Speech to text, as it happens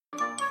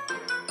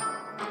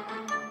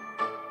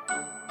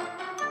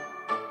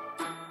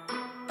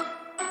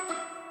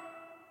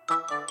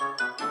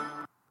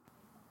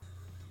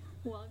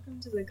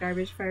welcome to the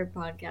Garbage Fire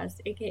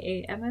Podcast,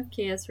 aka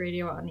MFKS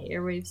Radio on the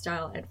airwaves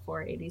dial at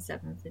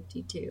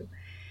 48752.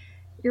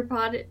 Your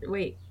pod.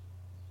 Wait.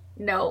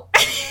 No.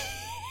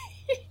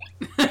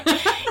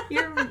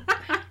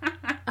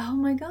 Oh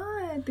my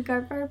god, the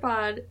Garbage Fire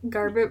Pod.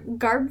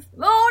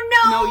 Oh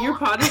no! No, your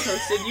pod is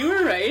hosted. You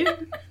were right.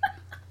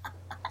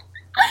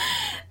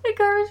 The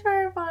Garbage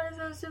Fire Pod is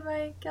hosted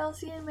by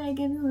Kelsey and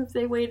Megan, who, if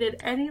they waited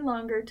any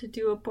longer to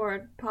do a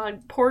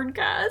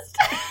podcast,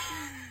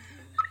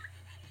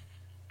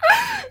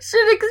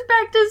 should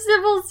expect a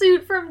civil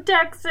suit from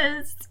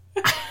Texas.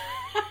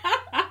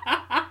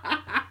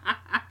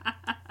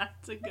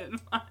 That's a good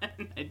one.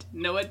 I didn't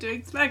know what to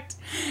expect,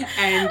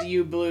 and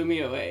you blew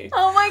me away.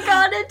 Oh my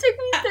god, it took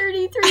me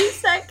 33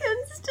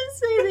 seconds to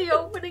say the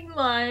opening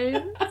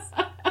lines.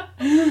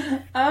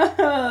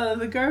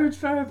 The Garbage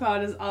Fire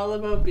Pod is all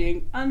about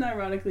being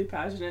unironically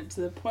passionate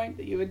to the point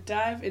that you would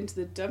dive into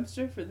the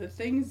dumpster for the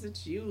things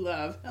that you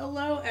love.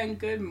 Hello and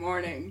good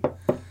morning.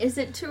 Is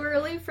it too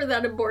early for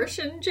that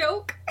abortion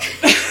joke?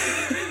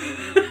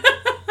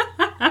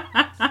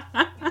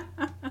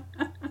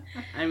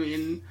 I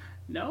mean,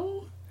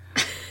 no.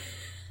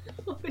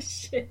 Oh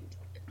shit.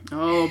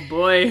 Oh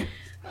boy.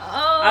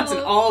 Oh. That's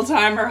an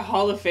all-timer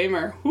Hall of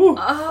Famer. Whew.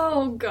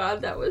 Oh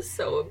god, that was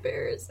so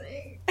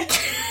embarrassing.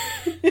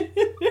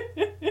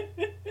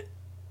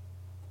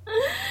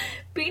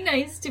 Be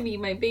nice to me,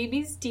 my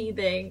baby's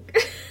teething.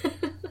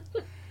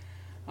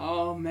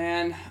 Oh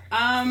man.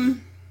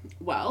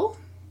 Well,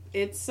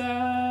 it's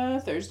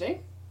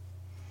Thursday,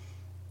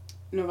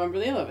 November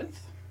the 11th.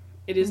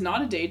 It is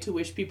not a day to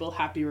wish people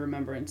Happy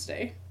Remembrance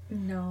Day.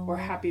 No. Or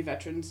Happy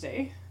Veterans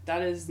Day.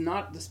 That is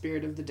not the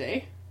spirit of the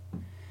day.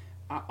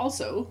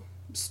 Also,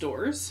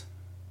 stores,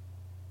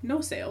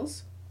 no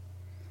sales.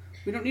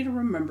 We don't need a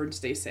Remembrance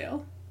Day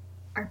sale.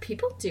 Are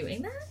people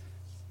doing that?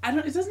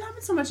 It doesn't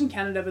happen so much in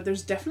Canada, but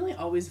there's definitely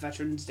always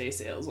Veterans Day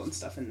sales on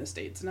stuff in the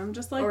States, and I'm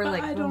just like, or but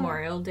like I don't...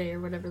 Memorial Day or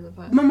whatever the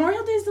fuck.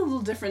 Memorial Day is a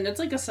little different. It's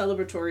like a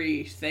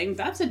celebratory thing.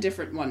 That's a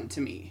different one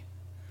to me.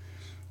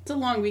 It's a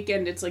long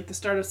weekend. It's like the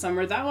start of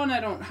summer. That one I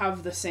don't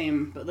have the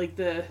same, but like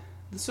the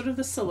sort of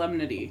the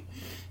solemnity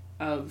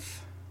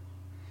of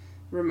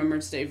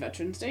Remembrance Day,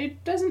 Veterans Day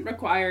doesn't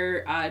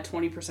require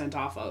 20%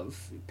 off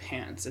of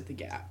pants at the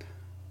Gap.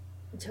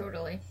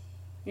 Totally.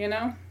 You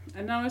know?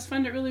 And I always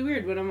find it really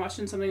weird when I'm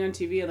watching something on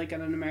TV, like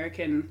on an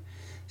American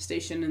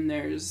station, and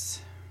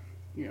there's,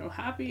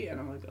 happy, and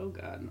I'm like, oh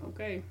god,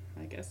 okay,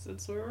 I guess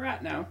that's where we're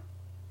at now.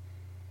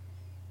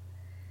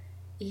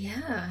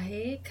 Yeah,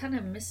 it kind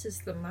of misses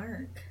the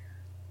mark.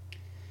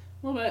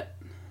 A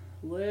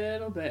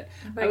little bit.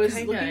 By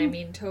I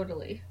mean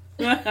totally.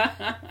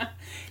 Yeah,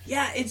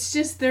 it's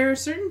just there are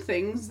certain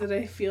things that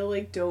I feel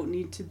like don't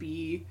need to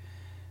be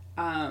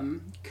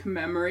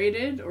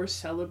commemorated or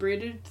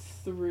celebrated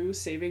through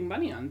saving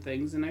money on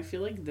things, and I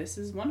feel like this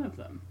is one of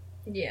them.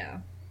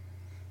 Yeah.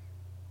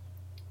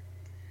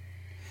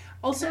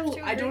 Also,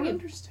 I don't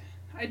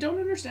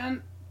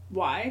understand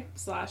why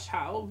 /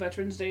 how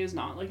Veterans Day is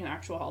not like an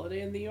actual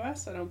holiday in the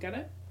US. I don't get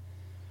it.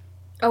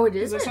 Oh, it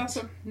isn't? I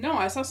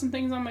saw some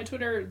things on my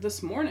Twitter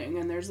this morning,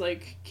 and there's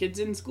like kids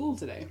in school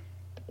today.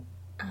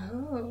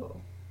 Oh.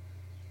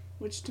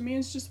 Which to me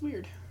is just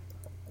weird.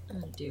 I'm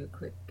gonna do a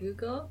quick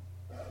Google.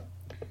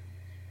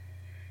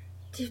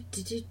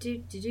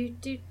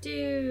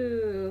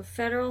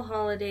 Federal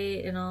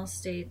holiday in all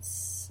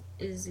states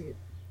is,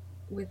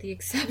 with the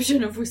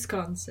exception of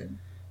Wisconsin.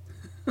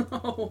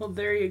 Oh, well,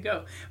 there you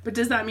go. But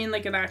does that mean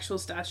like an actual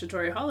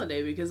statutory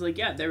holiday? Because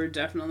there were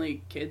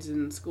definitely kids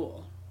in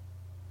school.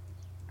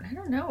 I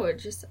don't know.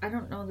 I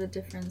don't know the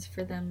difference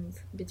for them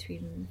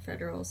between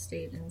federal,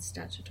 state, and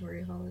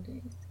statutory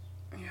holidays.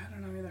 Yeah, I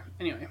don't know either.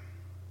 Anyway.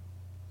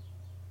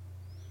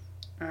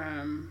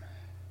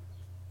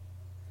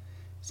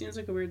 Seems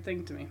like a weird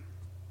thing to me.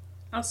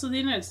 Also, the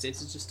United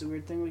States is just a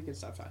weird thing. We could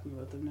stop talking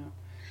about them now.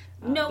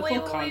 No, wait.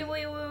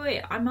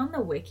 I'm on the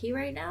wiki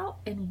right now,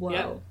 and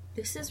whoa.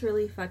 This is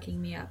really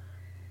fucking me up.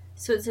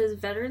 So it says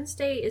Veterans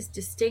Day is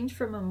distinct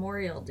from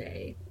Memorial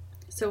Day.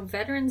 So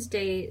Veterans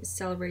Day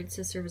celebrates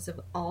the service of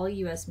all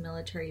U.S.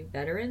 military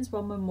veterans,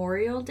 while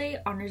Memorial Day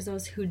honors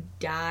those who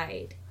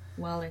died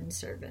while in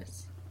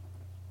service.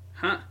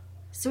 Huh.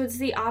 So it's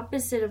the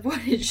opposite of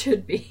what it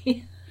should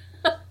be.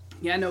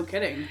 Yeah, no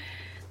kidding.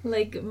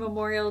 Like,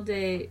 Memorial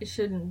Day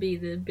shouldn't be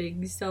the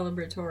big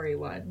celebratory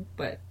one,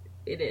 but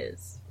it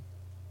is.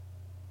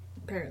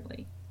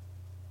 Apparently.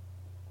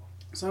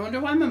 So I wonder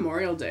why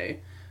Memorial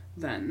Day,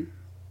 then,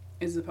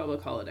 is a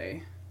public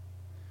holiday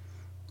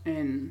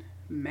in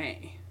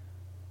May.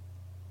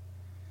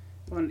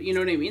 You know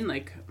what I mean?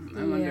 Like,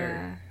 I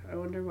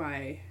wonder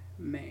why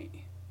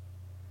May.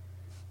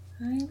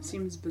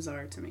 Seems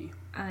bizarre to me.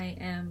 I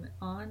am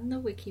on the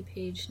wiki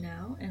page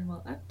now and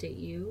will update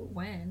you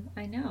when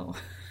I know.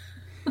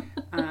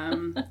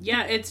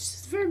 Yeah, it's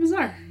just very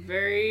bizarre.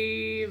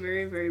 Very,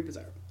 very, very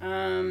bizarre.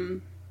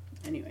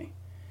 Anyway.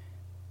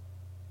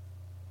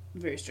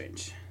 Very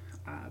strange.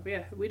 But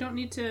yeah, we don't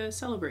need to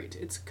celebrate.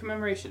 It's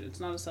commemoration.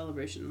 It's not a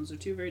celebration. Those are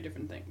two very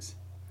different things.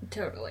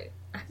 Totally.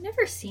 I've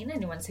never seen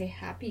anyone say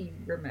Happy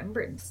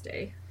Remembrance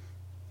Day.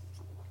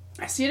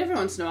 I see it every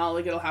once in a while,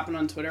 like it'll happen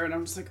on Twitter, and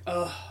I'm just like,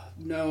 oh,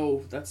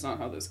 no, that's not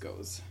how this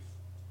goes.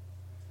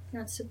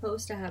 Not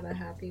supposed to have a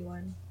happy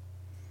one.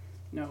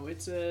 No,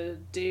 it's a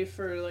day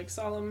for, like,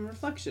 solemn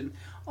reflection.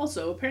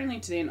 Also, apparently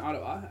today in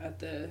Ottawa,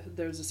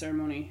 there's a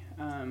ceremony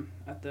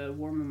at the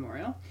War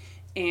Memorial,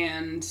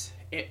 and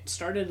it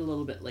started a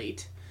little bit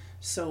late,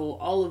 so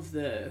all of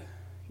the,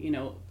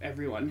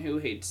 everyone who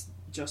hates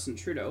Justin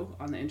Trudeau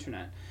on the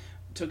internet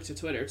took to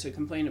Twitter to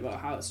complain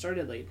about how it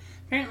started late.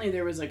 Apparently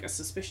there was, like, a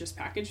suspicious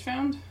package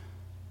found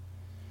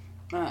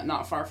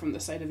not far from the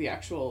site of the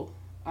actual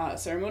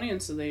ceremony,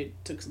 and so they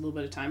took a little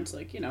bit of time to,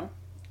 like,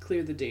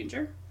 clear the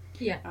danger.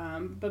 Yeah.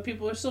 But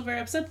people are still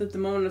very upset that the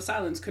moment of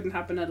silence couldn't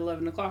happen at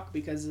 11 o'clock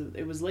because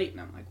it was late.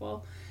 And I'm like,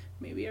 well,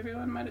 maybe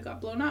everyone might have got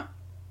blown up.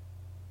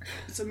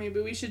 So maybe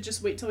we should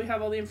just wait till we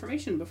have all the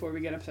information before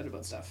we get upset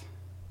about stuff.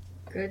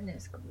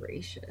 Goodness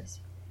gracious.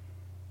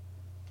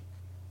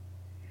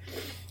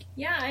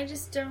 Yeah, I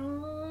just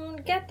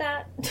don't get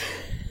that.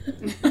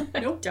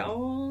 Nope.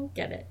 Don't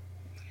get it.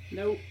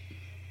 Nope.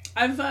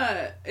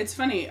 It's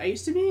funny. I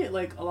used to be,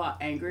 like, a lot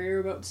angrier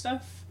about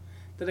stuff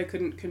that I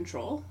couldn't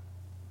control.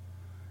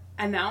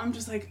 And now I'm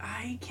just like,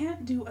 I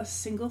can't do a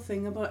single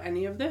thing about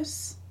any of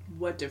this.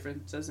 What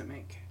difference does it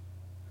make?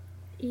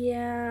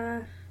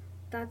 Yeah,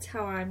 that's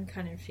how I'm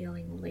kind of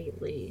feeling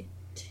lately,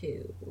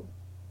 too.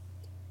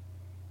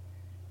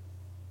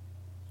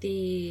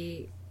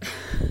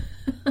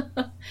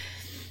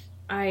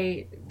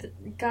 I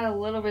got a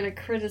little bit of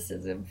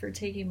criticism for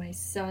taking my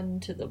son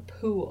to the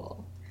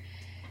pool.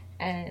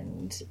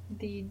 And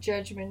the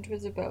judgment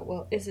was about,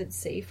 well, is it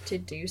safe to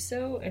do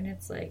so? And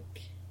it's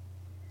like,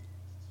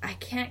 I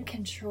can't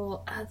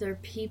control other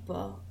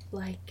people.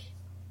 Like,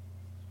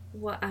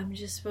 what, I'm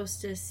just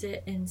supposed to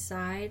sit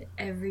inside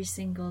every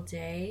single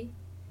day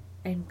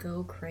and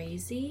go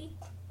crazy?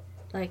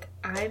 Like,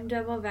 I'm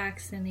double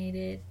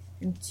vaccinated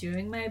and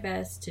doing my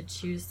best to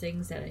choose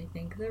things that I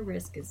think the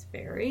risk is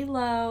very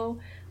low.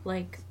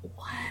 Like,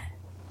 what?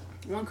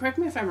 Well, correct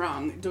me if I'm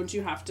wrong. Don't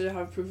you have to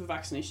have proof of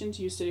vaccination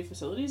to use city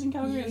facilities in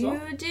Calgary as well?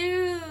 You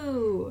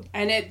do.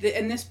 And at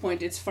this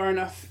point, it's far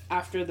enough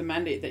after the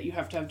mandate that you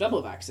have to have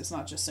double vax. It's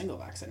not just single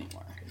vax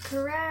anymore.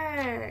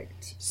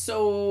 Correct.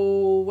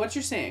 So what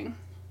you're saying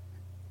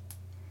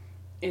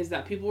is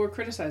that people were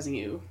criticizing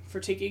you for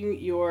taking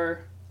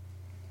your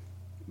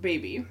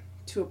baby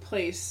to a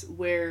place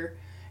where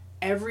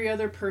every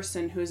other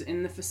person who's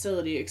in the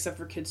facility, except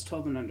for kids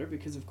 12 and under,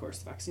 because of course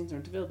the vaccines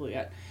aren't available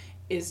yet,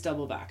 is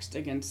double vaxxed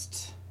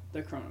against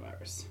the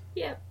coronavirus.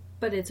 Yep,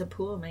 but it's a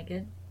pool,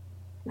 Megan.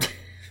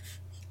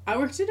 I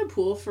worked at a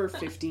pool for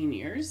 15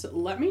 years.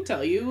 Let me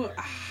tell you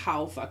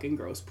how fucking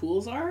gross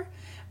pools are.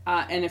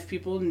 And if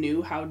people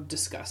knew how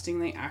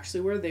disgusting they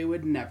actually were, they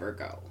would never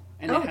go.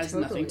 And it has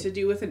nothing to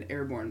do with an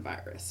airborne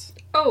virus.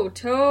 Oh,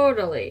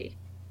 totally.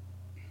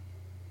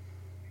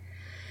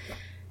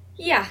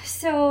 Yeah,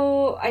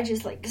 so I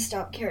just like to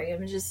stop caring.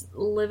 I'm just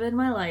living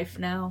my life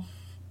now.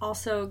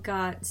 Also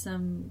got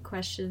some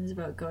questions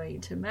about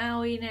going to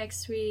Maui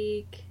next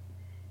week.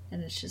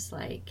 And it's just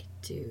like,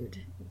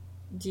 dude,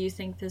 do you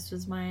think this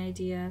was my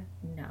idea?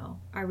 No.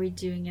 Are we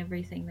doing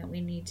everything that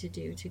we need to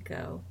do to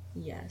go?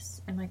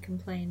 Yes. Am I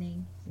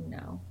complaining?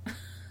 No.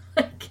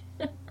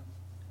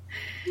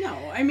 No,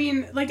 I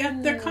mean, like,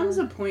 there comes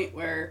a point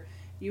where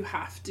you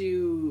have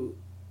to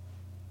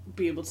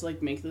be able to,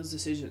 like, make those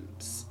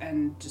decisions.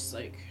 And just,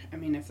 like, I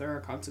mean, if there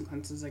are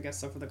consequences, I guess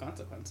suffer the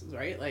consequences,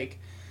 right? Like,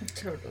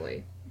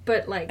 totally.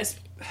 But, like,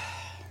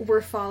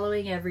 we're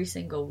following every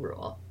single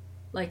rule.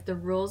 Like, the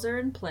rules are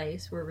in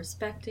place. We're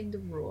respecting the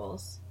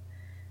rules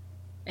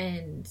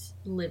and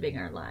living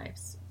our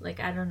lives. Like,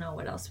 I don't know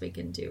what else we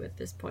can do at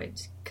this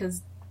point.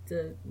 Because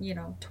the,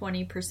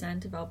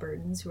 20% of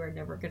Albertans who are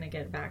never going to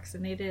get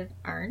vaccinated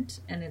aren't.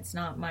 And it's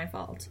not my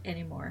fault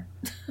anymore.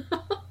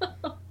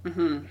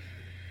 Mm-hmm.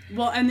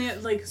 Well, and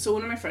so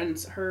one of my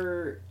friends,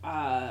 her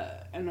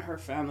and her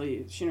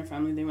family, she and her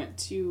family, they went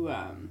to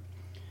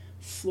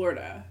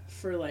Florida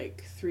for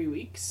like 3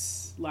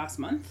 weeks last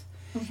month.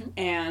 Mm-hmm.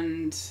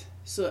 And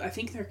so I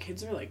think their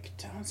kids are like,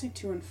 I want to say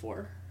 2 and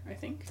 4, I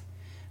think.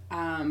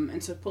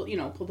 And so pulled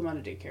them out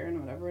of daycare and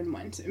whatever and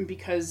went. And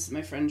because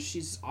my friend,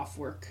 she's off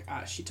work,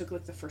 she took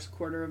like the first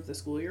quarter of the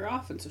school year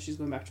off, and so she's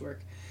going back to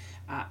work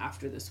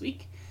after this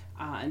week.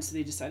 And so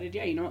they decided,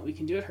 yeah, you know what, we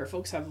can do it. Her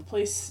folks have a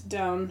place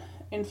down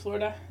in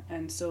Florida,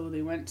 and so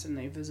they went and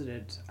they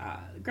visited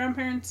the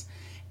grandparents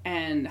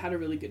and had a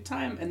really good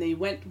time. And they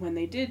went when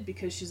they did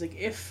because she's like,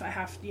 if I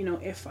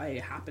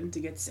happen to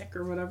get sick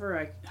or whatever,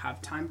 I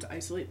have time to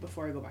isolate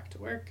before I go back to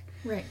work.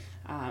 Right.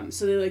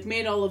 So they like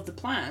made all of the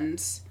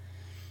plans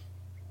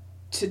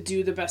to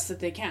do the best that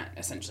they can,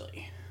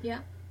 essentially. Yeah.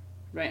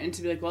 Right, and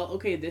to be like, well,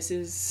 okay, this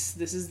is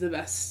the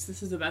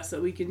best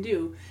that we can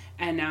do,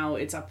 and now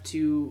it's up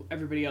to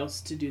everybody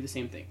else to do the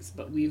same things.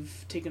 But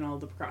we've taken all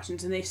the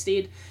precautions, and they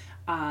stayed.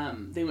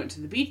 They went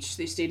to the beach.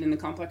 They stayed in the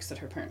complex that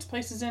her parents'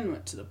 place is in.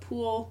 Went to the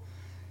pool.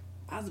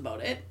 That's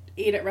about it.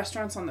 ate at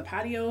restaurants on the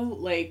patio,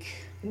 like,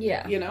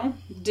 yeah, you know,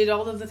 did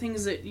all of the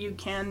things that you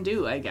can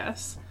do, I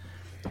guess,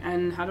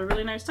 and had a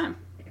really nice time.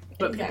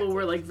 But exactly. people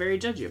were, like, very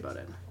judgy about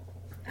it.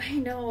 I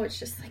know, it's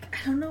just like,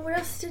 I don't know what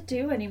else to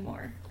do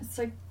anymore. It's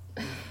like,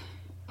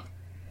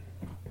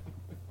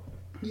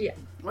 yeah,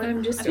 Well,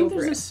 I'm just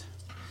over it.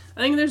 I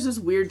think there's this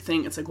weird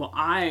thing. It's like, well,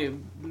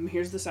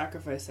 here's the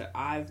sacrifice that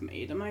I've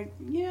made. I'm like,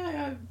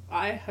 yeah,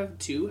 I have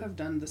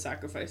done the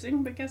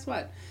sacrificing, but guess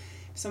what?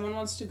 If someone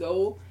wants to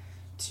go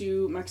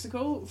to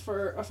Mexico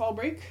for a fall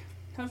break,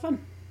 have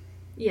fun.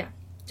 Yeah,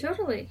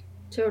 totally.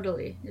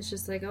 It's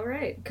just like, all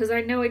right, because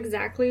I know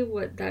exactly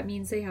what that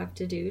means they have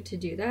to do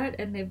that,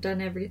 and they've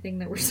done everything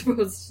that we're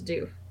supposed to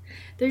do.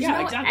 There's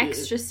no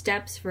extra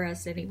steps for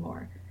us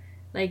anymore.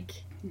 Like,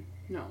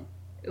 no.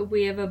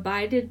 We have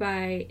abided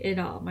by it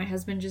all. My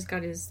husband just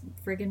got his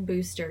friggin'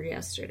 booster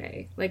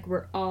yesterday. Like,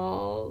 we're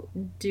all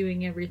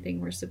doing everything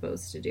we're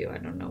supposed to do. I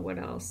don't know what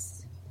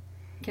else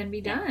can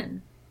be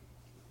done.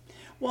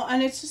 Well,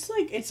 and it's just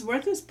like, we're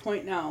at this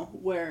point now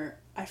where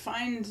I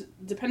find,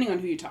 depending on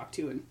who you talk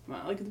to, and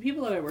well, like the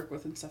people that I work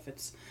with and stuff,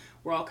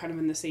 we're all kind of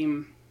in the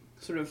same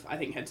sort of, I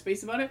think,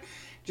 headspace about it,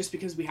 just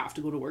because we have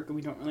to go to work and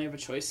we don't really have a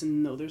choice,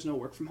 and no, there's no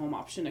work from home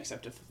option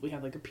except if we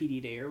have like a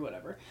PD day or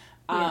whatever.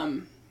 Yeah.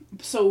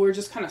 So we're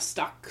just kind of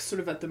stuck sort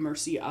of at the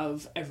mercy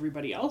of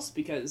everybody else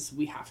because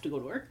we have to go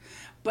to work.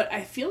 But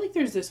I feel like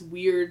there's this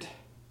weird,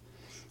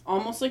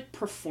 almost like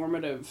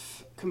performative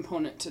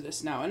component to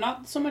this now. And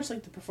not so much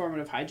like the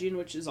performative hygiene,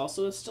 which is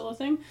also still a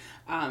thing,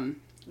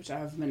 which I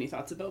have many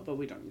thoughts about, but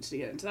we don't need to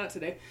get into that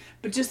today.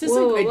 But just this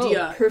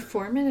idea.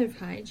 Performative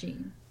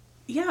hygiene.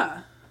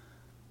 Yeah.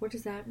 What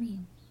does that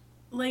mean?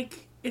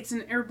 Like, it's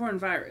an airborne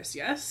virus,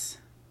 yes?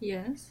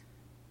 Yes.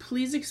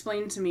 Please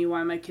explain to me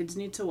why my kids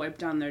need to wipe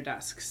down their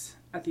desks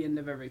at the end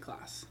of every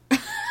class.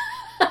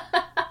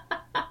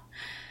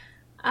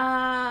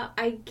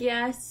 I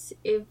guess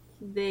if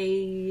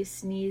they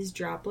sneeze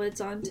droplets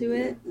onto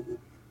it.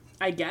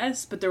 I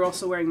guess, but they're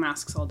also wearing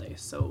masks all day,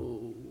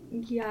 so...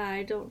 Yeah,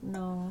 I don't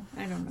know.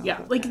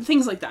 Yeah, like that.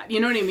 Things like that. You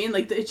know what I mean?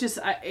 Like, it's just,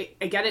 I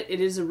get it.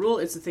 It is a rule.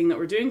 It's a thing that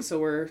we're doing, so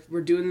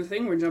we're doing the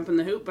thing. We're jumping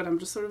the hoop, but I'm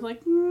just sort of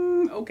like,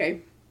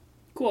 okay,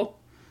 cool.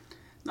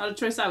 Not a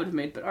choice I would have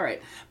made, but all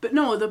right. But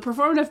no, the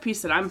performative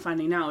piece that I'm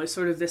finding now is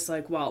sort of this,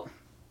 like, well,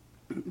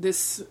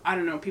 this, I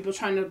don't know, people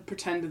trying to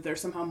pretend that they're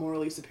somehow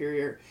morally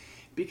superior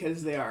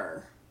because they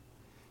are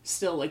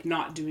still, like,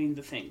 not doing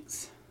the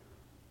things.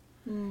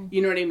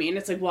 You know what I mean?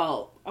 It's like,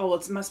 well,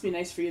 it must be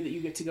nice for you that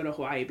you get to go to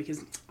Hawaii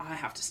because I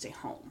have to stay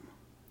home.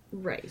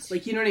 Right.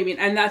 Like, you know what I mean?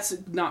 And that's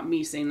not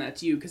me saying that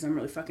to you because I'm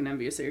really fucking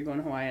envious that you're going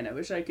to Hawaii, and I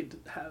wish I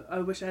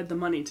had the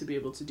money to be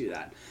able to do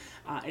that.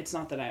 It's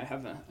not that I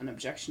have an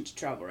objection to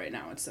travel right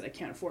now. It's that I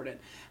can't afford it.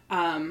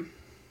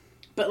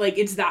 But, like,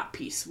 it's that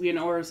piece, you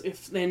know, or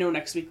if they know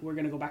next week we're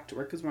going to go back to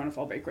work because we're on a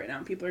fall break right now,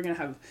 and people are going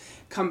to have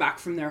come back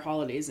from their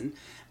holidays and,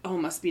 oh,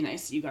 it must be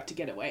nice that you got to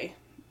get away.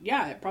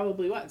 Yeah, it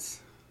probably was.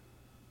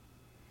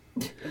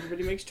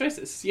 Everybody makes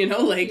choices, you know,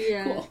 like,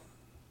 yeah. Cool.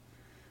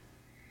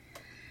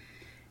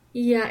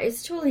 Yeah,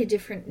 it's totally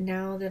different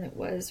now than it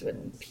was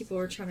when people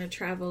were trying to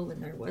travel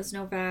when there was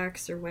no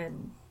vax or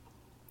when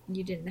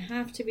you didn't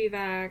have to be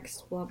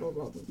vaxxed, blah, blah,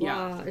 blah, blah,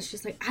 yeah. blah. It's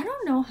just like, I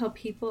don't know how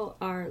people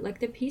are, like,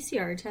 the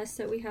PCR tests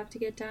that we have to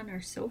get done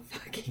are so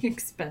fucking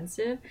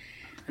expensive.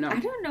 I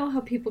don't know how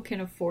people can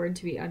afford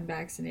to be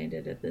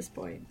unvaccinated at this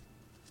point.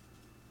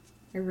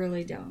 I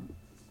really don't.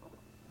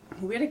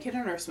 We had a kid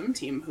on our swim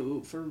team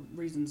who, for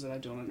reasons that I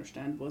don't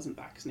understand, wasn't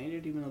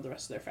vaccinated, even though the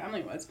rest of their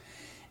family was.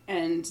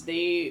 And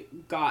they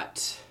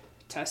got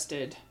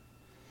tested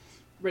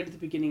right at the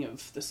beginning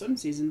of the swim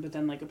season, but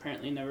then, like,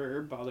 apparently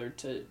never bothered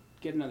to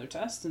get another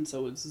test. And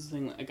so it's this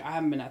thing, like, I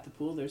haven't been at the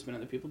pool. There's been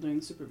other people doing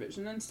the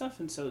supervision and stuff.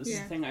 And so this is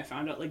the thing I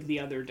found out, like, the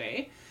other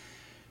day.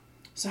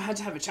 So I had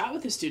to have a chat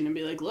with the student and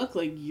be like, look,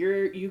 like,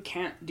 you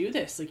can't do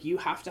this. Like, you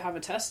have to have a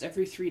test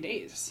every 3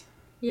 days.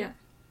 Yeah.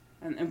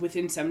 And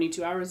within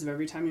 72 hours of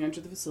every time you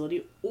enter the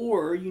facility,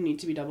 or you need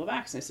to be double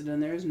vaxxed. I said,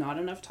 and there is not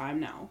enough time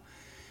now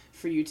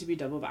for you to be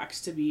double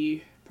vaxxed to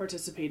be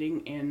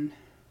participating in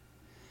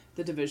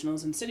the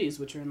divisionals in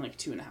cities, which are in like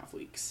 2.5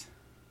 weeks.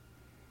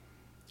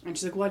 And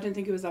she's like, well, I didn't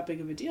think it was that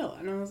big of a deal.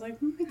 And I was like,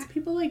 it's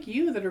people like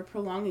you that are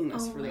prolonging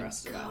this for the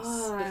rest of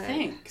us. But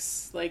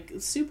thanks. Like,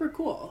 super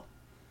cool.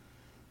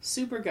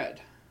 Super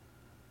good.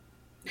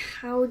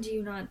 How do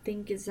you not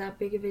think it's that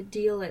big of a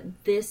deal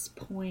at this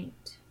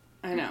point?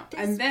 I know.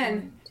 And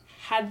then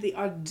had the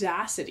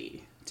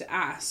audacity to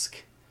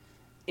ask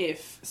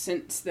if,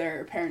 since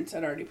their parents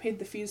had already paid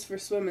the fees for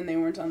swim and they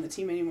weren't on the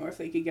team anymore, if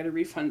they could get a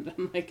refund.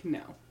 I'm like,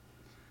 no.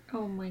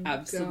 Oh my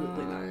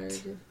Absolutely God.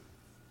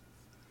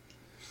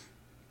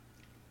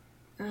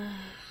 Not.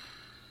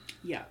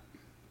 Yeah.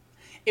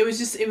 It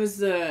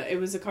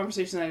was a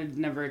conversation I had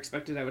never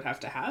expected I would have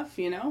to have,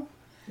 you know?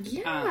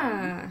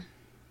 Yeah.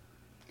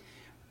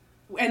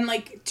 And,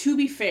 like, to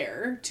be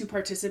fair, to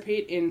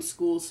participate in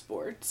school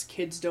sports,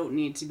 kids don't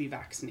need to be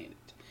vaccinated.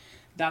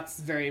 That's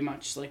very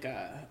much, like,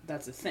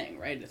 that's a thing,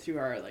 right? Through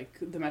our, like,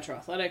 the Metro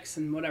Athletics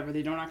and whatever,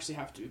 they don't actually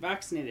have to be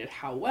vaccinated.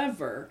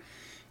 However,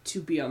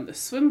 to be on the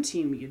swim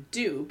team, you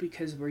do,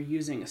 because we're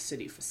using a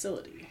city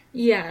facility.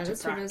 Yeah,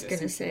 that's what I was going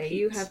to say.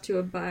 You have to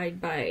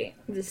abide by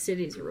the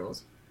city's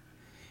rules.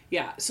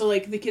 Yeah, so,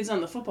 like, the kids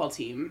on the football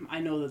team, I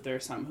know that there are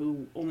some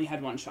who only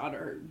had one shot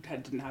or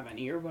didn't have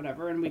any or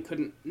whatever, and we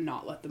couldn't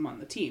not let them on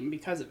the team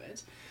because of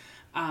it.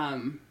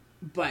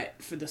 But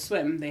for the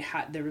swim,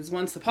 there was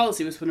once the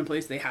policy was put in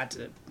place, they had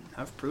to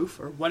have proof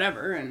or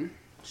whatever, and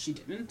she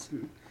didn't.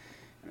 And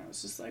I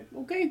was just like,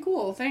 okay,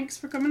 cool, thanks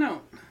for coming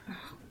out.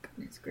 Oh,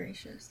 goodness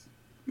gracious.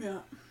 Yeah.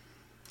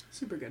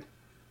 Super good.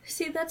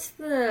 See, that's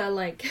the,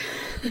 like,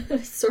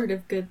 sort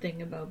of good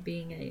thing about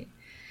being a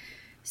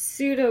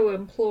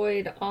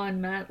pseudo-employed on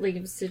mat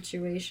leave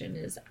situation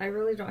is I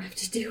really don't have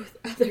to deal with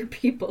other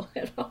people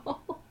at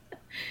all.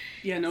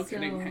 Yeah, no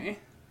kidding, hey?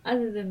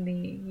 Other than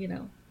the,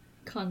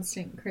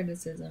 constant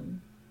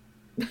criticism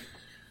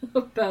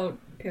about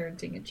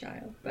parenting a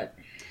child, but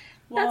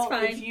that's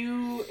fine.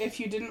 If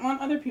you didn't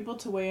want other people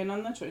to weigh in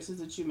on the choices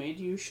that you made,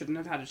 you shouldn't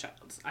have had a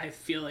child. I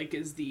feel like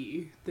is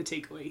the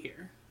takeaway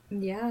here.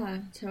 Yeah,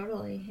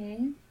 totally.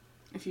 Hey,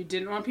 if you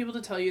didn't want people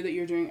to tell you that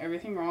you're doing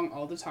everything wrong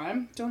all the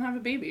time, don't have a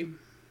baby.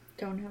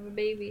 Don't have a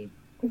baby.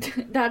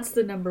 That's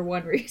the number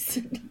one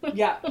reason.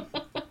 Yeah.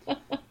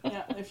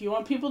 Yeah, if you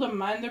want people to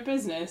mind their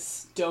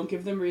business, don't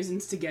give them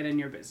reasons to get in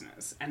your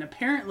business. And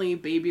apparently,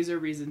 babies are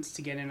reasons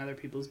to get in other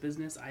people's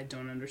business. I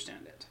don't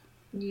understand it.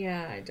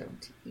 Yeah, I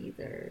don't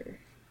either.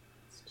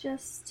 It's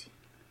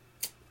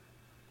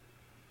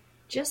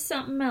just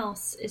something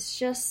else. It's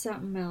just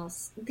something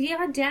else. The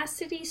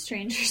audacity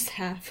strangers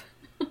have.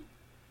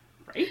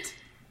 Right?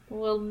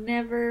 Will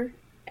never,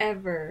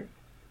 ever,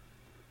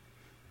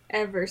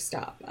 ever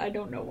stop. I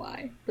don't know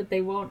why, but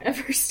they won't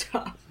ever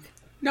stop.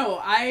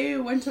 No, I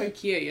went to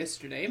IKEA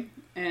yesterday,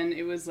 and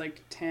it was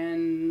like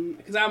 10,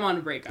 because I'm on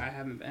a break. I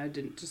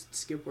didn't just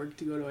skip work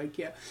to go to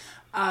IKEA.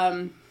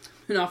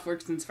 Been off work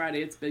since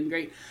Friday. It's been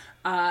great.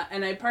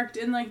 And I parked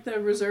in like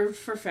the reserved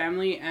for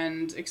family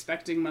and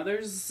expecting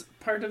mothers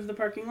part of the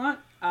parking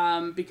lot,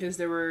 because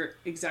there were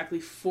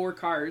exactly 4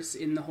 cars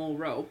in the whole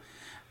row.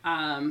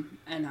 And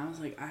I was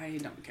like, I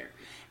don't care.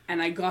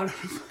 And I got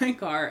out of my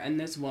car, and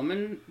this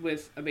woman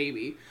with a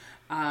baby,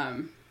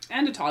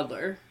 and a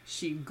toddler,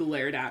 she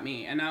glared at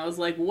me, and I was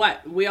like,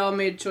 what? We all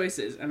made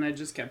choices, and I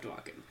just kept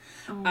walking.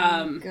 Oh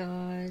my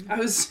God. I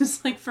was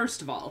just like,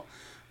 first of all,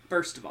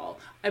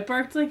 I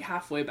parked like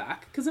halfway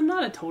back, because I'm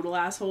not a total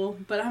asshole,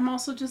 but I'm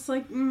also just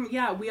like,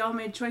 yeah, we all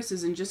made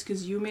choices, and just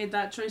because you made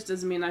that choice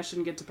doesn't mean I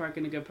shouldn't get to park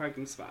in a good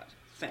parking spot.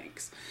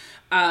 Thanks.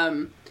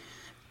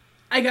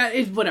 I got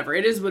it, whatever,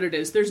 it is what it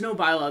is. There's no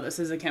bylaw that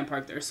says I can't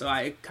park there, so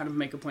I kind of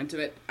make a point of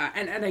it.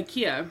 And at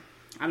IKEA,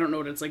 I don't know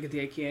what it's like at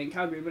the IKEA in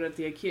Calgary, but at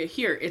the IKEA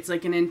here, it's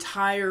like an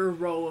entire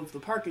row of the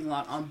parking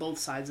lot on both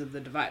sides of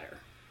the divider.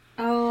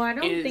 Oh, I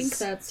don't think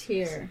that's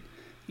here.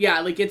 Yeah,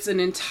 like it's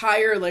an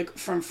entire, like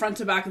from front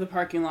to back of the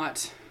parking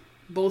lot,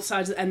 both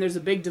sides, and there's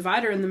a big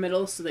divider in the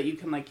middle so that you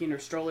can like,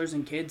 strollers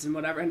and kids and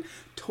whatever, and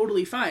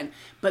totally fine.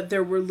 But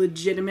there were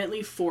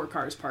legitimately 4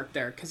 cars parked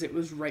there because it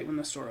was right when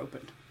the store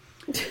opened.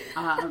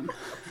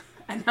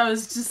 And I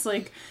was just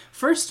like,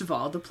 first of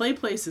all, the play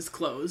place is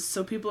closed,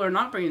 so people are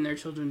not bringing their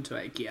children to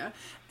IKEA.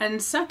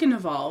 And second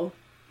of all,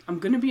 I'm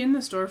going to be in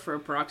the store for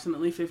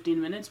approximately 15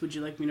 minutes. Would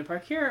you like me to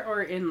park here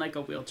or in like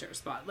a wheelchair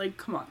spot? Like,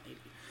 come on, lady.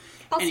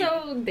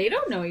 Also, anyway. They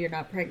don't know you're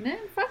not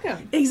pregnant. Fuck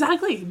them.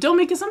 Exactly. Don't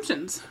make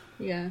assumptions.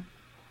 Yeah.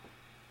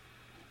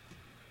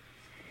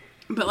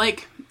 But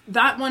like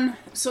that one,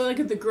 so like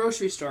at the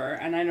grocery store,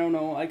 and I don't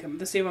know, like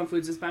the Save on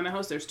Foods is by my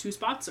house, there's 2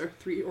 spots or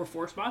 3 or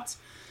 4 spots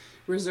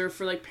reserved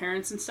for like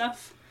parents and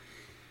stuff,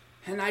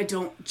 and I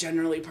don't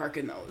generally park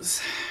in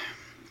those.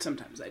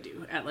 Sometimes I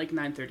do at like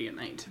 9:30 at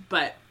night,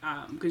 but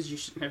because you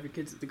shouldn't have your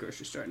kids at the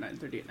grocery store at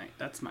 9:30 at night.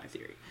 That's my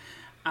theory.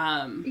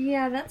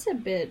 Yeah, that's a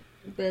bit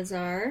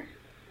bizarre,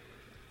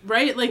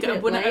 right? Like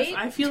when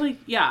I feel like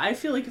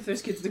if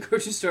there's kids at the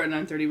grocery store at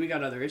 9:30, we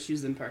got other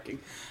issues than parking.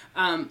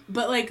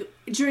 But like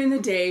during the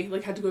day,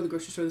 like had to go to the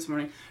grocery store this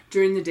morning.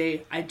 During the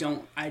day, I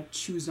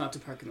choose not to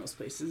park in those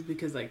places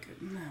because like,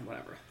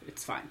 whatever,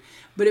 it's fine.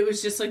 But it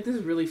was just like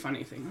this really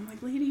funny thing. I'm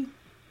like, lady,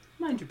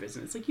 mind your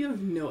business. Like you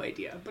have no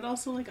idea. But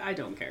also like, I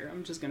don't care.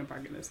 I'm just going to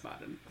park in this spot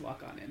and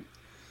walk on in.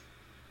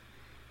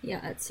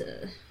 Yeah, it's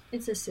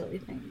a silly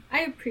thing.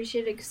 I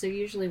appreciate it because they're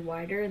usually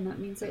wider and that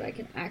means that I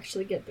can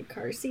actually get the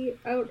car seat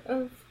out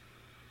of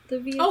the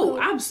vehicle. Oh,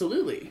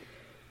 absolutely.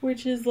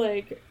 Which is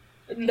like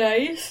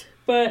nice.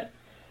 But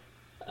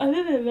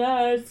other than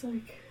that, it's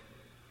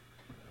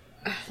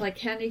like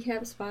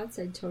handicap spots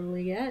I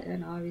totally get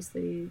and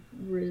obviously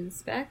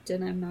respect,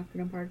 and I'm not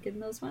going to park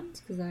in those ones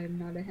because I'm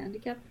not a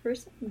handicapped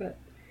person, but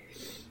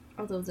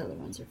all those other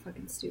ones are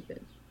fucking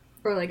stupid.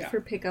 Or like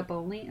for pickup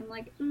only, I'm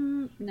like,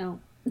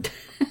 no.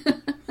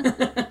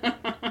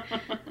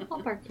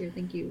 I'll park here,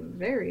 thank you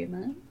very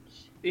much.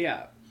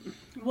 Yeah.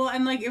 Well,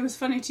 and like it was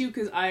funny too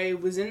because I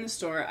was in the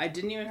store, I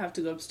didn't even have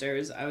to go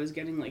upstairs, I was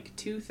getting like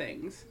 2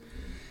 things.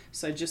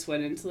 So I just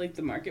went into, like,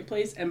 the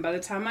marketplace, and by the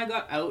time I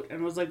got out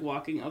and was, like,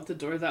 walking out the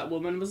door, that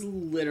woman was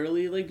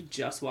literally, like,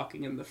 just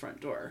walking in the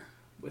front door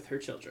with her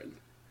children.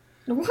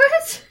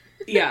 What?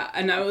 Yeah,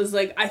 and I was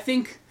like, I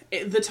think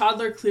the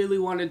toddler clearly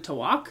wanted to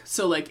walk,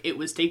 so like it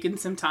was taking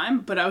some time,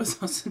 but I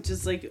was also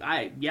just like,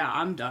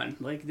 I'm done.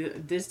 Like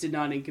this did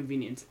not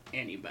inconvenience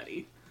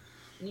anybody.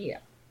 Yeah.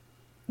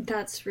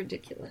 That's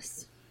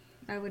ridiculous.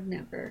 I would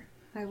never,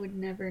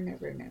 never,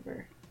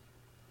 never.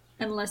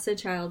 Unless a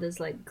child is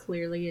like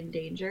clearly in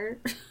danger.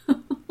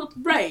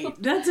 Right.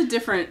 That's a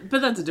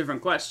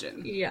different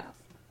question. Yeah.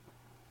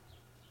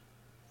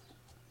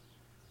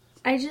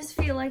 I just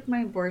feel like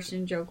my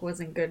abortion joke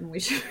wasn't good and we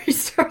should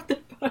restart the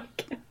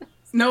podcast.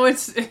 No,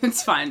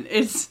 it's fine.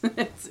 It's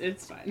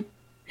fine.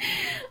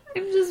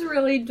 I'm just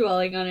really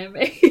dwelling on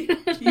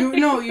it.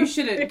 You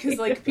shouldn't, because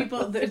like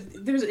people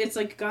there's it's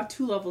like got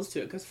two levels to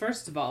it. Because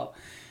first of all,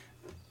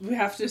 we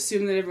have to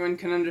assume that everyone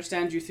can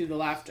understand you through the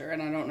laughter,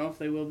 and I don't know if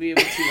they will be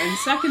able to. And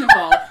second of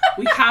all,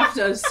 we have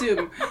to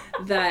assume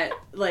that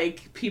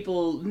like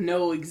people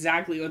know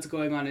exactly what's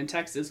going on in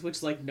Texas,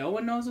 which like no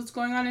one knows what's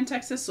going on in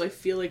Texas. So I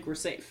feel like we're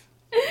safe.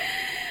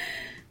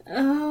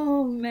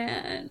 Oh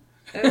man.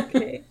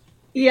 Okay.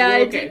 Yeah,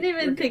 I didn't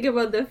even think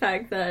about the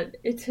fact that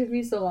it took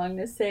me so long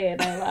to say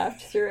it and I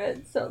laughed through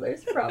it, so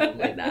there's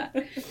probably that.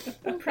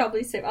 I'm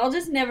probably safe. I'll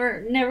just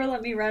never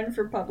let me run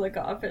for public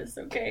office,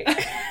 okay?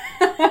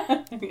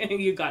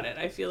 You got it.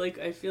 I feel like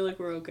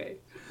we're okay.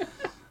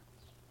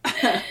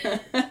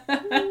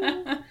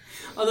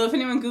 Although if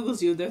anyone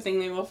Googles you, the thing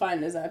they will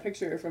find is that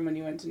picture from when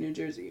you went to New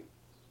Jersey.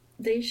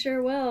 They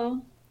sure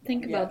will.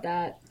 Think about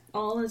that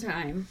all the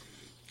time.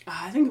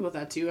 I think about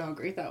that too, how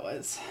great that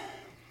was.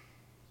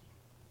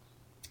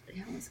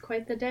 Yeah, it was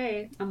quite the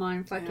day. I'm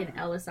on fucking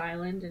Ellis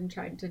Island and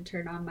trying to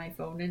turn on my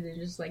phone and it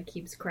just like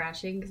keeps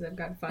crashing because I've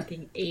got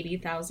fucking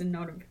 80,000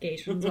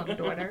 notifications on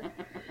Twitter.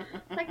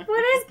 Like,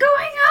 what is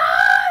going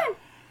on?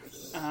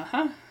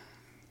 Uh-huh.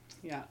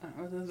 Yeah,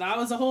 that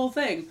was a whole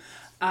thing.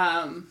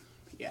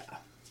 Yeah.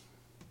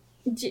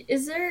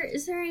 Is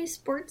there any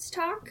sports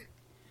talk?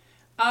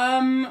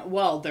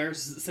 Well,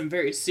 there's some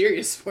very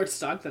serious sports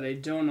talk that I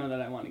don't know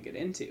that I want to get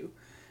into.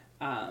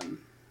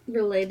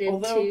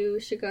 Related to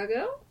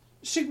Chicago?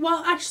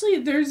 Well, actually,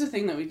 there's a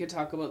thing that we could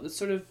talk about that's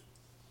sort of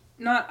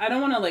not... I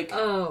don't want to, like...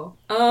 Oh.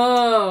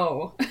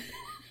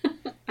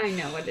 I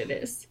know what it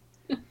is.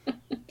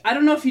 I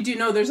don't know if you do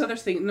know. There's other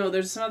thing. No,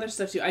 there's some other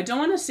stuff, too. I don't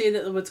want to say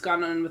that what's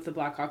gone on with the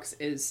Blackhawks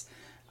is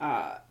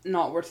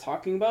not worth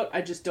talking about. I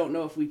just don't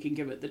know if we can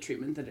give it the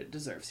treatment that it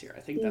deserves here.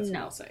 I think that's what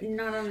I'll say.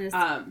 Not on this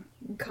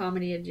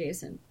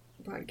comedy-adjacent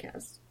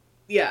podcast.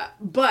 Yeah,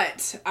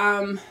 but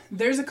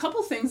there's a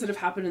couple things that have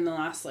happened in the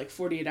last,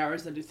 48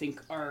 hours that I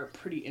think are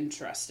pretty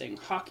interesting,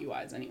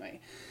 hockey-wise anyway.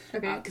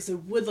 Okay. Because I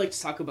would like to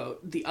talk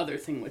about the other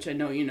thing, which I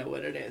know you know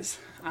what it is.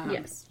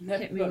 Yes.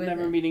 About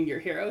never meeting your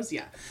heroes,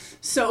 yeah.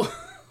 So,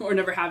 or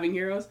never having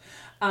heroes.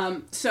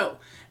 Bob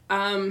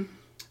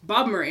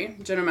Murray,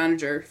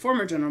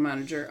 former general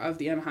manager of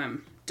the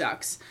Anaheim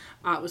Ducks,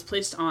 was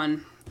placed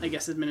on, I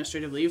guess,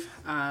 administrative leave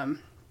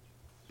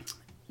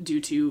due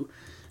to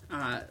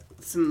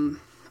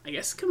some... I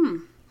guess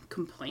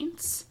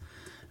complaints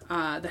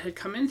that had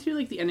come in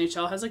through the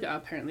NHL has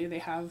apparently they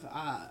have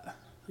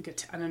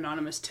an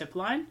anonymous tip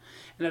line,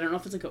 and I don't know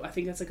if it's I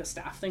think it's a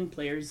staff thing,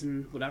 players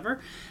and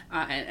whatever.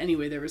 And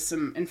anyway, there was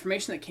some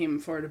information that came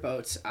forward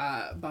about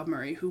Bob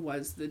Murray, who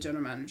was the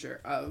general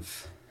manager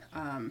of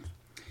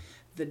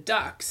the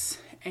Ducks,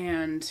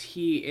 and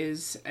he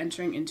is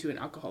entering into an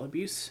alcohol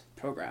abuse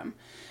program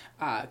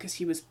because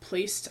he was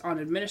placed on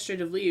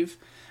administrative leave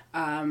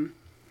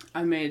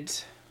amid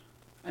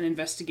an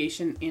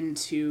investigation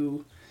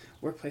into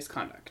workplace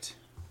conduct.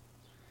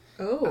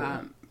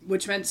 Oh.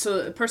 Which meant,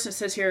 so a person, it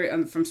says here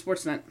from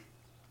Sportsnet,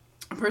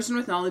 a person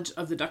with knowledge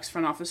of the Ducks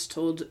front office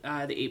told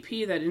the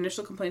AP that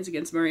initial complaints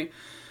against Murray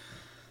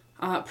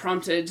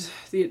prompting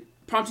the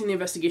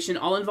investigation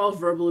all involved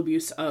verbal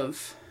abuse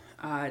of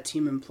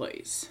team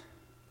employees.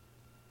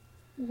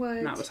 What?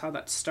 And that was how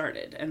that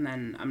started. And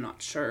then I'm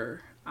not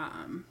sure.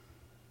 I'm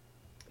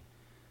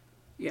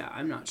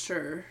not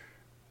sure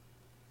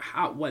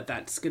what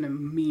that's going to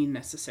mean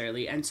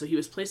necessarily. And so he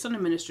was placed on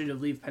administrative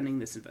leave pending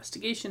this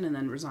investigation and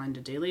then resigned a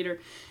day later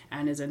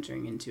and is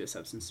entering into a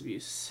substance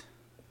abuse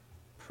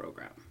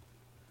program.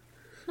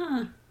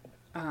 Huh.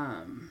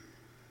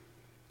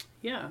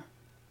 Yeah.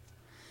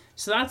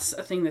 So that's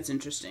a thing that's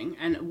interesting.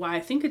 And why I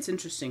think it's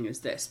interesting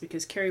is this,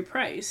 because Carey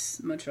Price,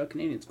 Montreal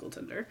Canadiens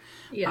goaltender,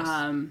 yes.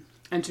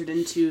 Entered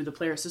into the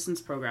player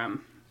assistance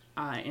program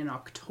in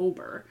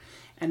October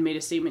and made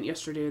a statement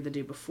yesterday or the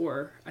day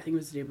before, I think it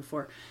was the day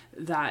before,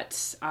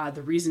 that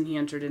the reason he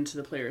entered into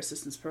the player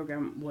assistance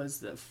program was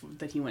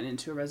that he went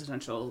into a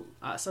residential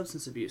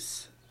substance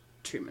abuse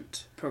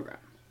treatment program.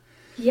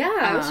 Yeah,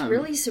 I was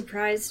really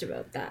surprised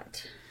about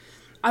that.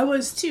 I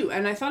was too,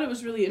 and I thought it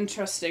was really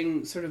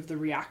interesting, sort of the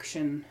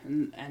reaction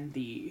and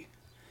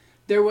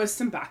there was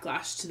some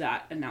backlash to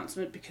that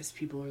announcement because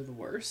people are the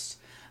worst.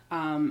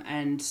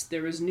 And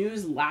there was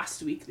news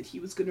last week that he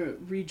was going to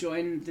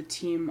rejoin the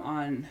team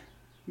on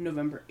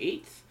November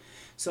 8th.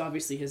 So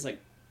obviously his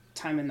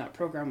time in that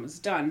program was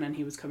done and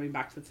he was coming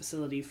back to the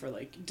facility for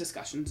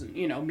discussions and,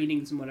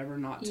 meetings and whatever,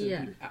 not to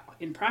be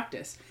in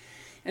practice.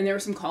 And there were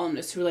some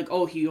columnists who were like,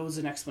 oh, he owes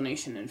an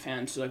explanation. And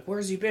fans were like,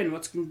 where's he been?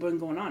 What's been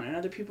going on? And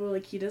other people were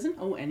like, he doesn't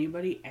owe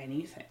anybody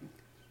anything.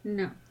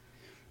 No.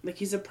 Like,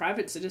 he's a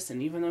private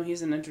citizen, even though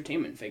he's an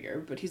entertainment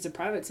figure. But he's a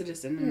private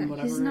citizen, and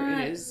whatever he's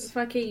not it is.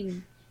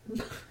 Fucking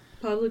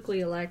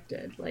publicly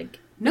elected. Like,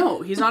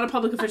 no, he's not a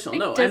public official.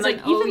 No, doesn't and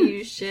like owe even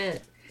you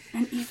shit.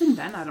 And even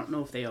then, I don't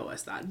know if they owe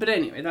us that. But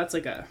anyway, that's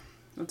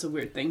a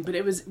weird thing. But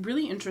it was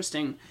really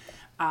interesting,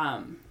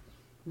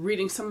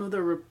 reading some of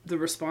the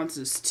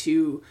responses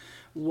to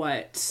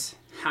what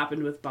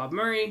happened with Bob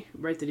Murray,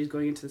 right? That he's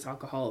going into this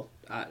alcohol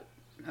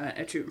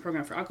a treatment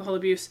program for alcohol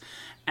abuse,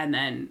 and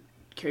then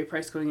Carey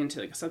Price going into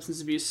like a substance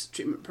abuse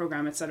treatment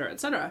program, et cetera, et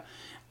cetera.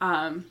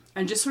 And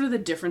just sort of the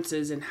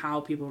differences in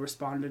how people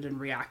responded and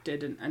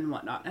reacted and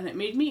whatnot. And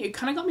it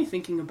kind of got me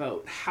thinking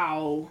about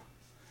how,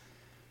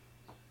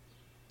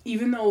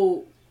 even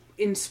though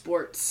in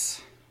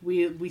sports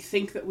we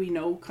think that we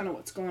know kind of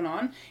what's going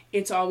on,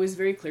 it's always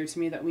very clear to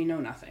me that we know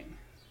nothing.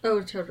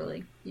 Oh,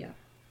 totally. Yeah.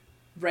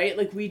 Right?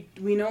 Like, we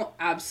know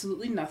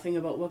absolutely nothing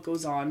about what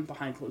goes on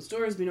behind closed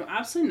doors. We know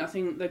absolutely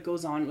nothing that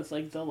goes on with,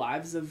 like, the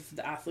lives of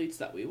the athletes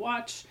that we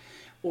watch,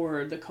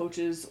 or the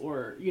coaches,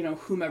 or, you know,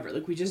 whomever.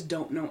 Like, we just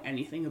don't know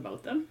anything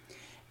about them.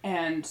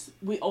 And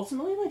we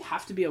ultimately, like,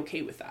 have to be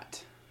okay with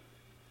that,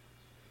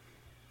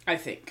 I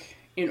think,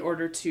 in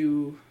order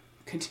to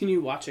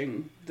continue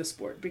watching the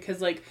sport.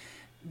 Because, like,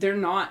 they're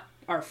not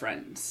our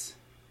friends.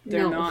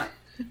 They're not,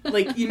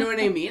 like, you know what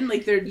I mean?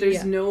 Like,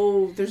 there's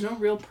no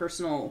real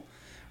personal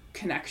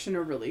connection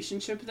or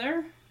relationship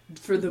there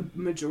for the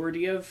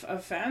majority of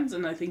fans.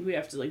 And I think we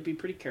have to, like, be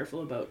pretty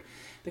careful about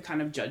the kind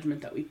of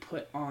judgment that we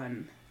put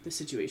on the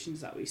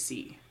situations that we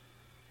see.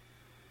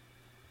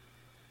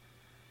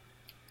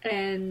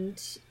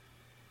 And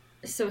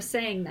so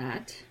saying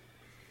that,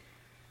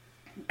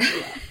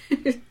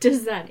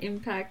 does that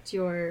impact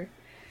your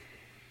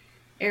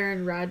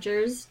Aaron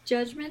Rodgers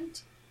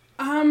judgment?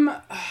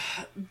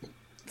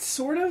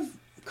 Sort of,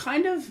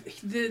 kind of.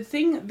 The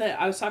thing that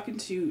I was talking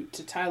to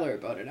Tyler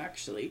about it,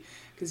 actually,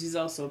 because he's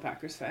also a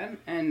Packers fan,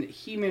 and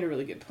he made a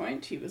really good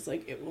point. He was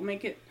like, it will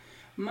make it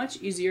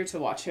much easier to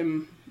watch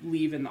him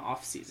leave in the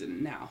off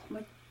season now. I'm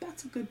like,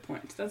 that's a good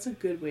point. That's a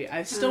good way.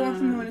 I still want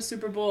him to win a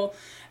Super Bowl.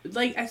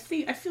 Like, I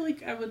feel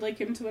like I would like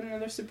him to win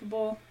another Super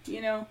Bowl,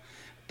 you know?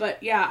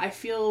 But yeah, I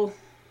feel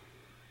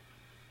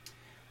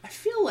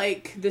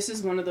like this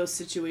is one of those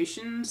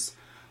situations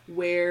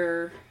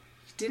where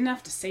he didn't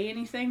have to say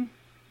anything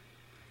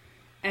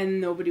and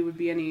nobody would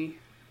be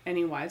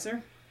any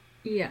wiser.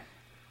 Yeah.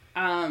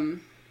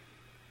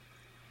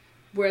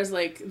 Whereas,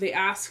 like, they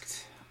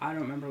asked, I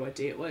don't remember what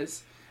day it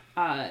was,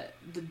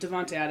 the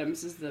Devontae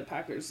Adams is the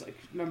Packers, like,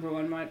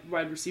 #1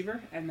 wide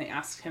receiver, and they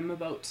asked him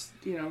about,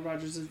 you know,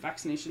 Rodgers'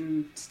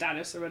 vaccination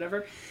status or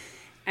whatever,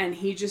 and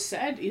he just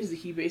said,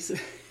 he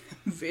basically,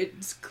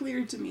 it's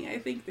clear to me, I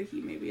think, that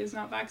he maybe is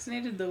not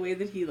vaccinated, the way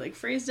that he, like,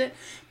 phrased it,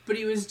 but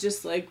he was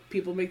just like,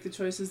 people make the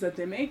choices that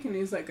they make, and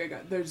he's like,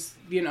 there's,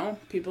 you know,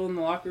 people in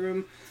the locker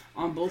room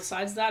on both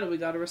sides of that, and we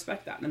gotta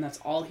respect that, and that's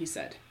all he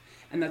said.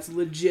 And that's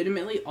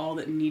legitimately all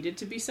that needed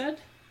to be said.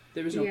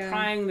 There was no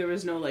prying, there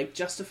was no, like,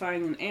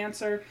 justifying an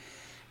answer,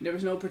 there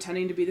was no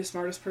pretending to be the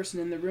smartest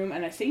person in the room,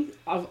 and I think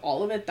of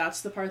all of it,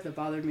 that's the part that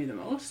bothered me the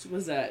most,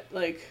 was that,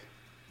 like,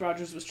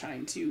 Rodgers was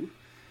trying to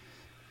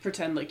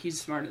pretend like he's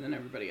smarter than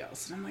everybody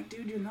else. And I'm like,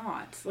 dude, you're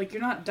not. Like,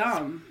 you're not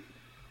dumb,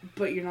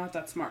 but you're not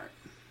that smart.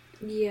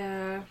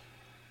 Yeah.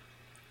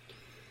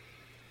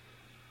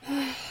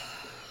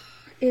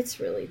 It's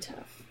really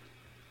tough.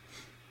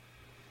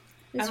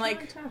 It's and, like,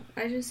 really tough.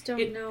 I just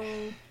don't know.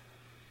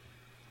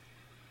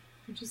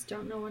 I just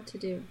don't know what to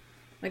do.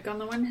 Like, on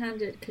the one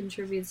hand, it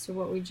contributes to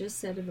what we just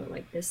said about,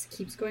 like, this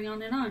keeps going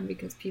on and on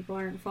because people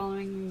aren't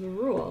following the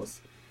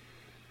rules.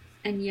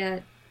 And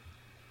yet,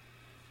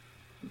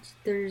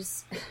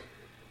 there's...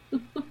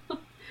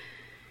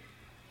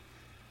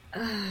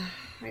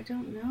 I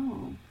don't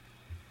know.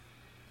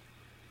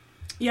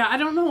 Yeah, I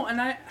don't know.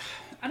 And I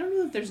don't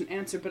know if there's an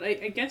answer, but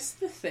I guess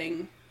the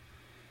thing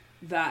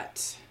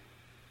that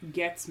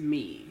gets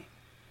me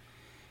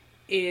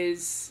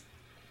is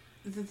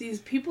that these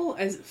people,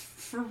 as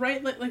for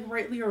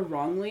rightly or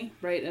wrongly,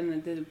 right?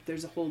 And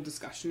there's a whole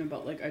discussion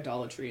about, like,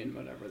 idolatry and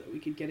whatever that we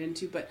could get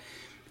into, but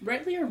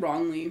rightly or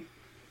wrongly,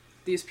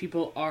 these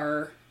people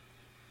are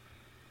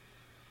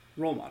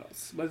role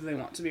models, whether they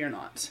want to be or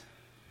not.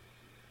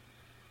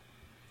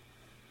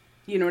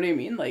 You know what I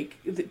mean? Like,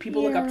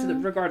 people look up to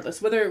them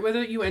regardless,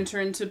 whether you enter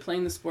into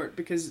playing the sport,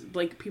 because,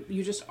 like, people,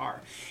 you just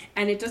are.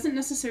 And it doesn't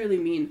necessarily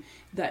mean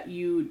that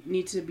you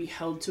need to be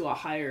held to a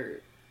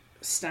higher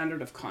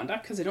standard of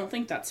conduct, because I don't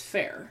think that's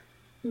fair.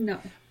 No.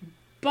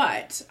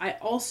 But I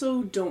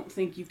also don't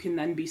think you can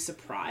then be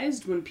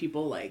surprised when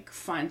people, like,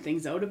 find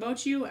things out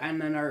about you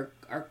and then are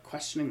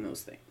questioning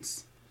those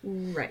things.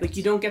 Right. Like,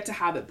 you don't get to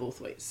have it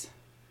both ways.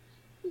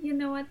 You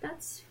know what?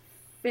 That's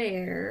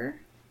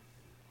fair.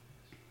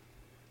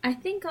 I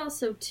think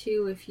also,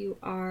 too, if you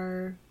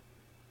are...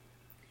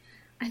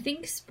 I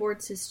think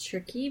sports is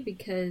tricky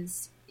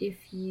because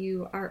if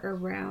you are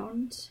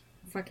around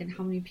fucking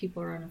how many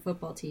people are on a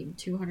football team.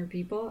 200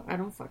 people? I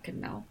don't fucking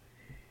know.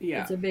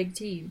 Yeah. It's a big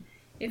team.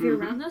 If you're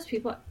around those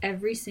people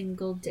every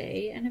single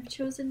day and have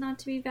chosen not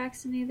to be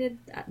vaccinated,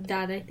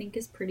 that I think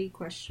is pretty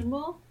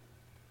questionable.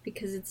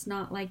 Because it's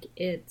not like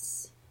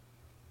it's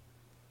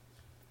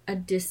a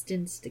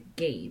distanced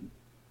game.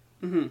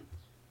 Mm-hmm.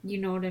 You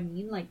know what I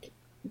mean? Like,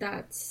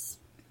 that's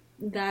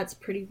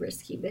pretty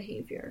risky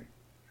behavior.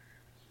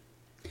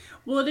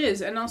 Well, it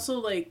is. And also,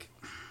 like,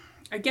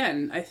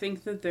 again, I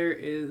think that there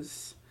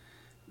is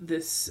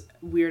this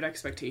weird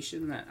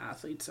expectation that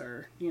athletes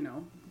are, you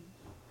know,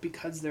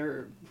 because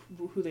they're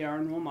who they are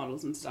and role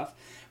models and stuff.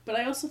 But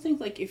I also think,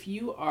 like, if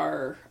you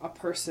are a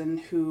person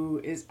who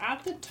is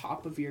at the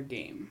top of your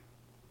game,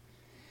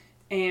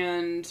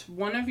 and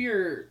one of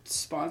your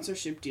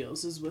sponsorship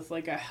deals is with,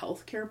 like, a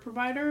healthcare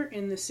provider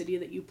in the city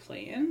that you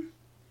play in.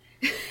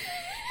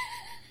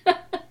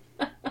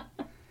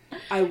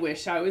 I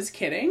wish I was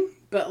kidding,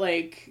 but,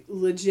 like,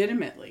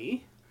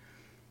 legitimately.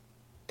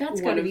 That's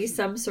got to be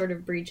some sort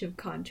of breach of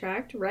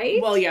contract, right?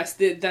 Well, yes,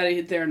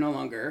 they're no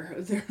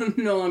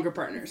longer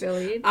partners.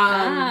 Affiliate?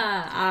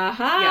 Yeah.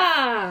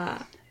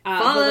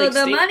 Follow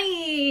the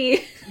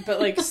money! But,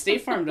 like,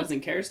 State Farm doesn't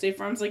care. State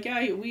Farm's like,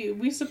 yeah,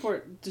 we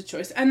support the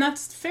choice. And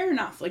that's fair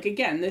enough. Like,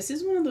 again, this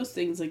is one of those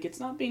things, like, it's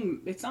not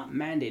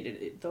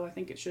mandated, though I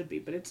think it should be,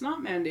 but it's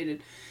not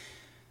mandated.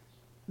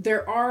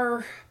 There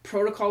are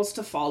protocols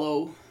to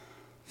follow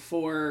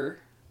for,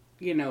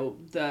 you know,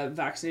 the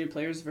vaccinated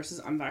players versus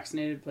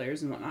unvaccinated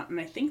players and whatnot. And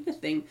I think the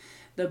thing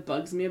that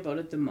bugs me about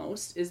it the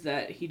most is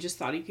that he just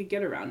thought he could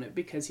get around it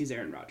because he's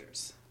Aaron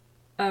Rodgers.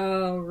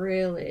 Oh,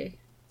 really?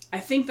 I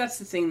think that's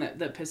the thing that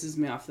pisses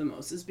me off the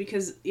most is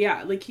because,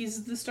 yeah, like,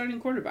 he's the starting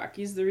quarterback.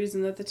 He's the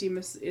reason that the team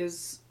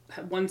is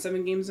won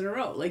 7 games in a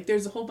row. Like,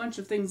 there's a whole bunch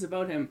of things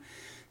about him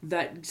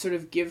that sort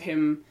of give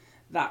him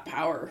that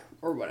power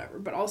or whatever.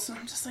 But also,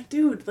 I'm just like,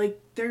 dude, like,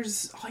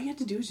 all you have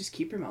to do is just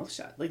keep your mouth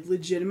shut. Like,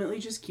 legitimately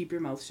just keep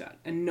your mouth shut.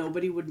 And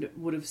nobody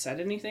would have said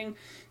anything.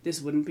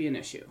 This wouldn't be an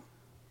issue.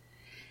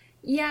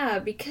 Yeah,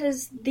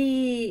 because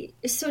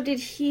so did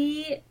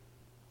he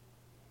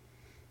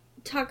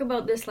talk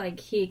about this like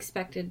he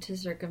expected to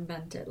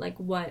circumvent it? Like,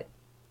 what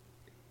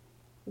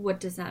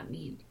does that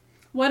mean?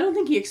 Well, I don't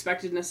think he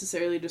expected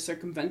necessarily to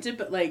circumvent it,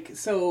 but, like,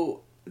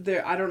 so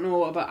there, I don't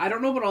know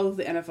about all of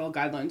the NFL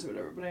guidelines or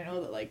whatever, but I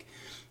know that, like,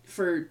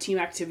 for team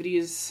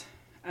activities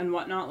and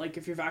whatnot, like,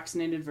 if you're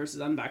vaccinated versus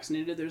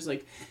unvaccinated, there's,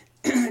 like,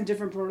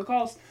 different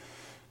protocols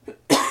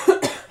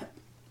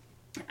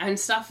and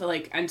stuff,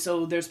 like, and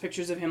so there's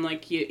pictures of him,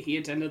 like, he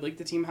attended, like,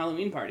 the team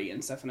Halloween party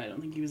and stuff, and I don't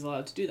think he was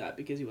allowed to do that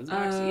because he wasn't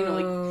vaccinated, you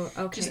know, like,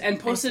 okay. and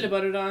posted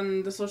about it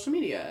on the social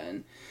media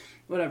and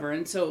whatever.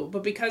 And so,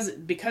 but because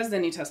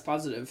then he tests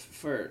positive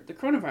for the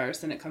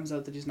coronavirus, then it comes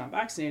out that he's not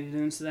vaccinated,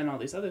 and so then all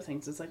these other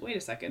things, it's like, wait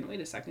a second,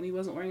 he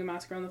wasn't wearing a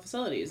mask around the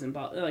facilities and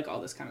like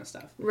all this kind of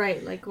stuff.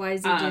 Right, like, why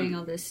is he doing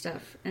all this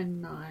stuff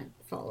and not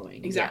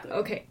following? Exactly. Yeah,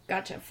 okay,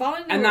 gotcha.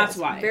 Following the rules, that's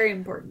why. Very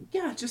important.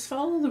 Yeah, just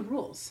follow the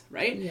rules,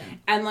 right? Yeah.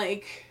 And,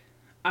 like,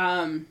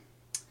 I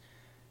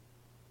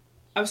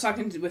was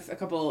talking with a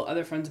couple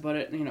other friends about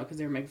it, you know, because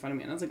they were making fun of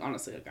me, and I was like,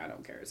 honestly, like, I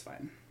don't care, it's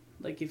fine.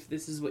 Like, if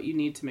this is what you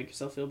need to make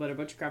yourself feel better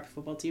about your crappy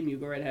football team, you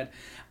go right ahead.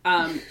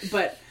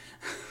 But,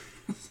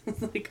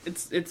 like,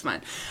 it's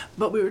fine.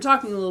 But we were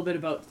talking a little bit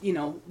about, you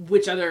know,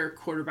 which other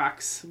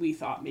quarterbacks we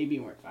thought maybe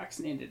weren't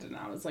vaccinated. And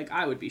I was like,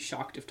 I would be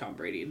shocked if Tom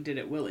Brady did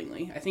it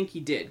willingly. I think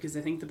he did, because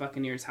I think the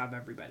Buccaneers have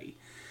everybody.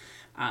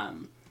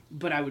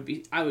 But I would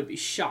be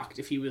shocked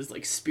if he was,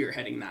 like,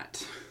 spearheading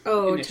that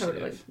initiative.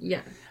 Totally.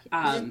 Yeah.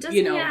 Doesn't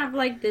you know, he have,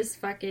 like, this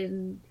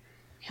fucking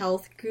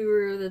health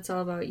guru that's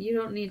all about you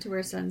don't need to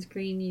wear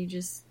sunscreen, you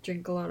just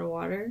drink a lot of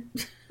water?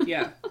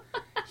 Yeah.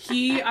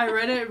 I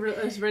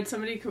read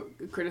somebody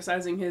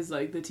criticizing his,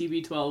 like, the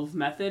TB12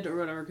 method or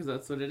whatever, because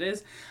that's what it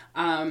is,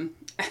 and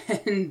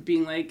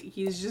being like,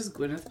 he's just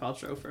Gwyneth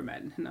Paltrow for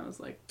men. And I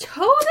was like,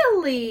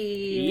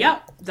 totally.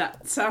 Yep,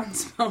 that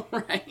sounds about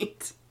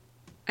right.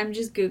 I'm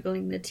just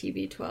Googling the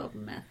TB12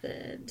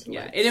 method.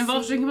 Yeah, it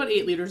involves drinking about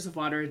 8 liters of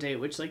water a day,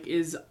 which, like,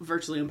 is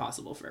virtually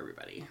impossible for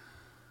everybody.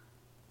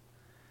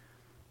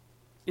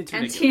 It's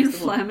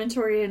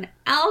anti-inflammatory and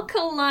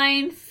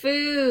alkaline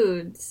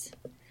foods.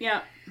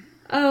 Yeah.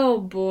 Oh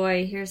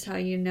boy, here's how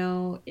you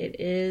know it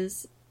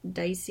is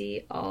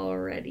dicey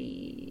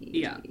already.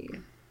 Yeah.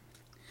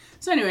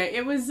 So anyway,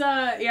 it was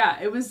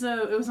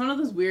one of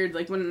those weird,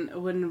 like,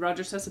 when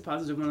Roger tested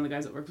positive, one of the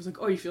guys at work was like,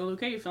 "Oh, you feeling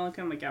okay? You feeling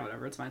okay?" I'm like, "Yeah,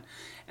 whatever, it's fine."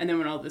 And then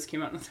when all this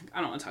came out, I was like, "I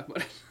don't want to talk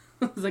about it."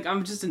 I was like,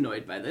 "I'm just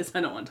annoyed by this.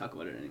 I don't want to talk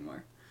about it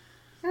anymore."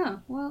 Oh,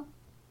 well,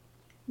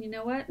 you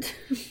know what?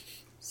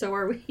 So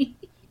are we.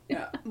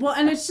 Yeah. Well,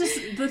 and it's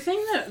just the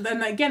thing that,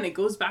 then again, it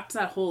goes back to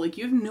that whole, like,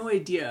 you have no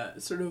idea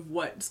sort of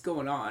what's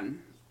going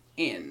on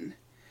in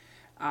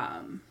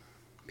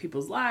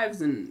people's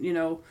lives and, you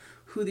know,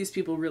 who these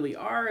people really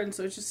are. And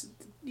so it's just,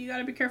 you got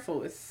to be careful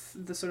with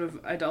the sort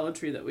of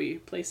idolatry that we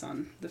place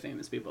on the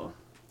famous people.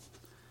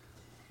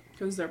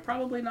 Because they're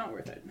probably not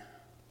worth it.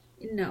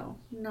 No,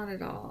 not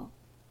at all.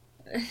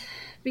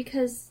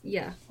 because,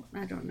 yeah,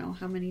 I don't know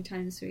how many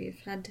times we've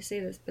had to say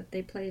this, but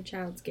they play a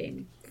child's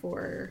game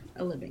for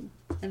a living.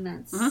 And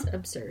that's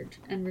absurd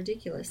and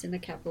ridiculous in a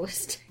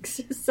capitalistic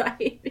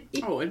society.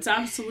 Oh, it's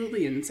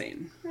absolutely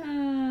insane.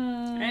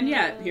 And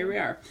yet, here we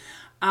are.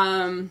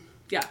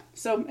 Yeah,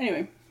 so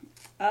anyway,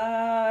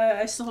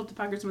 I still hope the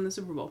Packers win the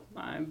Super Bowl.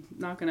 I'm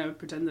not going to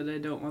pretend that I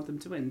don't want them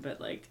to win,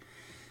 but like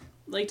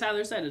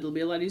Tyler said, it'll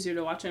be a lot easier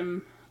to watch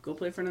him go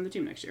play for another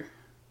team next year.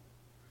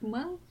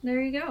 Well,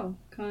 there you go.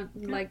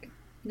 Like,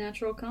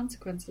 natural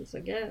consequences, I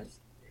guess.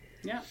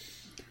 Yeah.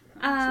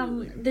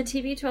 Absolutely. The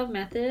TB12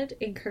 method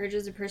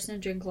encourages a person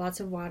to drink lots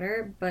of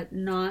water, but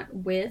not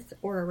with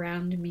or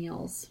around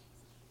meals.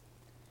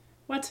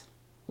 What?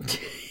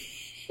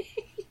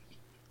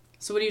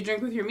 So what do you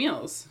drink with your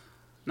meals?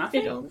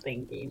 Nothing? I don't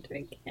think you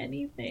drink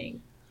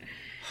anything.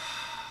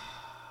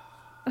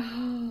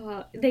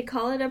 Oh, they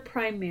call it a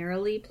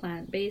primarily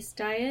plant-based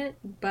diet,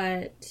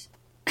 but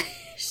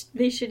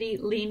they should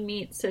eat lean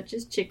meat such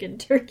as chicken,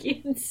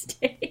 turkey, and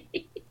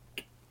steak.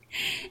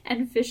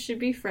 And fish should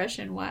be fresh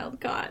and wild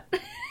caught.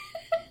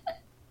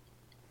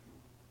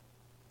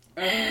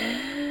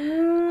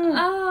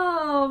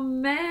 Oh,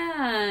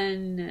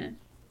 man.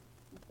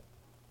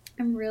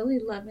 I'm really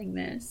loving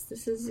this.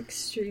 This is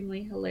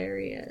extremely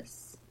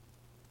hilarious.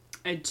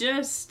 I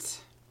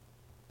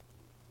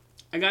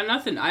got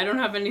nothing. I don't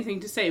have anything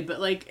to say, but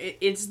like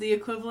it's the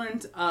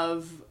equivalent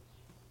of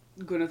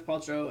Gwyneth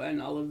Paltrow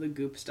and all of the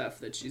goop stuff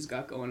that she's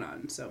got going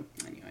on. So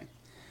anyway.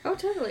 Oh,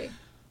 totally.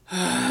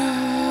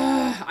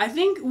 I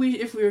think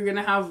if we were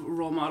gonna have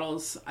role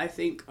models, I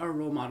think our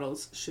role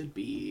models should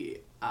be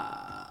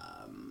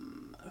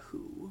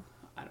who?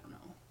 I don't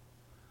know.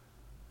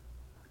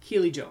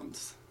 Keely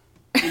Jones.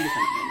 Independent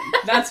woman.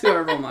 That's who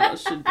our role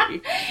models should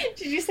be.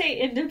 Did you say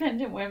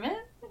independent women?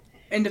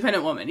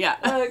 Independent woman, yeah.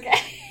 Okay.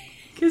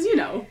 Because you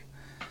know,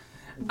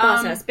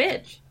 boss ass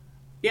bitch.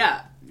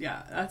 Yeah.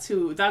 That's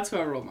who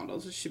our role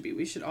models should be.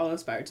 We should all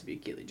aspire to be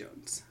Keely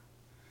Jones.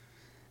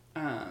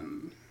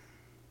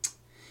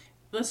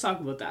 Let's talk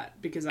about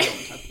that because I don't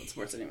want to talk about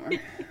sports anymore.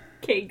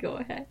 Okay, go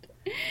ahead.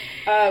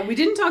 We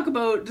didn't talk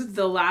about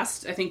the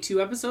last, I think,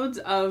 2 episodes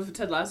of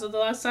Ted Lasso the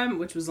last time,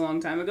 which was a long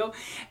time ago.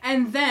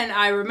 And then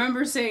I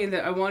remember saying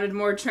that I wanted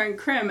more Trent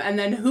Crimm, and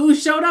then who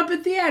showed up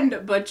at the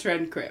end but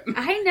Trent Crimm?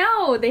 I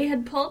know. They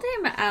had pulled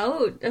him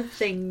out of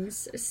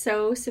things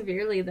so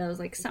severely that I was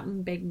like,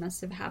 something big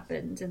must have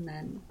happened, and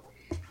then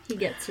he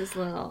gets his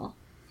little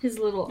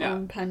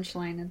own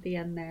punchline at the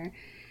end there.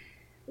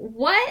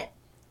 What?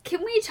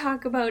 Can we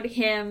talk about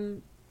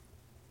him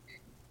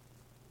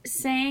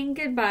saying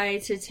goodbye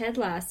to Ted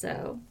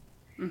Lasso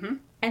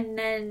and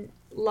then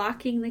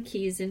locking the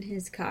keys in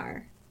his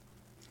car?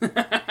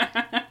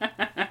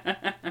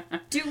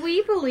 Do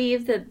we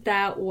believe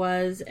that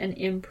was an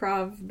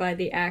improv by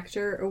the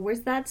actor, or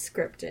was that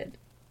scripted?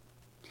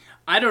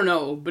 I don't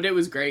know, but it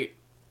was great.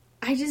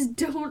 I just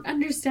don't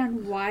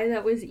understand why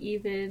that was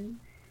even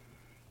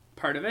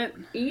part of it.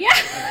 Yeah.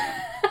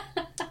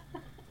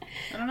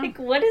 I don't know. Like,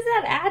 what does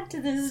that add to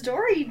the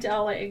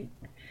storytelling?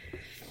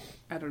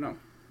 I don't know.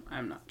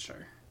 I'm not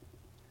sure.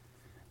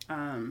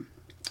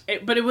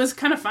 But it was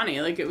kind of funny.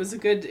 Like, it was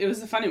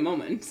a funny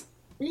moment.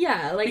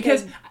 Yeah, like,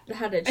 because I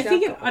had a chuckle. I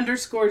think it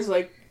underscores,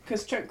 like,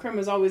 because Trent Crimm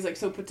is always, like,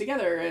 so put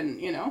together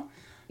and, you know.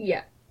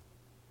 Yeah.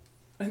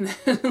 And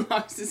then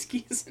locks his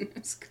keys in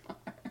his car.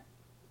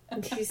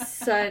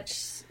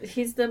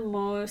 He's the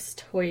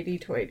most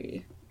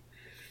hoity-toity.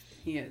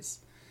 He is.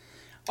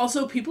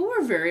 Also, people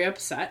were very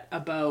upset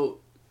about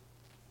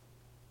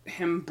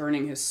him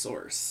burning his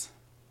source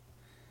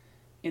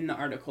in the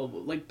article,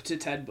 like, to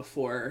Ted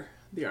before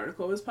the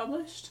article was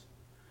published.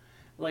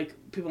 Like,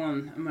 people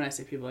on, and when I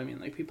say people, I mean,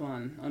 like, people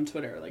on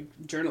Twitter, like,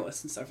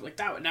 journalists and stuff, like,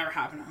 that would never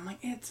happen. I'm like,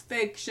 it's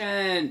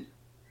fiction.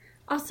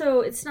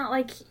 Also, it's not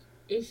like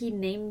he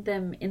named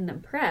them in the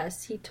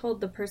press. He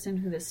told the person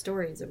who the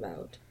story's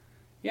about.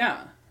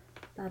 Yeah.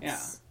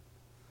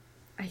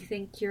 I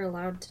think you're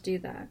allowed to do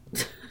that.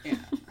 Yeah.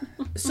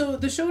 So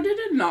the show did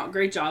a not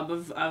great job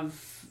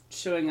of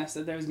showing us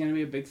that there was going to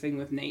be a big thing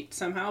with Nate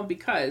somehow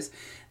because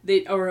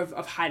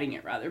of hiding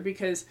it rather,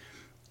 because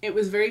it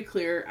was very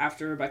clear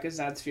after Rebecca's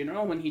dad's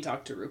funeral when he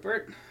talked to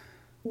Rupert.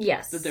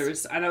 Yes. That there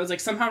was, and I was like,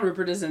 somehow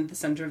Rupert isn't the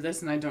center of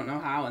this and I don't know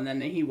how, and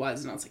then he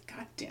was, and I was like,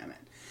 God damn it.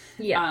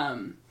 Yeah.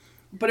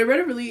 But I read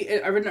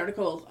an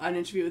article, an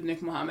interview with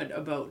Nick Mohammed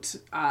about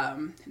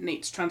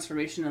Nate's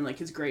transformation and like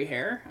his gray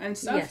hair and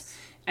stuff. Yes.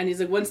 And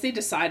he's like, once they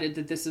decided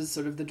that this is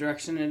sort of the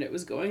direction that it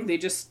was going, they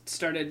just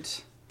started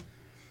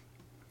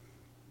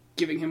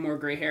giving him more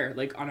gray hair,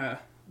 like on a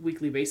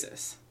weekly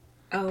basis.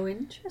 Oh,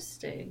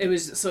 interesting. It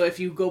was, so if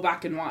you go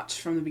back and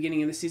watch from the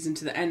beginning of the season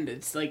to the end,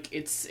 it's like,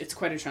 it's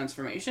quite a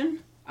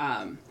transformation.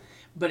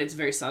 But it's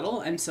very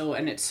subtle, and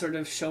it's sort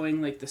of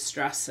showing like the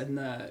stress and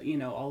the, you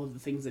know, all of the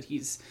things that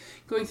he's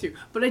going through.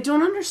 But I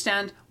don't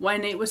understand why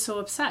Nate was so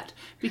upset,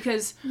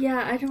 because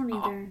yeah, I don't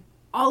either.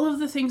 All of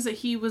the things that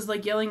he was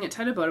like yelling at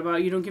Ted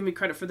about you don't give me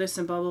credit for this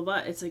and blah blah blah.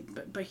 It's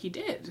like, but he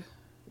did.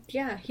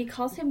 Yeah, he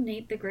calls him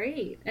Nate the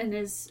Great and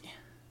is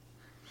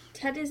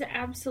Ted is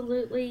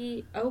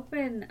absolutely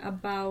open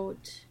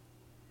about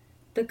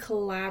the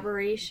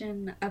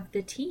collaboration of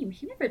the team.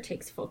 He never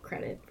takes full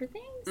credit for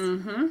things.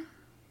 Mm-hmm.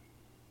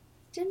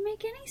 Didn't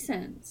make any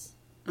sense.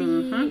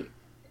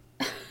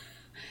 Mm-hmm.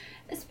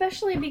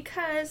 Especially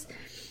because,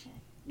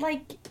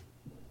 like...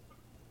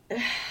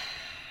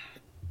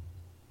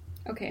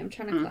 Okay, I'm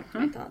trying to collect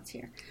my thoughts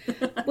here.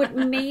 What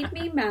made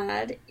me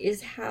mad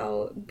is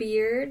how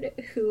Beard,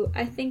 who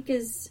I think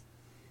is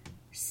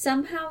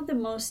somehow the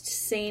most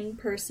sane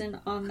person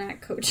on that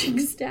coaching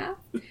staff,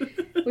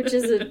 which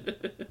is a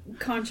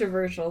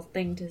controversial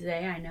thing to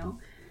say, I know.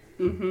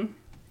 Mm-hmm.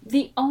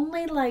 The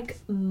only, like,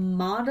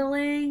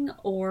 modeling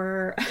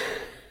or...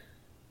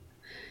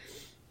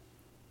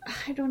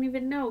 I don't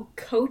even know.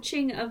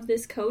 Coaching of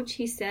this coach,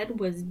 he said,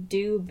 was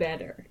do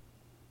better.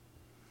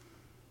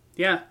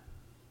 Yeah.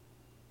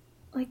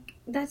 Like,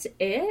 that's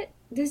it?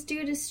 This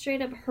dude is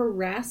straight up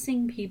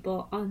harassing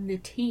people on the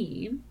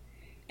team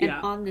and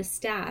on the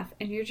staff,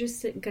 and you're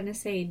just gonna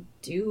say,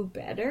 do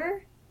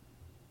better?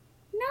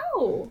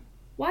 No!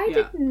 Why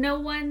did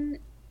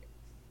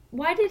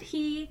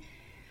he,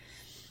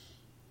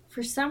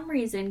 for some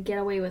reason, get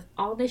away with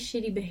all this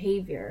shitty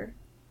behavior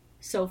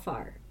so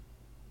far?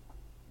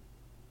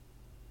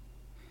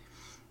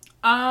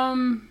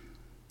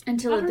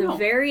 Until at the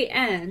very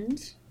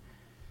end,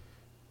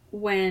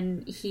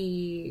 when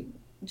he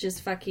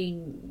just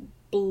fucking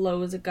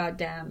blows a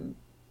goddamn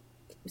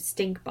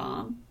stink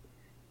bomb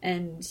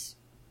and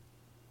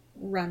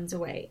runs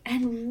away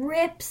and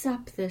rips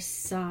up the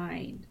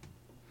sign.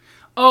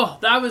 Oh,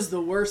 that was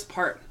the worst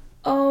part.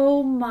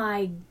 Oh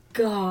my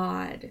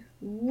god.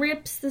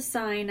 Rips the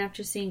sign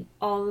after seeing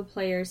all the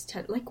players.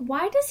 Like,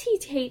 why does he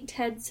hate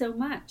Ted so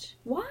much?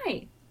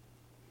 Why?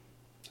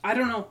 I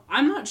don't know.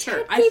 I'm not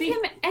sure. Ted gave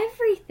him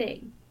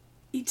everything.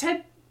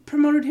 Ted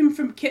promoted him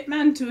from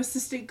kitman to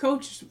assistant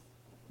coach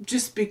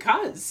just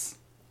because.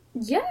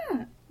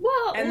 Yeah.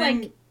 Well, and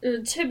like,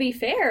 to be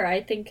fair,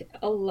 I think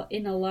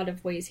in a lot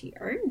of ways he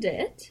earned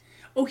it.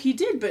 Oh, he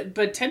did,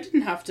 but Ted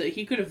didn't have to.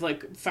 He could have,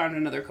 like, found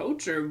another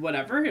coach or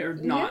whatever, or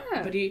not.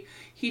 Yeah. But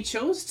he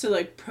chose to,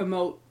 like,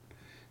 promote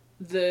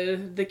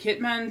the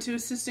kitman to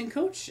assistant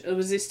coach.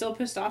 Was he still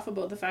pissed off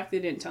about the fact they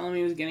didn't tell him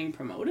he was getting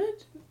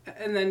promoted?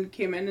 And then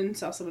came in and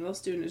saw someone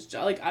else doing his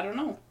job? Like, I don't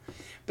know.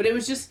 But it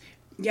was just,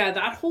 yeah,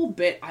 that whole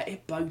bit,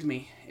 it bugged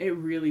me. It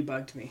really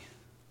bugged me.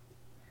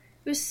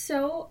 It was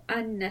so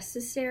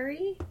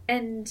unnecessary,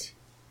 and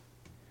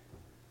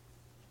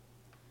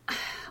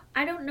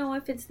I don't know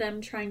if it's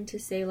them trying to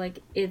say, like,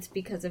 it's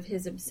because of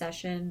his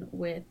obsession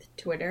with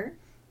Twitter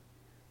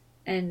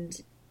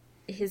and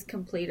his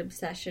complete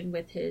obsession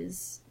with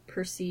his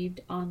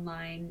perceived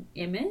online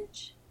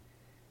image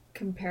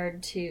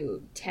compared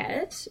to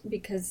Ted,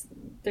 because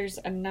there's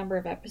a number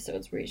of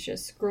episodes where he's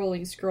just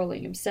scrolling,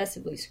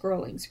 obsessively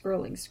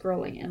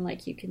scrolling, and,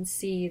 like, you can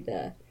see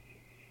the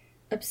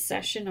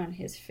obsession on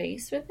his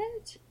face with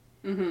it.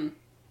 Mm-hmm.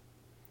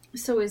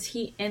 So is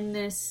he in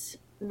this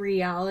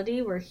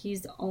reality where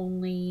he's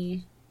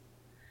only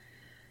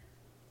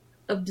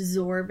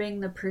absorbing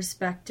the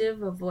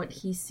perspective of what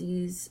he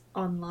sees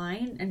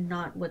online and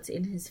not what's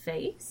in his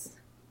face?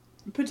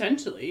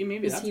 Potentially.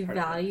 Maybe is he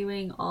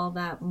valuing all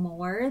that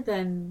more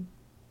than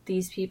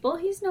these people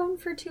he's known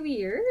for 2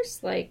 years?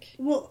 Like,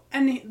 well,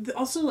 and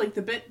also, like,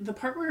 the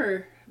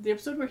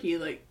episode where he,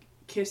 like,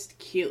 kissed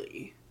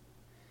Keely.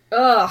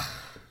 Ugh.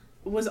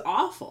 Was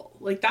awful.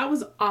 Like, that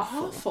was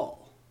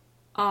awful.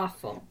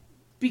 Awful.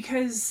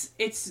 Because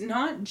it's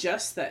not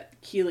just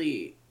that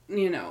Keely,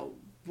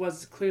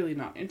 was clearly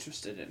not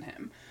interested in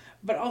him,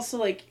 but also,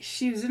 like,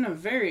 she was in a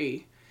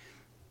very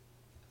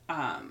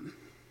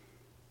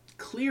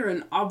clear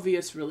and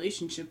obvious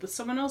relationship with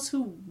someone else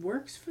who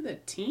works for the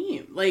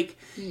team. Like,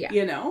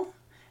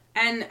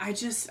 And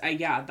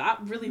that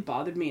really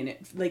bothered me, and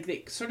it, like,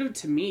 they sort of,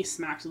 to me,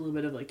 smacked a little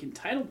bit of, like,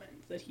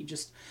 entitlement, that he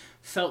just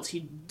felt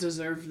he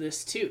deserved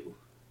this too.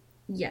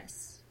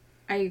 Yes,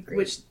 I agree.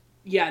 Which,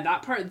 yeah,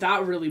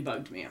 that really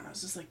bugged me. I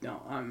was just like,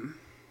 no,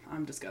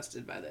 I'm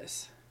disgusted by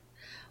this.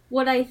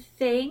 What I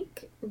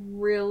think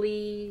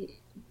really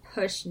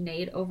pushed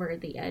Nate over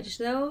the edge,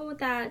 though,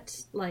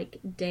 that, like,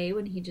 day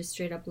when he just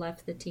straight up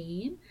left the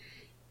team,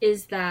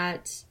 is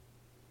that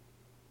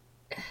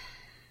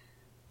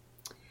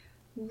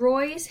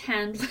Roy's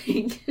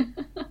handling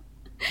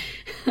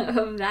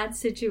of that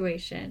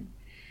situation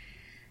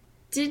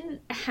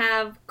didn't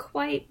have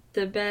quite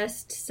the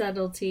best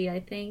subtlety, I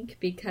think,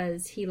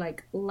 because he,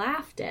 like,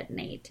 laughed at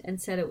Nate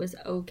and said it was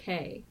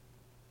okay.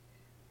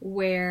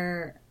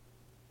 Where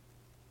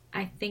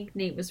I think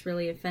Nate was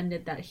really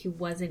offended that he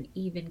wasn't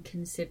even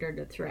considered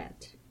a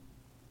threat.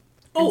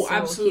 Oh, so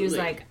absolutely. He was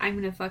like, I'm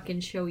going to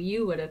fucking show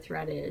you what a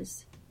threat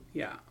is.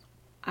 Yeah.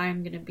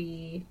 I'm going to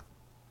be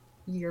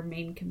your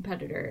main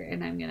competitor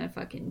and I'm going to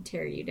fucking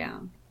tear you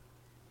down.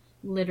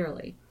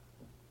 Literally.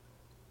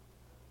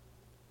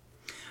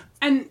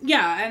 And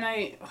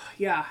I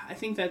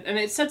think that, and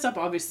it sets up,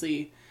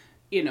 obviously,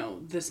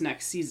 this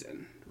next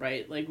season,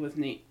 right? Like, with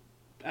Nate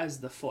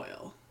as the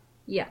foil.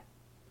 Yeah.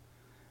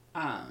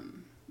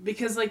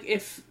 Because, like,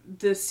 if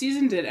the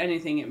season did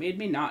anything, it made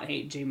me not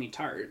hate Jamie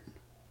Tart.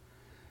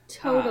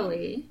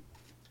 Totally.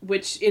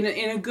 Which, in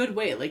a good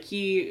way, like,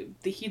 they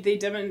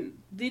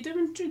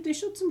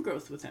showed some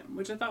growth with him,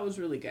 which I thought was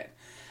really good.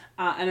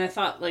 And I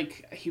thought,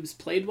 like, he was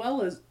played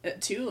well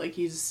too. Like,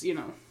 he's, you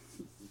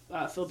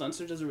know, Phil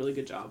Dunster does a really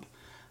good job,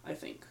 I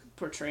think,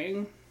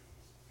 portraying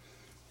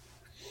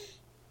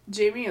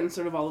Jamie and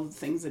sort of all of the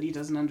things that he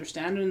doesn't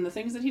understand and the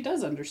things that he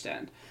does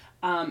understand.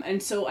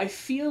 And so I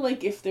feel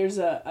like if there's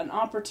an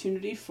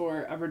opportunity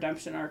for a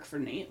redemption arc for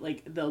Nate,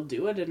 like, they'll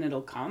do it and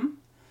it'll come.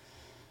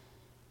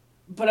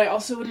 But I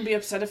also wouldn't be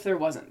upset if there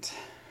wasn't.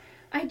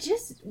 I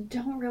just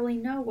don't really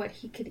know what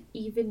he could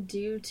even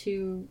do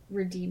to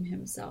redeem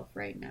himself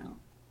right now.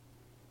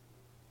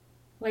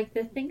 Like,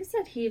 the things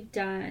that he's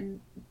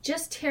done,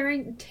 just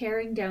tearing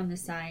down the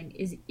sign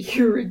is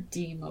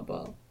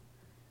irredeemable.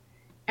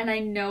 And I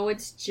know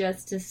it's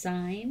just a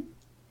sign,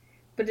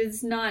 but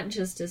it's not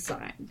just a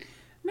sign.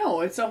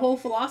 No, it's a whole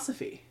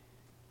philosophy.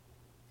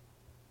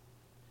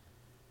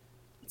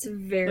 It's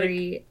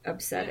very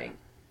upsetting.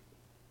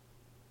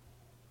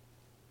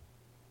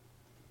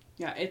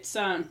 Yeah, it's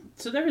so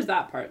there was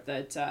that part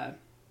that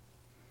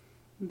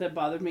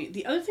bothered me.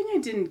 The other thing I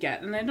didn't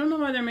get, and I don't know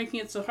why they're making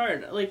it so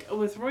hard, like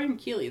with Roy and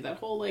Keeley, that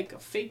whole like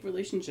fake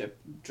relationship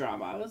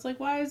drama. I was like,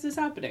 why is this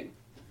happening?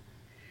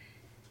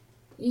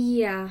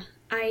 Yeah,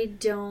 I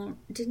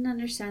didn't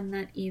understand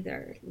that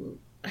either.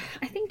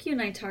 I think you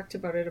and I talked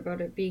about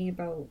it being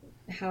about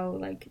how,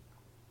 like,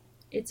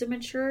 it's a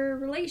mature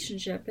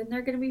relationship and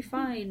they're going to be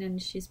fine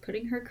and she's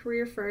putting her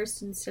career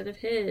first instead of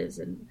his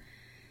and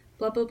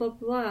blah, blah, blah,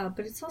 blah.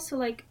 But it's also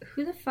like,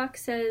 who the fuck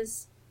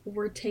says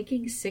we're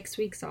taking 6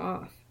 weeks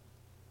off?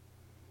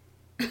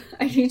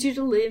 I need you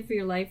to live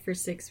your life for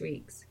 6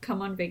 weeks.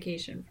 Come on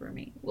vacation for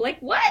me. Like,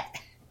 what?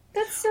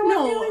 That's so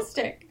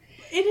unrealistic.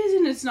 It is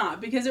and it's not,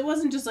 because it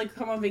wasn't just like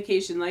come on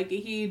vacation. Like,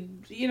 he,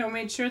 you know,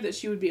 made sure that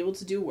she would be able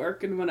to do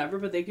work and whatever,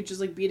 but they could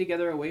just like be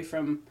together away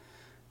from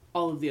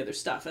all of the other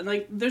stuff. And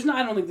like,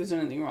 I don't think there's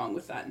anything wrong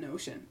with that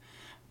notion.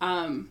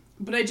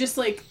 But I just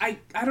like, I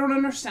don't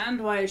understand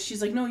why she's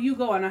like, no, you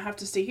go and I have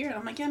to stay here. And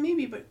I'm like, yeah,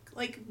 maybe, but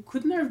like,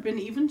 couldn't there have been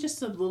even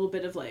just a little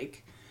bit of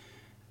like,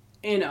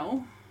 you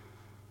know,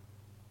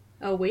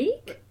 a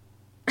week?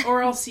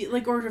 Or I'll see,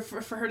 like, or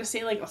for her to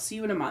say, like, I'll see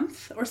you in a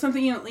month or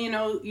something, you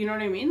know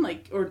what I mean?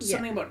 Like, or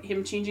something about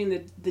him changing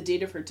the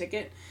date of her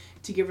ticket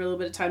to give her a little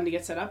bit of time to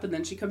get set up and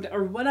then she come to,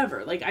 or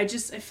whatever. Like, I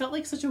felt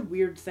like such a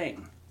weird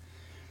thing.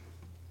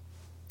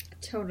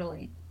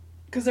 Totally.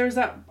 Because there was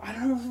that, I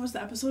don't know if it was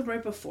the episode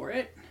right before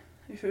it,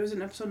 if it was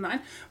in episode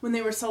 9, when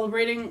they were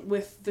celebrating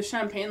with the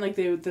champagne, like,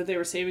 that they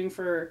were saving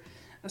for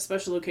a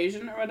special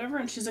occasion or whatever,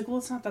 and she's like, well,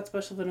 it's not that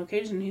special of an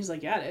occasion. And he's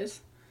like, yeah, it is.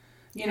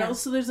 You know,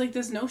 so there's like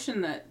this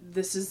notion that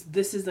this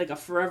is like a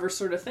forever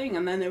sort of thing,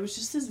 and then there was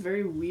just this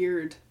very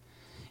weird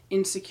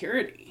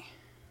insecurity.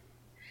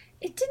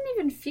 It didn't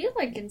even feel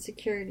like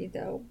insecurity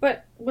though.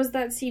 But was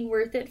that scene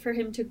worth it for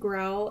him to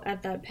growl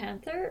at that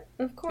panther?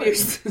 Of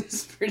course.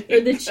 It's pretty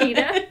or the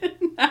cheetah.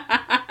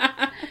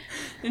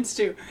 It's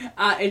true.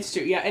 It's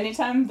true. Yeah,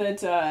 anytime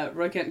that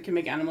Roy Kent can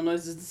make animal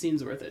noises, the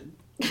scene's worth it.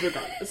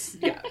 Regardless.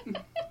 Yeah.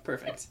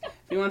 Perfect. If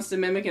he wants to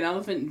mimic an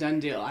elephant, done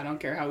deal. I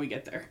don't care how we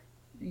get there.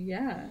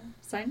 Yeah,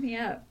 sign me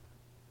up.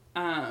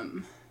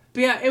 But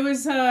yeah, it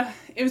was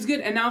good.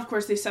 And now, of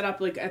course, they set up,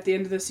 like, at the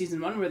end of the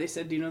season 1 where they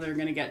said, you know, they're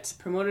going to get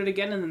promoted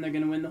again and then they're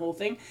going to win the whole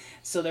thing.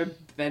 So they're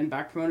then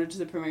back promoted to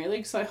the Premier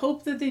League. So I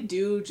hope that they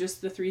do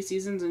just the 3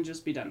 seasons and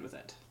just be done with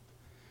it.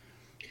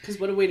 Because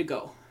what a way to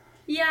go.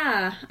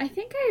 Yeah, I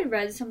think I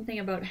read something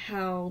about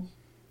how,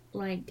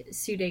 like,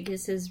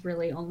 Sudeikis is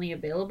really only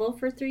available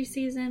for 3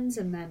 seasons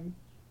and then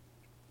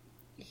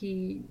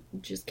he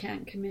just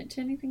can't commit to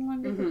anything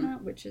longer than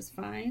that, which is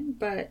fine.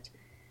 But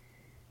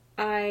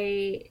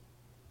I'm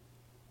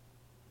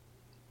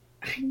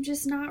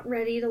just not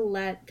ready to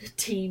let the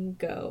team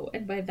go.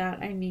 And by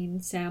that, I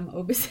mean Sam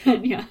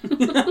Obisanya.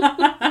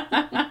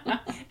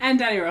 And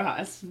Danny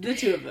Rojas. The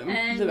two of them.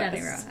 And the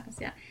Danny best. Rojas,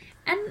 yeah.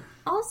 And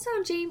also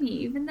Jamie,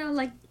 even though,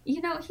 like,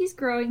 you know, he's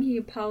growing, he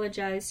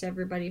apologized to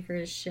everybody for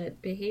his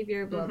shit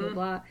behavior, blah, blah,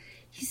 blah.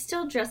 He's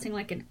still dressing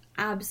like an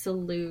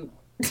absolute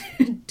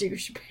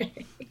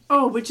douchebag.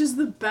 Oh, which is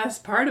the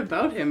best part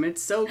about him.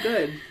 It's so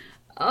good.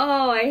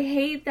 Oh, I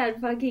hate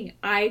that fucking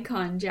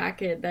icon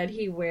jacket that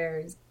he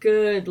wears.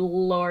 Good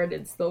lord,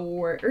 it's the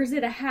worst. Or is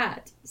it a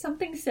hat?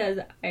 Something says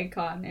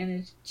icon, and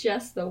it's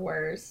just the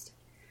worst.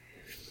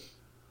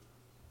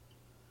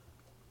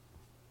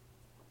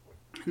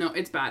 No,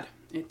 it's bad.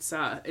 It's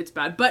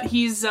bad. But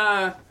he's,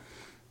 the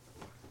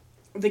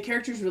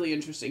character's really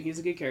interesting. He's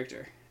a good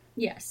character.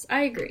 Yes,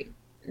 I agree.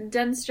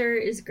 Dunster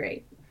is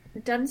great.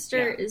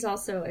 Dunster is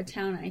also a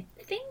town, I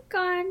think,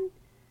 on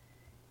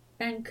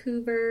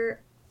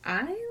Vancouver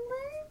Island.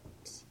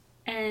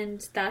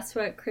 And that's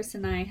what Chris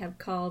and I have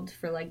called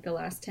for, like, the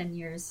last 10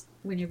 years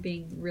when you're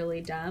being really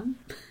dumb.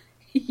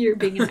 You're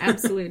being an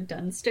absolute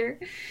Dunster.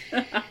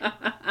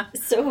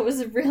 So it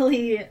was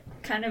really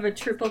kind of a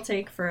triple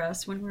take for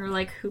us when we were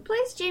like, who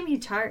plays Jamie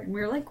Tart? And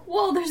we were like,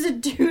 whoa, there's a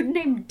dude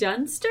named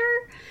Dunster?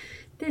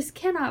 This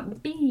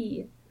cannot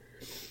be.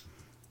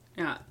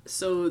 Yeah,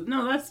 so,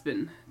 no,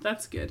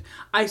 that's good.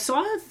 I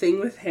saw a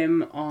thing with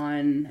him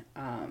on,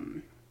 I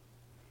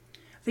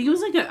think it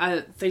was like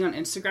a thing on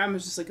Instagram. It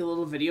was just like a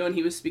little video, and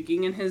he was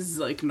speaking in his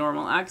like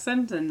normal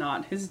accent and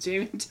not his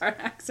Jamie Tart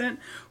accent.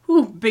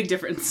 Ooh, big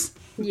difference.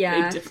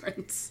 Yeah. Big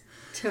difference.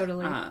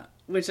 Totally.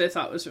 Which I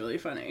thought was really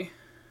funny.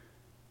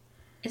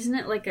 Isn't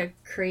it like a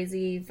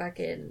crazy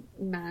fucking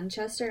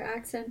Manchester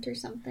accent or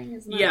something?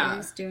 Isn't that what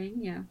he's doing?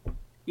 Yeah.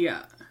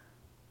 Yeah.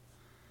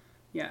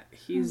 Yeah,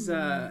 he's,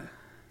 yeah,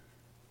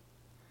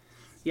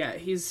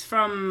 he's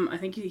from, I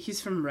think he's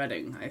from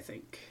Reading, I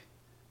think,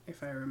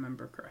 if I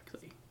remember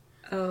correctly.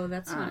 Oh,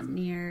 that's not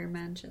near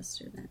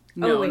Manchester then.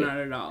 No, not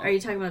at all. Are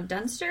you talking about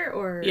Dunster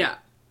or? Yeah.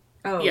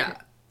 Oh, okay. Yeah.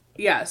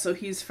 Yeah, so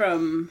he's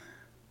from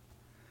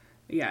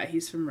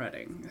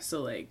Reading.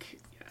 So, like,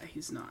 yeah,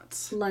 he's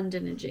not.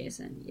 London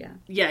adjacent, yeah.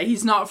 Yeah,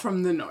 he's not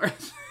from the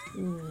north.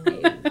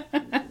 Maybe.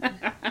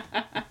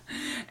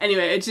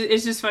 Anyway, it's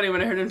just funny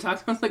when I heard him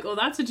talk. I was like, oh,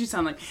 that's what you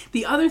sound like.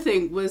 The other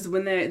thing was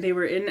when they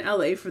were in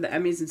LA for the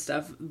Emmys and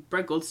stuff,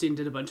 Brett Goldstein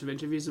did a bunch of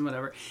interviews and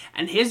whatever,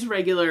 and his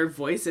regular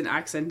voice and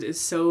accent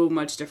is so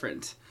much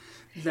different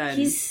than...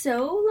 He's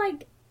so,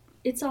 like,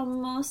 it's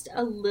almost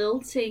a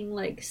lilting,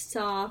 like,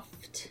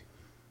 soft,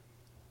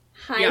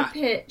 high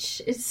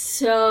pitch. It's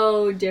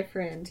so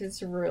different.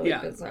 It's really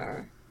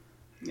bizarre.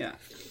 Yeah.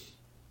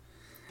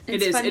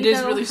 It's funny, it is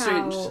though, really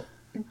how strange.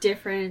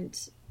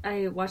 Different...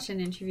 I watched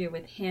an interview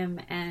with him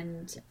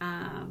and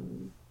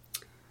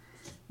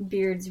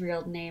Beard's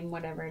real name,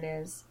 whatever it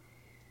is,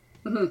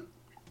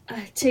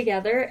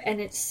 together,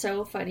 and it's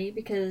so funny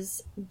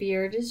because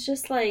Beard is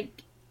just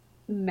like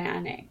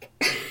manic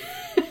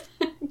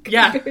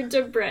compared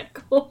to Brett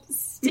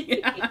Goldstein.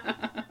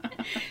 Yeah.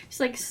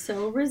 He's like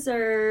so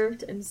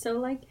reserved and so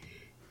like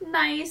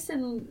nice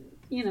and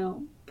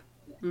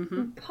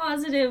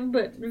positive,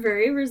 but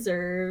very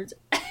reserved.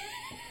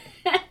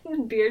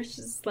 And Beard's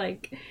just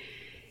like.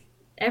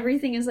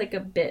 Everything is like a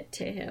bit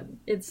to him.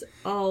 It's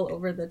all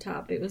over the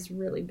top. It was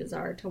really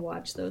bizarre to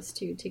watch those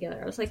two together.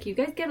 I was like, you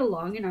guys get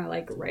along and are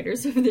like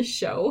writers of the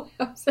show?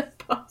 How is that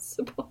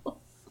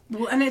possible?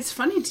 Well, and it's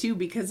funny too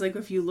because like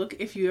if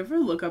you ever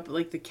look up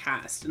like the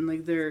cast and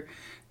like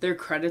their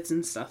credits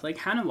and stuff, like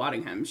Hannah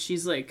Waddingham,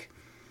 she's like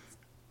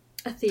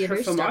a theater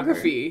her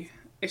filmography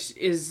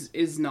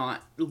is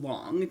not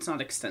long. It's not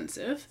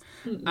extensive.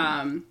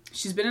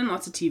 She's been in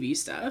lots of TV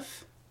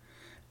stuff.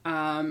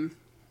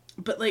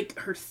 But, like,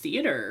 her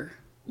theater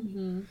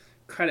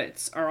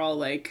credits are all,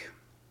 like,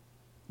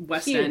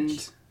 West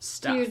End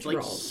stuff. Huge like,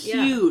 roles.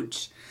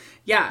 Huge.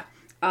 Yeah.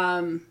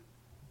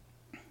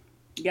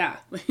 Yeah.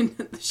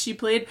 She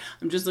played,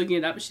 I'm just looking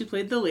it up, she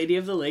played the Lady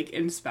of the Lake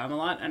in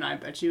Spamalot, and I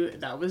bet you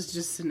that was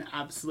just an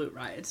absolute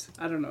riot.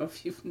 I don't know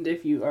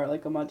if you are,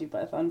 like, a Monty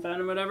Python fan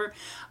or whatever.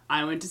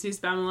 I went to see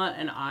Spamalot,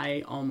 and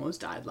I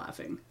almost died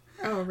laughing.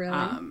 Oh,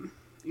 really?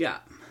 Yeah.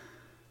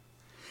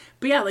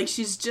 But yeah, like,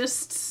 she's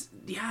just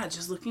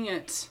looking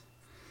at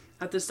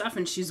the stuff,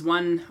 and she's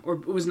won, or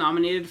was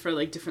nominated for,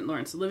 like, different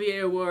Laurence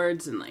Olivier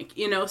Awards, and, like,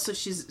 so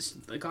she's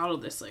got all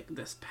this, like,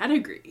 this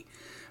pedigree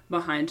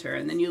behind her,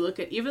 and then you look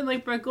at, even,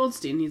 like, Brett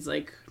Goldstein, he's,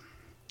 like,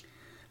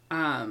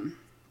 no,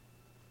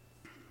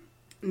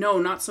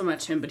 not so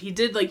much him, but he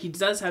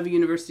does have a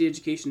university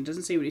education,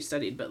 doesn't say what he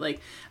studied, but,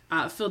 like,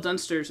 Phil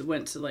Dunster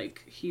went to,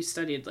 like, he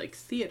studied, like,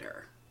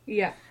 theater.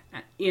 Yeah.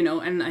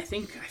 And I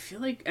feel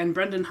like, and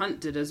Brendan Hunt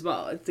did as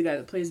well. It's the guy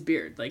that plays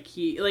Beard. Like,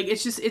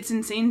 it's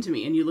insane to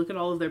me. And you look at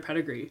all of their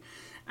pedigree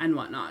and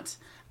whatnot.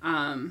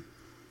 And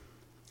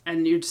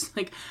you're just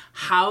like,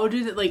 how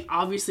did it, like,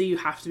 obviously you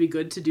have to be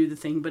good to do the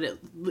thing, but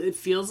it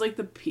feels like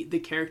the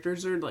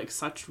characters are, like,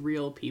 such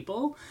real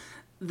people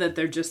that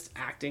they're just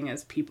acting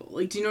as people.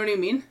 Like, do you know what I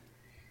mean?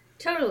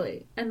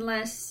 Totally.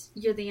 Unless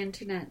you're the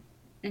internet.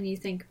 And you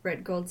think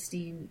Brett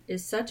Goldstein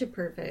is such a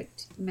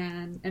perfect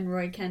man, and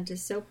Roy Kent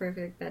is so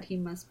perfect that he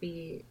must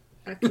be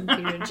a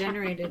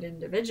computer-generated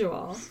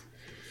individual.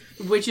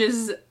 Which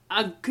is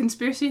a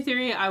conspiracy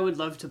theory I would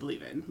love to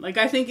believe in. Like,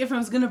 I think if I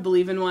was going to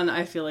believe in one,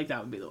 I feel like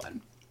that would be the one.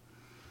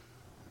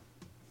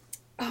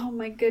 Oh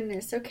my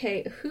goodness.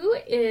 Okay, who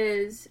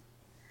is...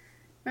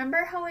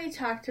 Remember how we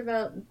talked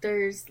about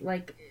there's,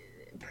 like...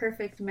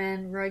 perfect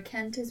men. Roy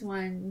Kent is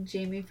one,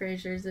 Jamie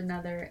Fraser's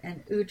another,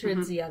 and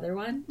Uhtred's the other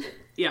one.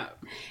 Yeah.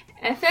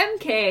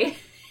 FMK.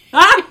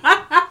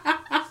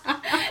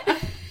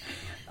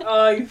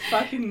 Oh, you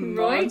fucking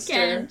Roy monster.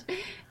 Kent,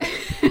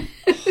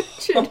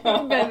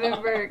 Uhtred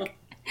Bevan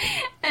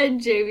and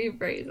Jamie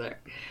Fraser.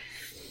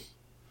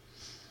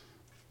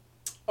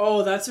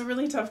 Oh, that's a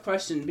really tough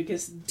question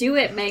because do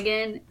it,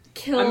 Megan.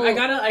 Kill. I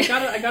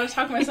gotta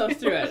talk myself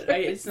through it.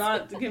 It's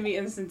not gonna be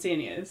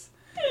instantaneous.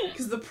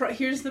 Because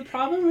here's the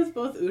problem with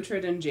both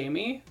Uhtred and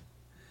Jamie.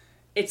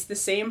 It's the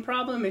same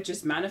problem, it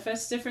just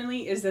manifests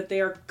differently, is that they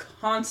are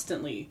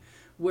constantly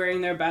wearing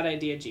their bad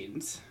idea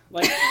jeans.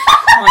 Like,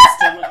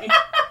 constantly.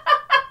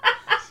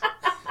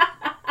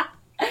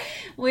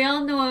 We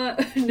all know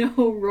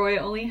Roy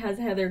only has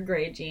Heather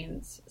Gray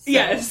jeans. So.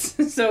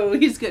 Yes, so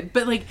he's good.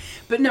 But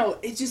no,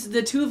 it's just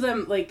the two of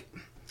them, like,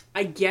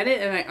 I get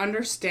it, and I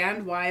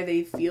understand why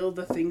they feel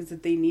the things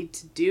that they need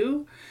to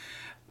do,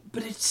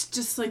 but it's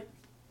just like,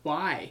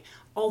 why?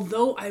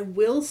 Although I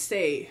will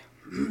say,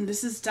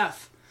 this is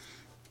tough,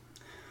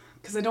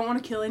 because I don't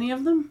want to kill any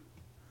of them,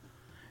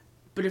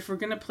 but if we're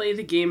going to play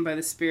the game by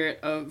the spirit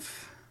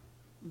of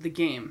the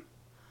game,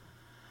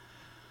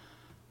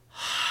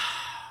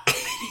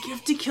 you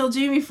have to kill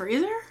Jamie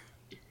Fraser?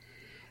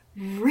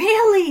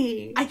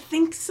 Really? I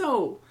think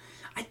so.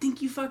 I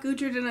think you fuck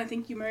Uhtred and I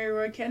think you marry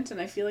Roy Kent,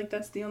 and I feel like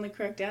that's the only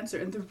correct answer.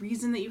 And the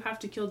reason that you have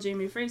to kill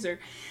Jamie Fraser,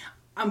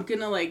 I'm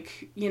gonna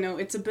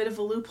it's a bit of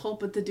a loophole,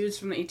 but the dude's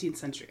from the 18th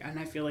century, and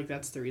I feel like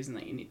that's the reason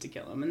that you need to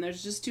kill him. And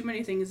there's just too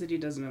many things that he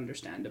doesn't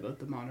understand about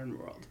the modern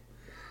world.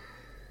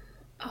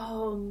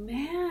 Oh,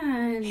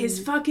 man.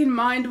 His fucking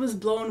mind was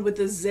blown with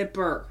a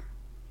zipper.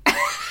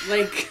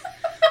 Like,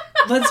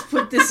 let's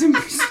put this in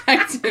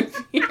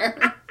perspective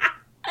here.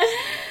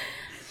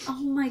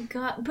 Oh my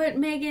god. But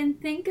Megan,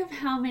 think of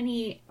how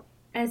many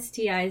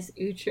STIs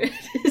Uhtred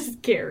is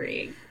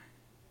carrying.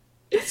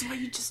 That's why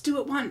you just do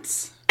it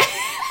once.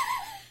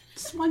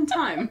 Just one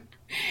time.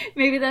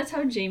 Maybe that's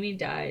how Jamie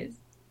dies.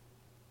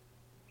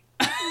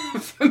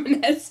 From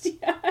an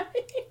STI?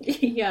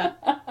 Yeah.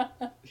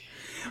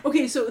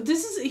 Okay, so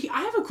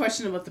I have a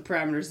question about the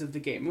parameters of the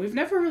game. We've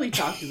never really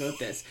talked about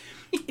this.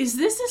 Is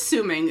this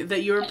assuming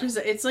that you're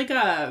it's like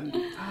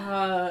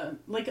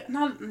like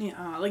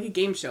a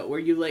game show where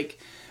you like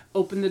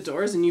open the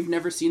doors and you've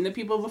never seen the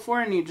people before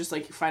and you just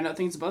like find out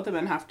things about them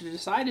and have to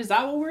decide? Is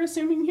that what we're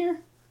assuming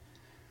here?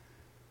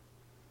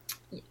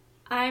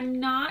 I'm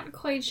not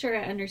quite sure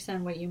I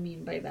understand what you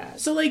mean by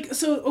that. So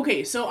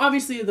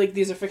obviously like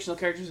these are fictional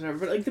characters and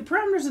whatever, but like the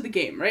parameters of the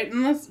game, right?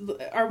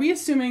 Are we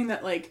assuming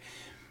that like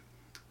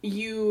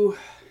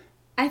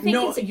I think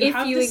it's if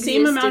you exist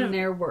in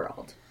their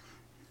world.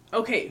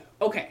 Okay.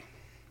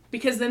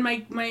 Because then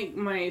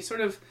my sort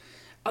of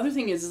other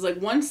thing is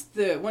like once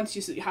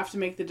you have to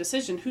make the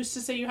decision, who's to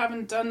say you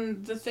haven't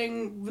done the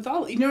thing with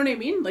all, you know what I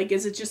mean? Like,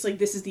 is it just like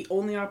this is the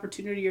only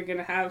opportunity you're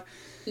gonna have?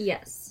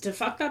 Yes. To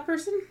fuck that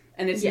person,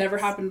 and it's never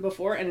happened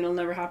before, and it'll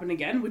never happen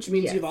again, which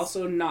means you've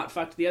also not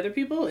fucked the other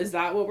people. Is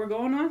that what we're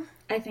going on?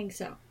 I think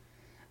so.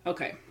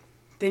 Okay,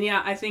 then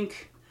yeah, I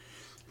think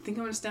I'm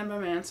gonna stand by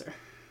my answer.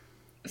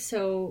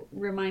 So,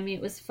 remind me,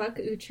 it was fuck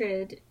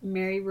Uhtred,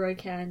 marry Roy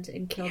Kent,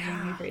 and kill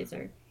Jamie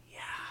Fraser. Yeah.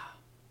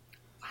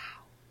 Wow.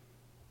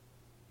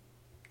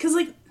 Because,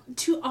 like,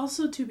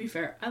 to be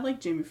fair, I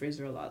like Jamie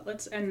Fraser a lot.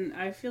 And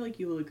I feel like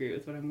you will agree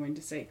with what I'm going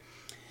to say.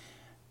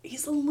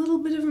 He's a little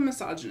bit of a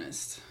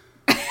misogynist.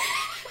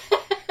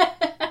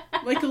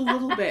 Like, a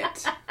little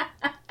bit.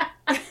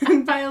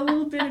 By a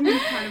little bit, I mean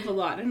kind of a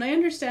lot. And I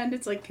understand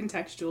it's, like,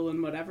 contextual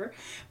and whatever.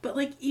 But,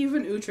 like,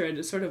 even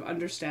Uhtred sort of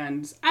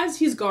understands, as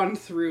he's gone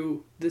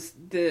through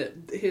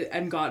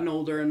and gotten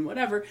older and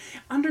whatever,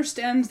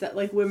 understands that,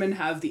 like, women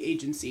have the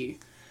agency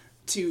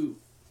to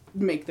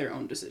make their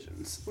own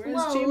decisions.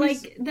 Whereas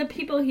like, the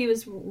people he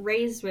was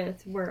raised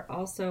with were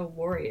also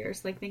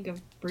warriors. Like, think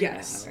of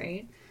Brienne,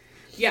 right?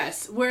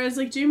 Yes. Whereas,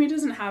 like, Jamie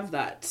doesn't have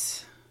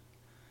that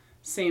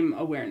same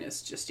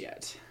awareness just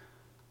yet.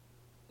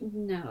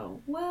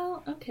 No.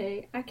 Well,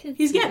 okay.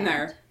 He's getting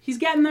there. He's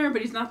getting there,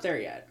 but he's not there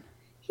yet.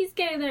 He's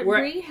getting there.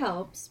 Bree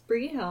helps.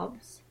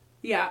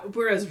 Yeah,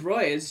 whereas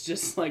Roy is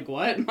just like,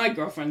 what? My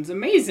girlfriend's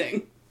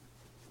amazing.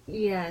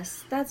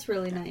 Yes, that's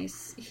really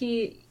nice.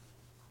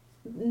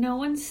 No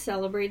one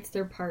celebrates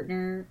their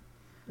partner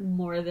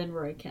more than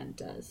Roy Kent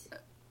does.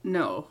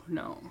 No.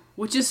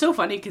 Which is so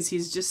funny because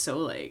he's just so,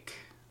 like,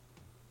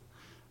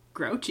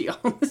 grouchy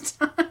all the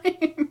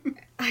time.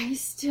 I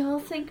still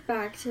think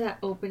back to that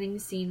opening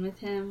scene with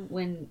him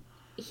when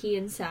he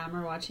and Sam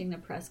are watching the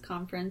press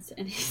conference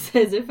and he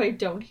says, if I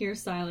don't hear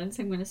silence,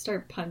 I'm going to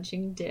start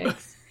punching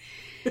dicks.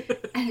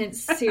 And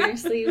it's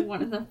seriously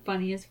one of the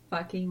funniest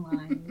fucking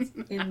lines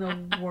in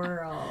the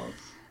world.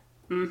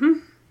 Mm-hmm.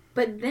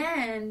 But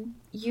then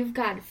you've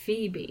got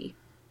Phoebe.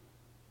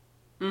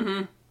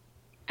 Mm-hmm.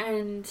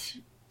 And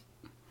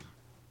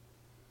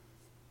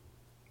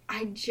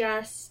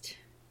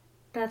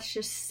that's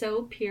just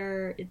so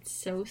pure. It's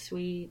so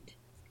sweet.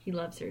 He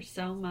loves her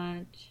so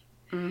much.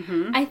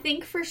 Mm-hmm. I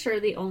think for sure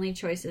the only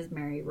choice is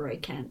marry Roy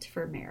Kent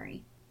for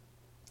Mary.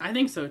 I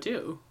think so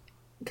too.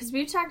 Because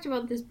we've talked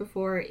about this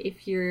before.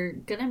 If you're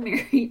gonna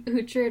marry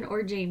Uhtred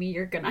or Jamie,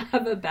 you're gonna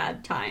have a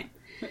bad time.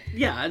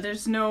 Yeah,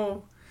 there's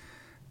no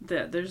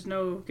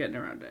getting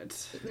around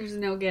it. There's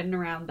no getting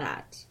around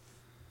that.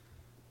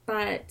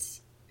 But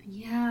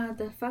yeah,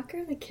 the fuck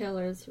or the kill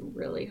is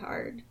really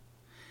hard.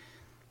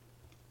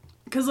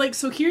 Because, like,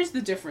 so here's the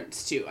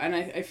difference, too. And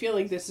I feel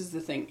like this is the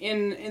thing.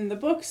 In the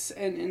books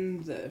and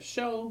in the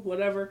show,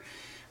 whatever,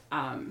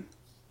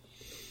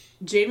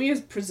 Jamie is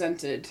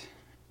presented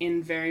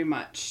in very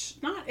much...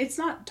 It's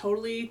not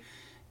totally,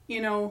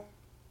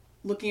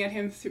 looking at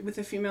him with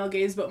a female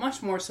gaze, but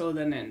much more so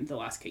than in The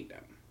Last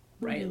Kingdom,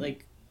 right? Mm-hmm.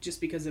 Like, just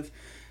because of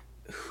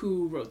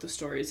who wrote the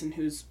stories and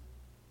who's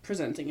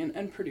presenting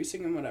and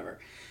producing and whatever.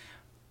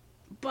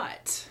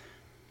 But,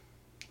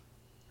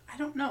 I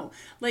don't know.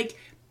 Like...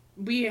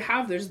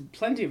 there's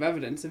plenty of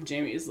evidence of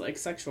Jamie's, like,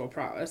 sexual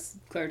prowess.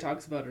 Claire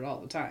talks about it all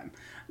the time.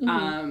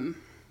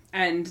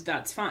 And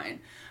that's fine.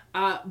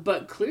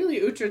 But clearly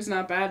Uhtred's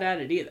not bad at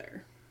it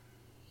either.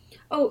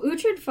 Oh,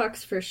 Uhtred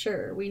fucks for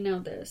sure. We know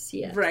this,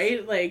 yes.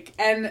 Right? Like,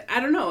 and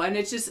I don't know, and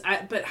it's just,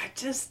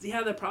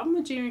 the problem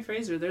with Jamie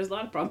Fraser, there's a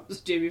lot of problems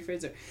with Jamie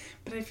Fraser,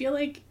 but I feel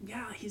like,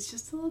 yeah, he's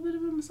just a little bit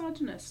of a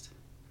misogynist.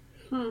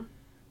 Huh.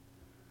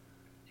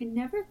 I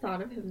never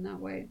thought of him that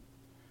way.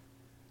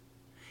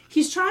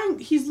 He's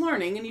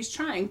learning, and he's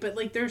trying, but,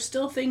 like, there's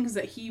still things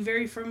that he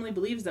very firmly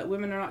believes that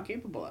women are not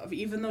capable of,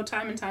 even though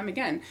time and time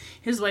again,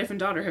 his wife and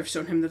daughter have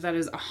shown him that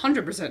is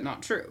 100%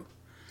 not true.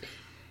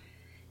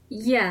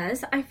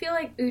 Yes, I feel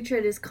like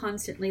Uhtred is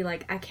constantly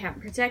like, I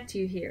can't protect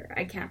you here.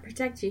 I can't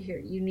protect you here.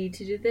 You need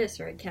to do this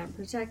or I can't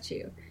protect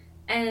you.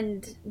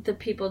 And the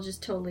people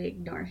just totally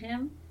ignore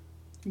him.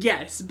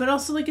 Yes, but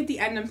also, like, at the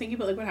end, I'm thinking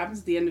about, like, what happens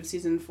at the end of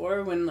season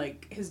 4 when,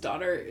 like, his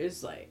daughter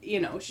is, like, you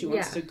know, she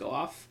wants to go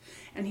off,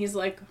 and he's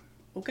like,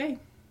 okay.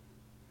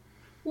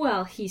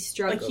 Well, he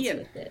struggles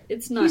with it.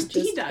 It's not just,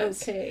 he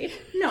does. Okay.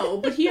 No,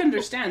 but he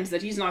understands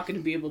that he's not going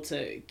to be able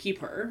to keep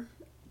her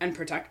and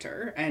protect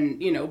her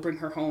and, you know, bring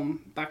her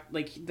home back,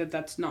 like,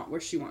 that's not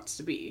where she wants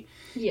to be.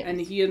 Yeah. And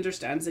he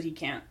understands that he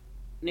can't,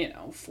 you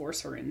know,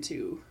 force her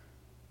into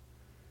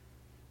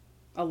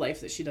a life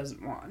that she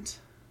doesn't want.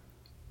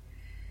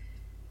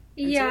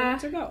 And yeah. So he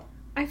lets her go.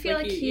 I feel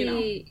like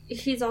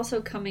he's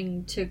also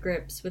coming to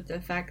grips with the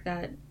fact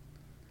that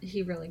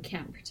he really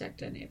can't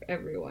protect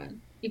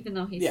everyone, even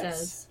though he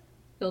says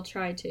he'll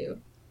try to.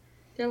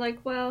 They're like,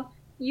 well,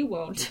 you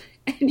won't,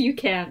 and you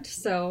can't,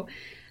 so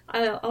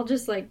I'll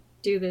just, like,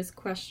 do this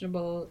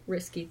questionable,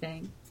 risky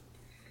thing.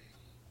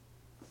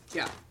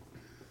 Yeah.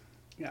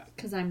 Yeah.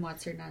 Because I'm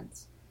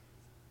what's-her-nuts.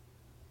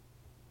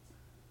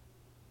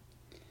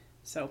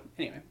 So,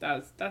 anyway,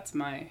 that's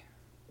my...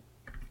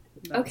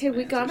 Okay,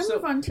 we gotta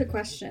move on to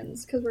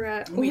questions, because we're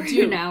at over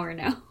an hour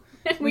now.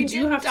 And we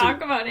didn't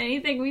talk about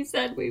anything we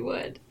said we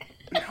would.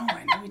 No,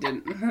 I know we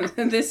didn't.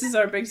 This is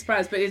our big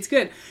surprise, but it's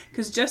good,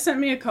 because Jess sent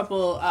me a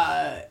couple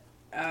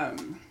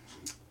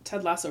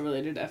Ted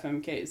Lasso-related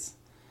FMKs.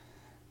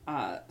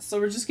 So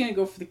we're just gonna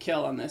go for the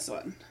kill on this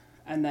one,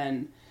 and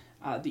then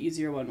the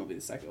easier one will be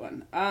the second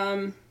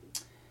one.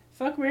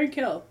 Fuck, marry,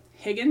 kill.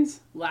 Higgins,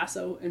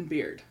 Lasso, and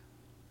Beard.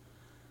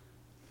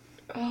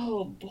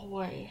 Oh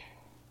boy.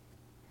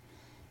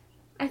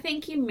 I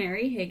think you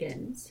marry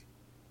Higgins.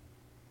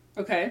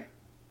 Okay.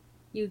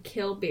 You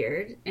kill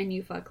Beard, and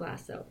you fuck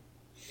Lasso.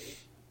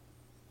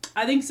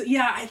 I think so.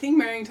 Yeah, I think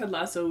marrying Ted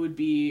Lasso would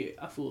be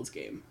a fool's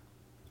game.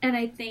 And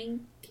I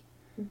think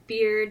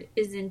Beard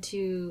is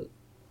into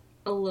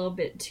a little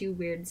bit too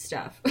weird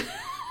stuff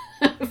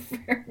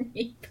for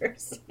me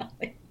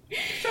personally.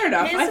 Fair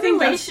enough. His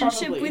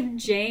relationship with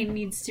Jane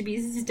needs to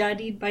be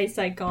studied by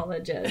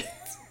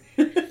psychologists.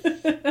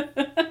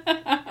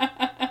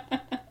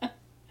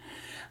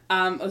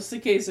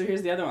 Okay, so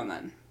here's the other one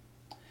then.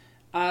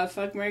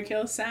 Fuck, marry,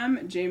 kill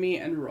Sam, Jamie,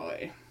 and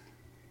Roy.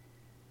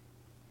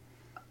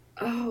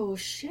 Oh,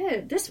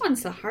 shit. This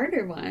one's the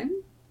harder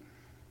one.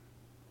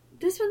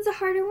 This one's a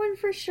harder one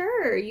for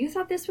sure. You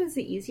thought this was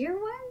the easier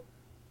one?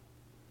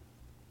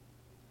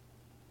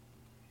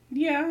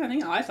 Yeah,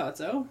 I thought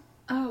so.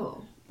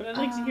 Oh. But I'd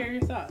like to hear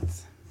your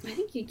thoughts. I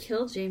think you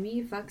kill Jamie,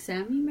 you fuck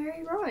Sam, you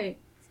marry Roy.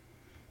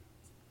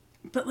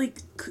 But, like,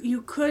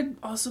 you could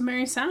also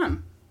marry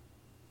Sam.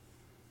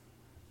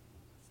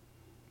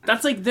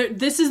 That's like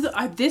this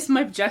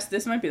might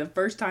be the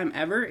first time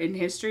ever in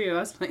history of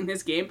us playing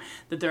this game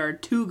that there are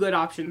two good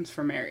options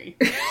for Mary,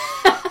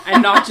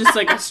 and not just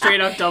like a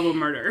straight up double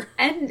murder.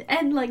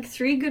 And like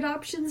 3 good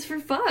options for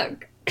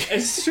fuck.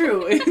 It's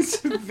true.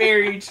 It's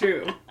very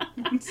true.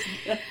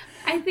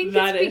 I think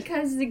it's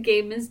because the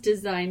game is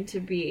designed to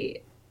be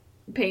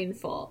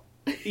painful.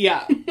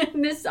 Yeah.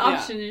 And this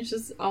option is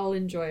just all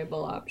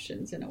enjoyable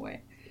options in a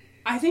way.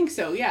 I think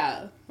so.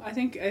 Yeah.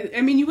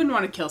 I mean, you wouldn't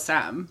want to kill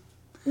Sam.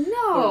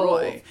 No,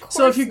 Roy.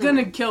 So if you're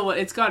gonna kill one,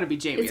 it's got to be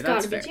Jamie. It's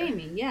got to be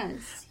Jamie,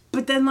 yes.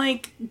 But then,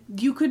 like,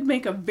 you could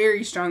make a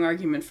very strong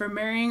argument for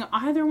marrying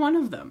either one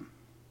of them.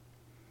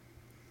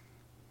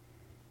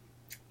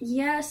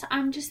 Yes,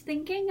 I'm just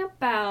thinking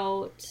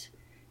about,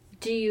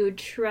 do you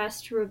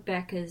trust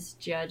Rebecca's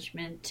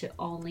judgment to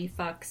only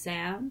fuck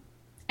Sam?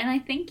 And I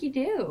think you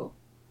do.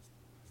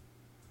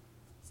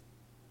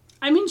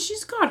 I mean,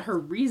 she's got her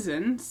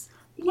reasons.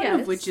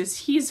 One of which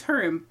is he's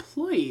her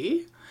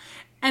employee.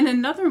 And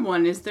another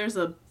one is there's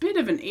a bit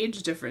of an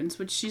age difference,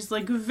 which she's,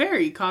 like,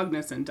 very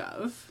cognizant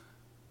of.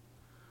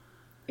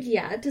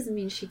 Yeah, it doesn't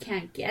mean she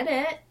can't get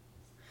it.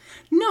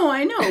 No,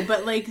 I know,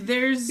 but, like,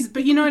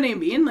 but you know what I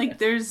mean? Like,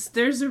 there's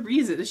a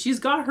reason. She's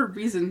got her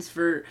reasons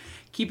for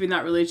keeping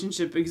that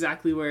relationship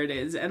exactly where it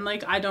is. And,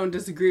 like, I don't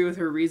disagree with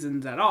her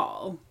reasons at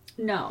all.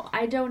 No,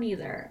 I don't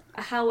either.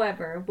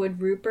 However,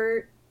 would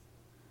Rupert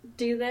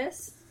do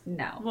this?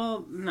 No.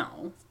 Well,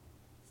 no.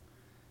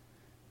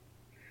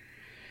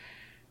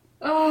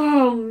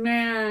 Oh,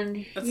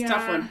 man. That's a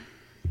tough one.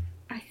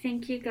 I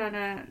think you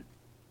gotta...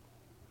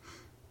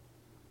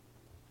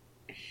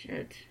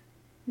 Shit.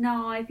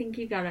 No, I think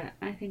I'm gonna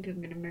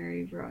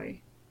marry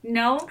Roy.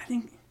 No? I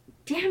think...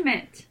 Damn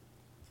it.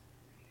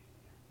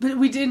 But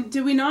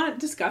did we not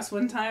discuss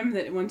one time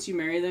that once you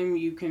marry them,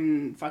 you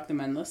can fuck them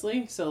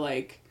endlessly? So,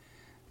 like,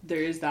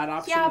 there is that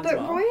option as well.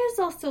 Yeah, but Roy is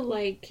also,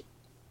 like...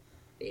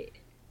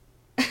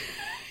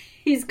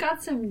 he's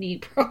got some knee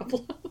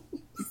problems.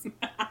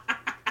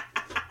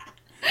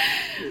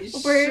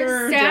 Where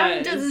sure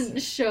Sam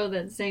doesn't show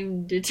that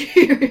same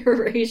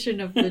deterioration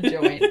of the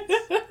joints.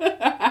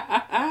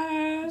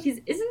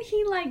 Isn't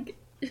he, like...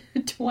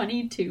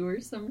 22 or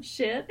some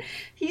shit.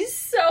 He's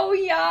so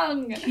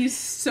young. He's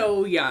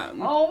so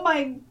young. Oh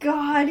my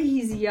god,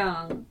 he's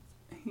young.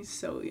 He's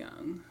so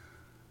young.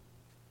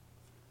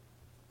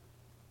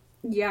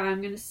 Yeah,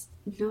 I'm gonna...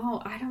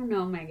 No, I don't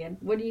know, Megan.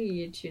 What are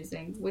you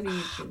choosing?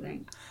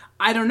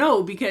 I don't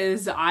know,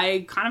 because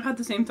I kind of had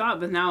the same thought,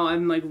 but now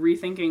I'm, like,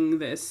 rethinking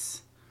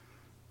this.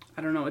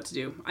 I don't know what to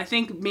do. I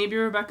think maybe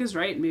Rebecca's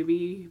right. Maybe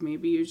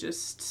you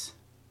just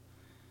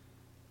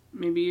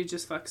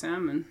fuck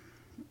Sam and...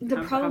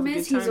 The problem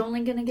is he's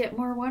only going to get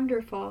more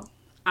wonderful.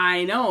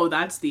 I know,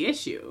 that's the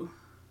issue.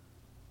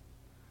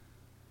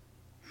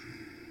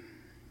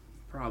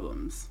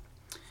 Problems.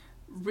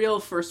 Real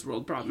first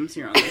world problems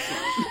here on this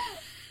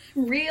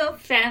one. Real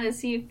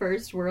fantasy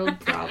first world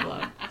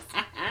problems.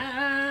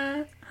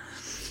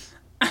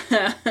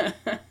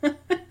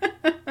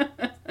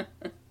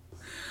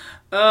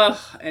 Ugh,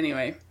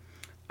 anyway.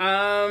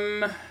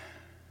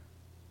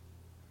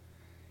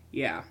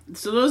 Yeah.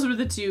 So those were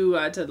the two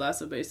Ted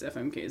Lasso based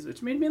FMKs,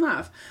 which made me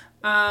laugh.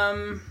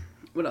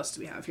 What else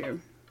do we have here?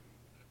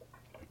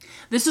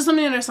 This is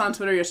something that I saw on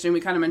Twitter yesterday, and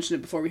we kind of mentioned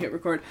it before we hit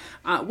record.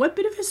 What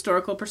bit of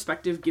historical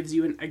perspective gives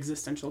you an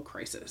existential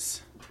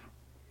crisis?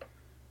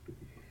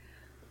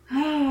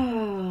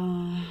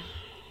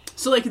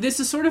 So, like, this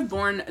is sort of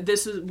born,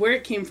 this is where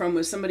it came from,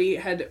 was somebody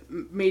had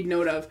made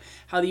note of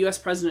how the U.S.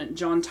 President,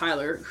 John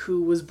Tyler,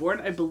 who was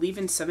born, I believe,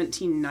 in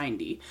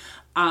 1790,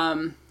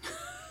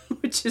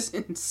 which is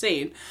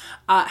insane,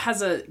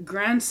 has a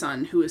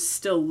grandson who is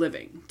still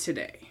living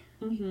today.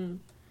 Mm-hmm.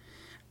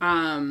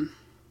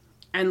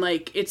 And,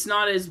 like, it's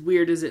not as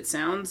weird as it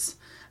sounds,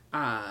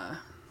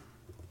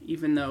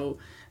 even though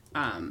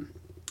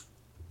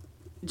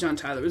John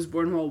Tyler was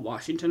born while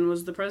Washington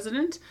was the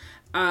president.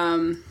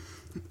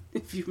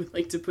 If you would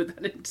like to put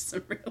that into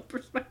some real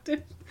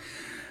perspective.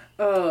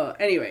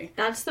 Anyway.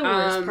 That's the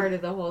worst part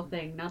of the whole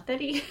thing. Not that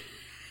he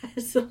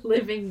has a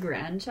living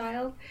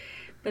grandchild,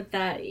 but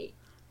that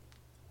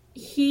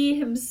he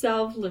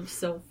himself lived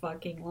so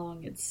fucking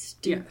long. It's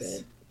stupid.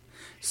 Yes.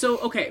 So,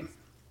 okay.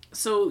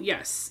 So,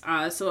 yes.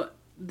 So,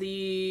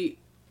 the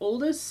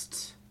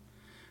oldest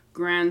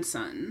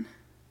grandson,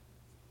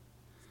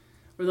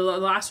 or the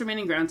last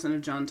remaining grandson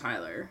of John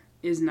Tyler,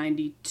 is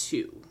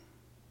 92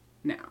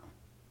 now.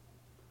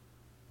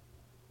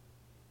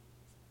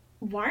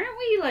 Why aren't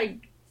we,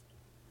 like,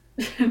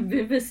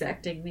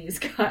 vivisecting these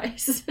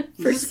guys?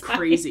 This is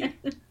crazy.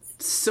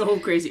 So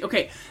crazy.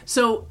 Okay,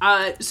 so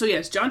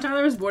yes, John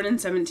Tyler was born in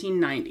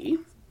 1790,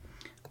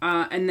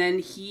 and then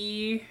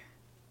he,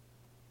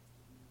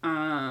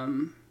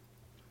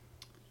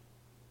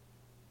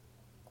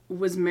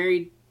 was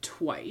married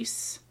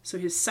twice. So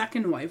his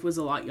second wife was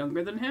a lot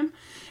younger than him,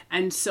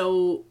 and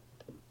so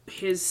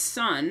his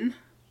son,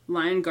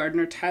 Lyon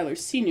Gardner Tyler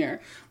Sr.,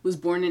 was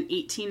born in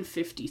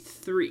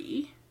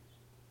 1853.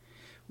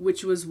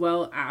 Which was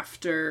well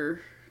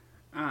after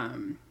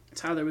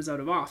Tyler was out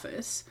of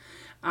office.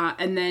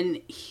 And then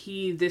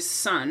this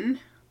son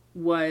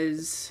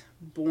was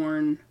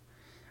born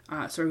in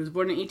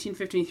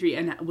 1853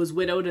 and was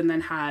widowed and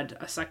then had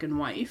a second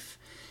wife.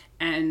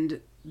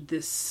 And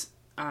this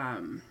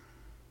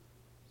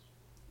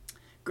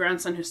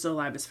grandson who's still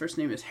alive, his first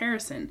name is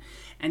Harrison,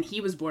 and he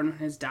was born when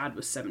his dad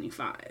was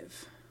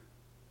 75.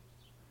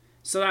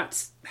 So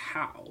that's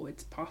how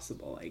it's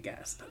possible, I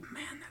guess. But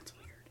man, that's weird.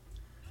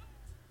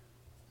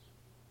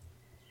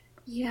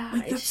 Yeah,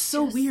 like, that's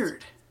so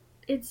weird.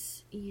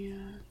 It's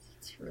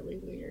really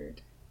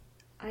weird.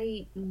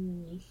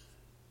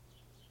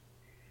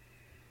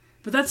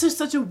 But that's just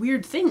such a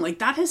weird thing. Like,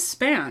 that has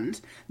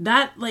spanned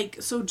that,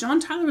 like, so John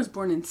Tyler was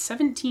born in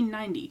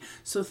 1790.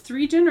 So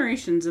 3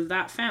 generations of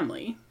that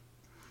family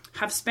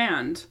have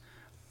spanned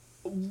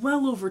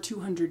well over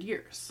 200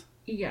 years.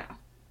 Yeah.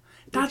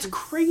 That's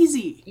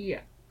crazy.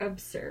 Yeah.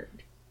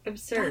 Absurd.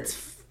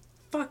 That's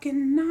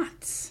fucking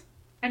nuts.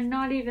 And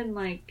not even,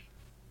 like,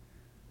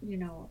 you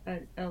know,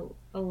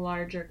 a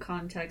larger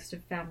context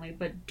of family,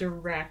 but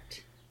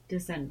direct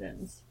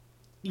descendants.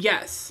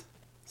 Yes.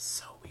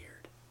 So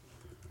weird.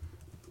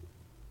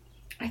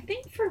 I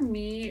think for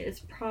me, it's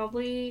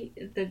probably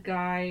the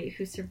guy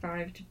who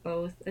survived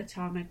both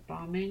atomic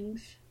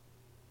bombings.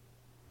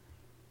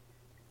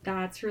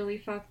 That's really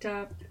fucked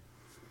up.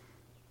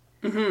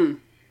 Mm-hmm.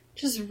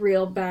 Just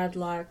real bad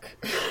luck.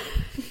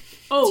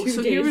 Oh,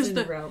 so here was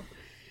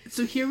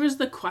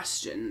the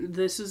question.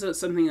 This is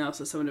something else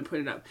that someone had put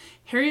it up.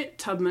 Harriet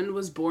Tubman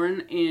was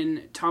born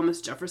in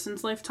Thomas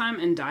Jefferson's lifetime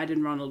and died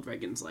in Ronald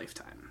Reagan's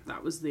lifetime.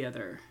 That was the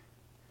other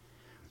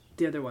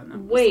one. That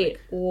was Wait,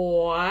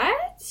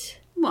 what?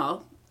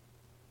 Well,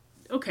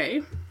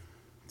 Okay.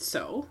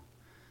 So,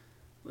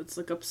 let's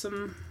look up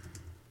some...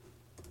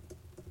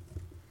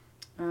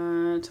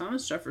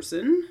 Thomas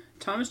Jefferson.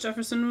 Thomas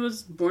Jefferson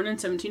was born in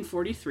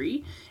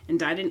 1743 and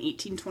died in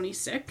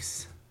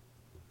 1826.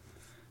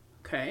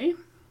 Okay.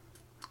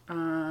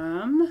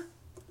 No,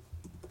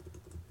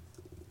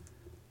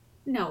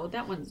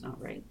 that one's not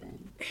right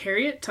then.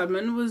 Harriet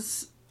Tubman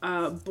was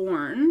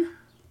born...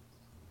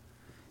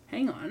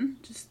 Hang on,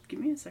 just give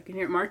me a second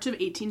here. March of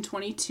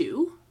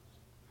 1822.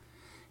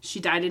 She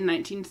died in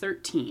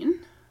 1913.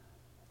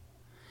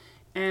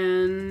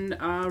 And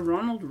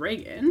Ronald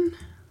Reagan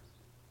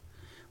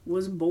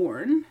was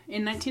born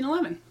in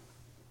 1911.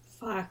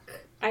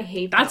 Fuck. I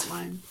hate That's that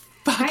one.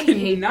 Fucking I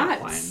hate nuts.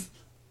 that one.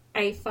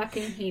 I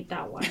fucking hate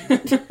that one.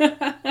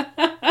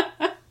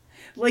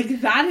 Like,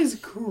 that is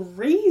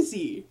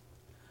crazy.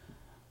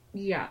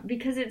 Yeah,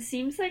 because it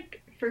seems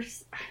like I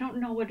don't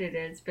know what it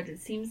is, but it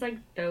seems like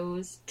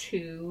those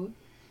two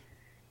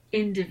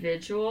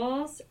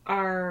individuals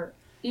are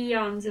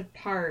eons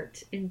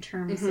apart in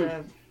terms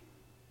of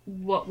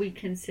what we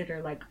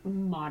consider like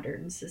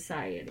modern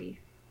society.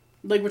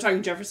 Like, we're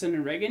talking Jefferson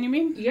and Reagan, you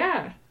mean?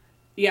 Yeah.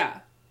 Yeah.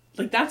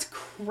 Like, that's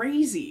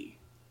crazy.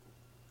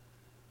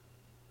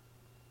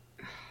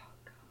 Oh,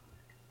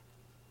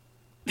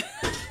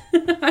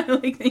 God. I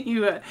like that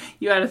you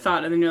had a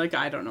thought and then you're like,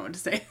 I don't know what to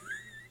say.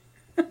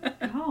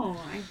 No,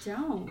 I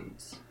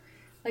don't.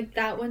 Like,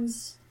 that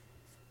one's...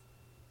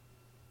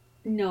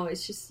 No,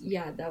 it's just,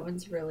 yeah, that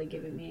one's really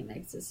giving me an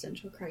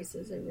existential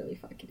crisis. I really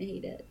fucking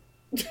hate it.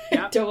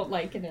 Yeah. I don't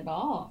like it at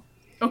all.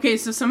 Okay,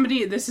 so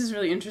this is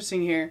really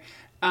interesting here.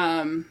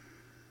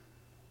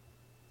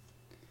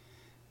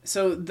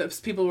 So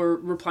people were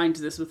replying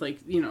to this with, like,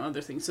 you know,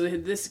 other things. So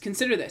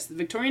consider this.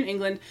 Victorian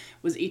England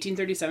was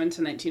 1837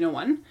 to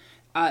 1901.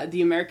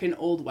 The American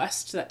Old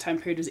West, that time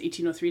period was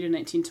 1803 to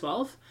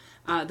 1912.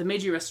 The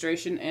Meiji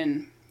Restoration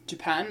in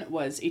Japan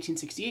was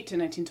 1868 to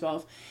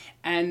 1912.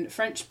 And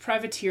French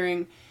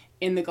privateering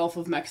in the Gulf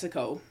of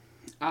Mexico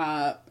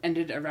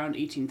ended around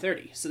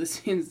 1830. So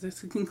this means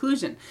this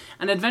conclusion.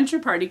 An adventure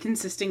party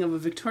consisting of a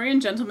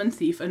Victorian gentleman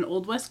thief, an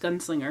Old West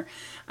gunslinger,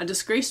 a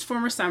disgraced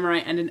former samurai,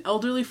 and an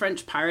elderly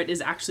French pirate is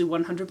actually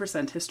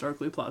 100%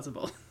 historically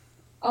plausible.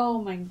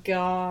 Oh my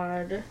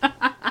god.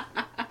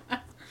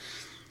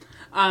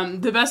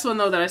 The best one,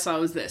 though, that I saw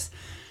was this.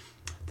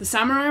 The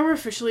samurai were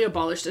officially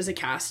abolished as a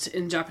caste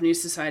in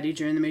Japanese society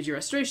during the Meiji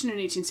Restoration in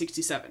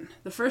 1867.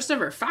 The first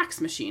ever fax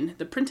machine,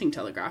 the printing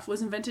telegraph,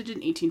 was invented in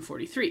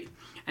 1843,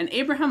 and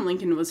Abraham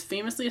Lincoln was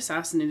famously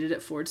assassinated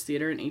at Ford's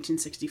Theater in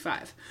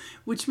 1865,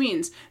 which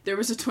means there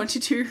was a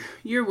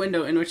 22-year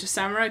window in which a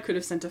samurai could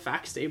have sent a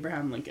fax to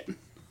Abraham Lincoln.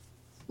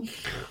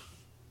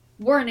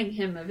 Warning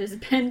him of his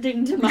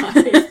pending demise.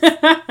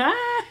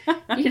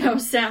 You know,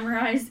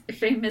 samurais,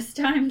 famous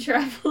time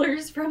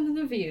travelers from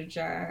the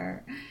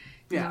future.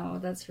 Yeah. No,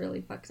 that's really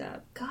fucked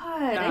up.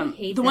 God, I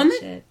hate that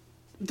shit.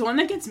 The one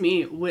that gets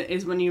me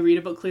is when you read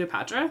about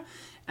Cleopatra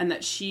and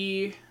that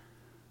she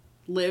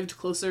lived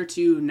closer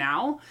to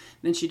now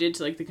than she did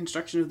to, like, the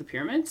construction of the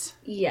pyramids.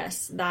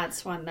 Yes,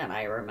 that's one that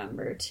I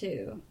remember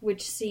too.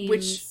 Which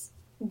seems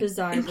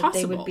bizarre impossible. That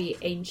they would be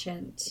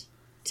ancient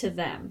to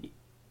them.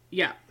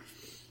 Yeah.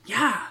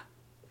 Yeah.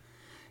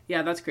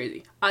 Yeah, that's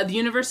crazy. The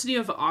University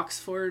of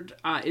Oxford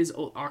is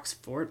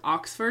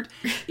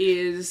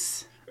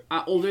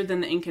older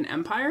than the Incan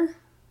Empire.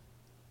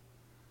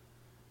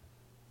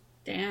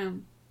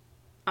 Damn.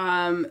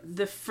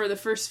 For the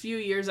first few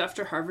years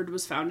after Harvard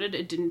was founded,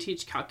 it didn't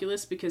teach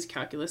calculus because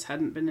calculus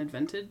hadn't been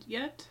invented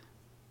yet.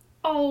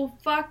 Oh,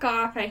 fuck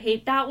off. I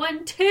hate that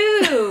one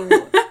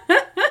too.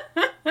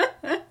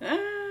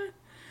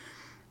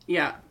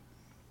 Yeah.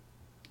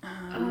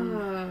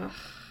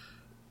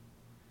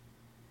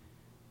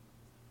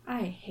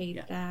 I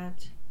hate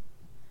that.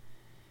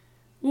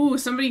 Ooh,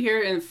 somebody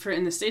here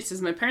in the States says,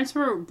 my parents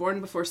were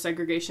born before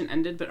segregation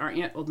ended, but aren't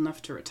yet old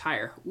enough to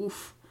retire.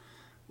 Oof.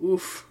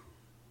 Oof.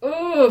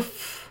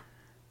 Oof.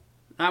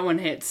 That one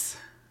hits.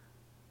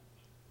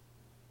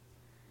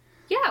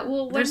 Yeah,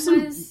 well,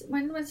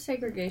 when was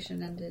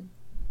segregation ended?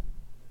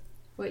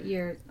 What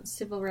year?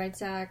 Civil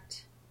Rights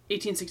Act?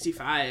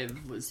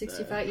 1865 was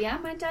 65. Yeah,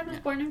 my dad was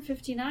born in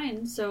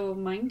 59, so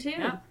mine too.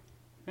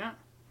 Yeah.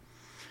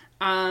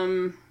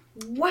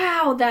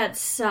 Wow, that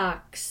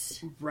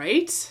sucks.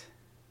 Right?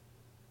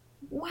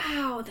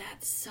 Wow,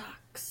 that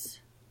sucks.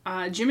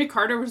 Jimmy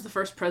Carter was the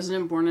first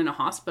president born in a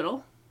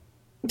hospital.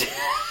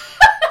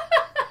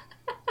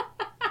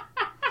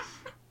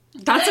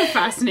 That's a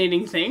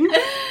fascinating thing.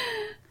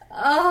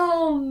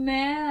 Oh,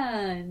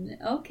 man.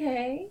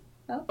 Okay.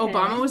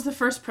 Obama was the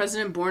first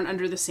president born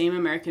under the same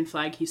American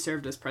flag he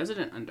served as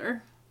president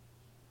under.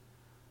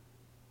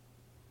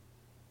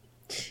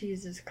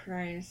 Jesus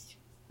Christ.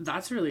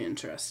 That's really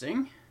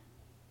interesting.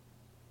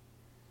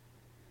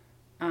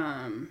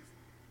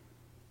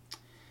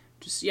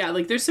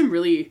 There's some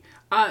really...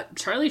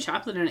 Charlie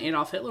Chaplin and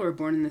Adolf Hitler were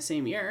born in the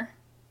same year,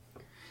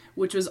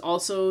 which was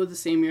also the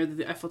same year that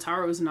the Eiffel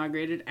Tower was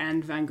inaugurated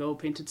and Van Gogh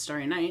painted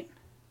Starry Night.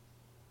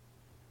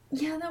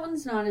 Yeah, that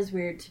one's not as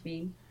weird to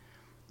me.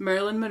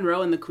 Marilyn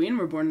Monroe and the Queen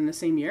were born in the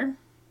same year.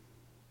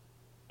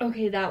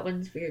 Okay, that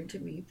one's weird to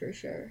me for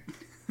sure.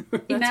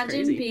 Imagine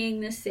crazy. Being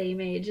the same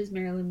age as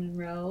Marilyn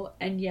Monroe,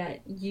 and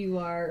yet you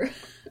are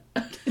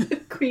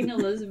Queen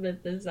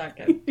Elizabeth II.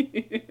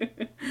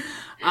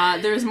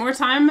 There was more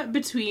time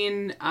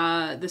between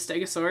the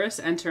Stegosaurus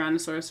and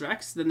Tyrannosaurus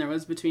Rex than there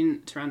was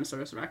between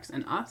Tyrannosaurus Rex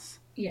and us.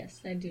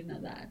 Yes, I do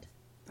know that.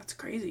 That's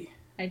crazy.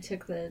 I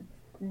took the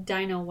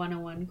Dino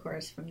 101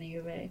 course from the U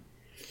of A.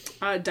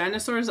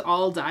 Dinosaurs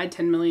all died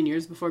 10 million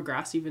years before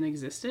grass even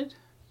existed?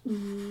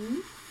 Mm-hmm.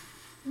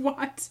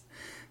 What?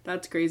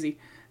 That's crazy.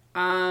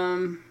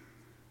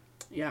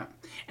 Yeah.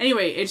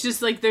 Anyway, it's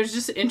just like there's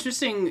just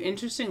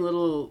interesting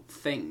little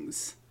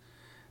things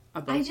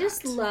about I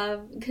just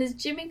love, because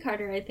Jimmy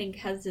Carter, I think,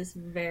 has this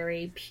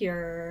very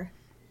pure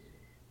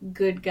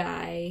good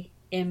guy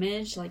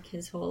image, like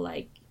his whole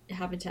like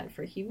Habitat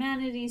for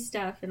Humanity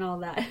stuff and all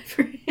that.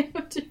 For him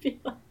to be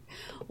like,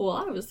 well,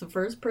 I was the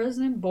first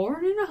president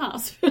born in a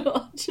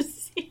hospital.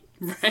 Just seems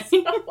right.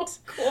 So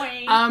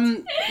quaint.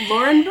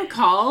 Lauren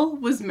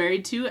Bacall was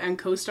married to and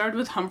co-starred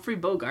with Humphrey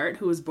Bogart,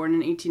 who was born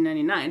in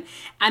 1899,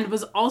 and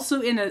was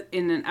also in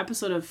an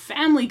episode of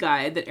Family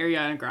Guy that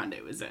Ariana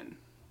Grande was in.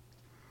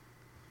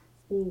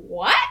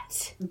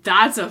 What?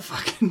 That's a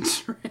fucking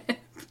trip.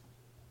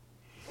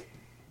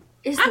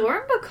 Is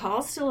Lauren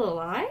Bacall still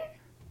alive?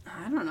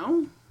 I don't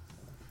know.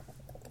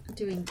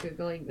 Doing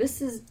Googling.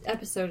 This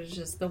episode is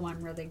just the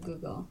one where they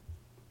Google.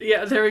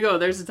 Yeah, there we go.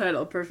 There's the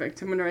title.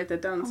 Perfect. I'm going to write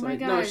that down. Oh my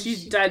God. No,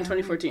 she died in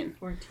 2014.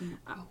 Oh my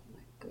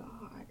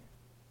God.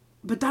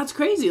 But that's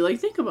crazy. Like,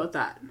 think about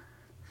that.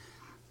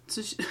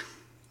 So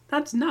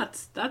that's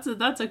nuts. That's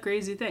a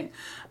crazy thing.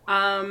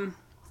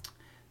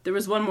 There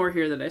was one more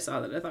here that I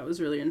saw that I thought was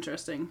really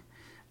interesting.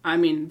 I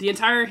mean, the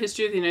entire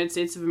history of the United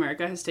States of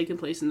America has taken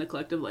place in the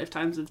collective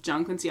lifetimes of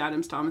John Quincy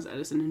Adams, Thomas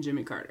Edison, and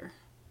Jimmy Carter.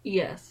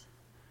 Yes.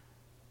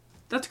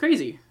 That's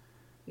crazy.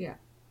 Yeah.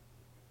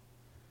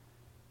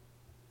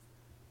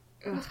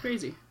 That's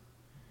crazy.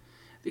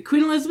 The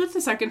Queen Elizabeth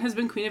II has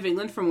been Queen of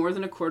England for more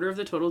than a quarter of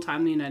the total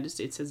time the United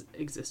States has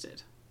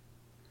existed.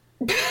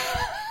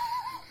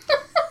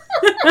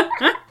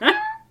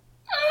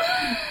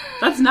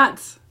 That's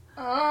nuts.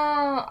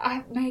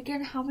 Oh,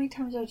 Megan, how many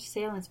times do I have to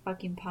say on this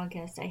fucking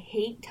podcast? I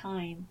hate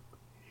time.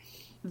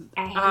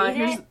 I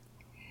hate it.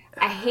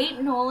 I hate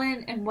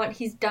Nolan and what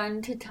he's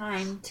done to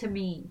time to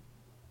me.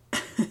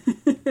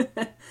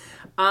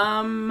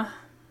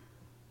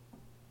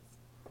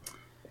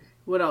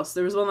 What else?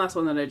 There was one last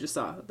one that I just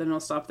saw. Then I'll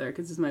stop there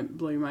because this might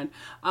blow your mind.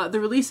 The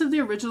release of the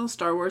original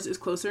Star Wars is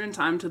closer in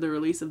time to the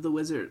release of The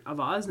Wizard of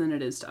Oz than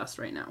it is to us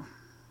right now.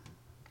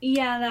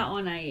 Yeah, that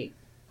one I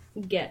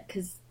get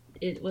because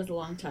it was a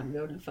long time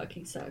ago and it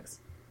fucking sucks.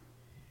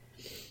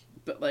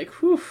 But like,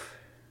 whew.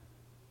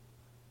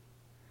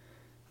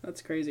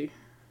 That's crazy.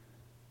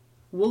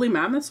 Woolly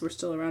mammoths were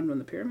still around when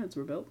the pyramids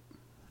were built.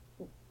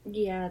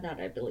 Yeah, that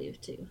I believe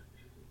too.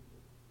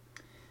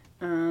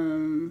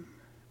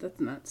 That's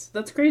nuts.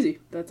 That's crazy.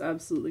 That's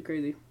absolutely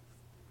crazy.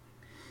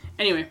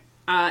 Anyway,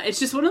 it's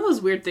just one of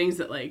those weird things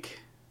that like,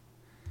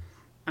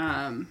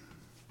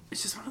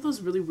 it's just one of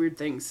those really weird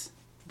things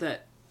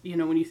that, you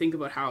know, when you think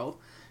about how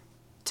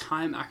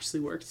time actually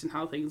works and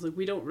how things, like,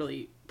 we don't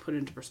really put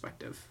into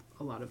perspective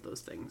a lot of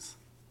those things.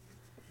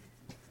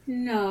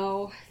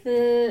 No.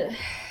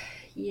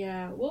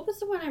 Yeah. What was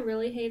the one I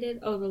really hated?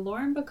 Oh, the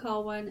Lauren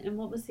Bacall one. And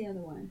what was the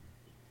other one?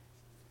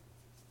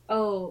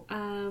 Oh,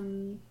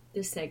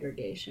 the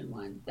segregation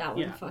one. That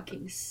one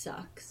fucking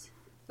sucks.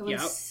 That one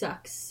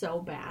sucks so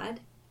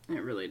bad.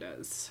 It really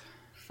does.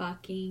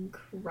 Fucking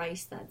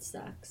Christ, that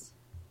sucks.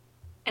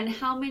 And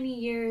how many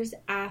years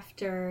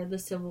after the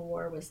Civil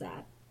War was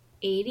that?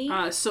 80?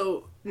 I just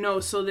saw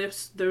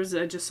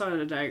a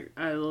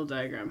little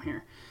diagram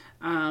here.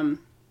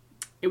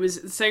 It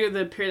was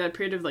that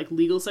period of like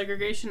legal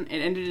segregation. It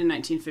ended in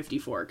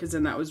 1954 because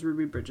then that was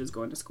Ruby Bridges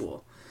going to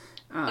school.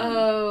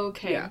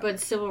 Okay, yeah. But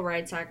Civil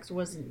Rights Act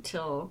wasn't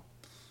till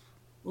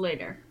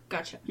later.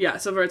 Gotcha. Yeah,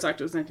 Civil Rights Act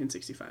was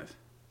 1965.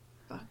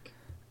 Fuck.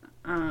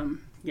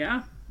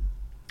 Yeah.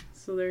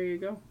 So there you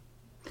go.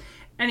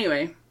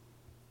 Anyway.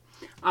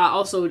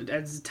 Also, at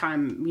the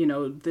time, you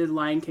know, The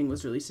Lion King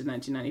was released in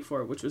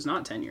 1994, which was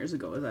not 10 years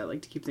ago, as I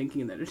like to keep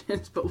thinking that it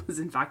is, but was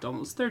in fact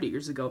almost 30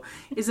 years ago,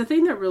 is a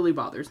thing that really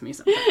bothers me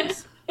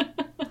sometimes.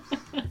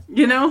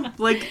 You know?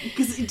 Like,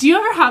 because do you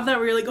ever have that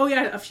where you're like, oh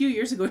yeah, a few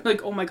years ago, you're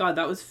like, oh my god,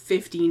 that was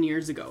 15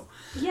 years ago.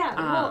 Yeah,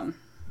 well,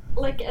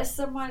 like, as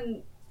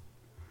someone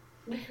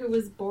who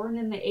was born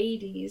in the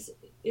 80s,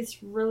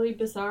 it's really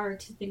bizarre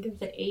to think of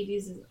the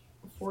 80s as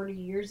 40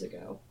 years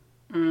ago.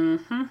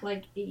 Mm-hmm.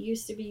 Like, it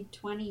used to be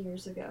 20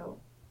 years ago.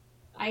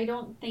 I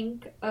don't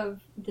think of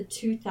the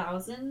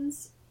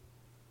 2000s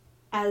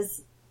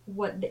as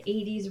what the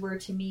 80s were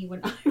to me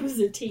when I was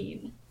a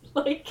teen.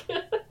 Like...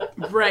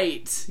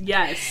 Right.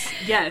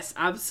 Yes,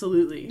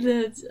 absolutely.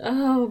 That's...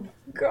 Oh,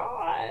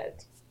 God.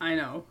 I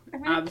know.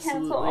 I'm gonna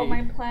cancel all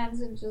my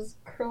plans and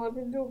just curl up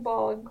into a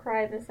ball and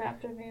cry this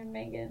afternoon,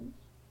 Megan.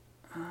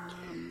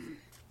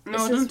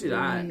 No, don't do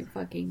that. Really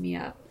fucking me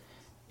up.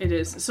 It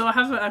is. So I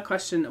have a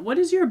question. What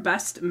is your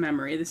best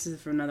memory? This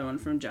is from another one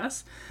from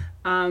Jess.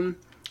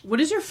 What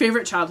is your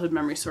favorite childhood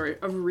memory, sorry,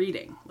 of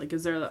reading? Like,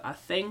 is there a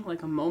thing,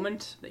 like a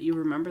moment that you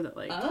remember that,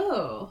 like...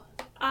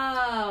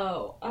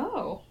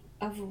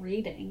 Of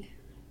reading.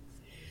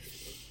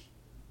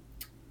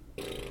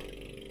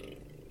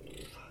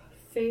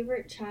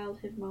 Favorite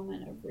childhood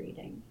moment of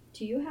reading.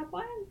 Do you have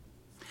one?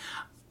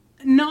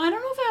 No, I don't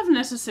know if I have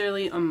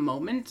necessarily a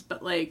moment,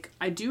 but, like,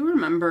 I do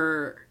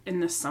remember in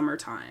the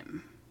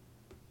summertime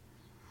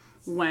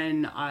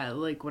when I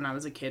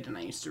was a kid and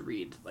I used to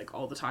read, like,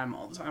 all the time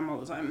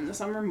in the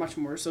summer, much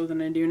more so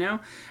than I do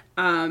now.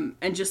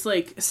 And just,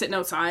 like, sitting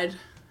outside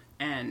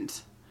and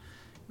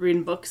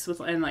reading books with,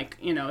 and, like,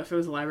 you know, if it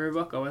was a library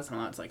book, I wasn't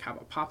allowed to, like, have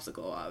a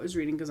popsicle while I was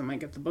reading because I might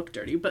get the book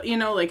dirty. But, you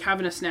know, like,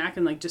 having a snack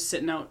and, like, just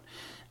sitting out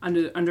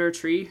under a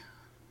tree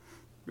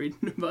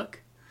reading a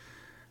book.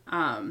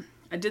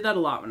 I did that a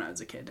lot when I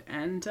was a kid,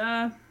 and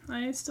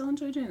I still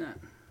enjoy doing that.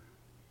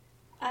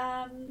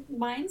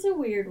 Mine's a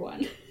weird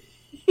one.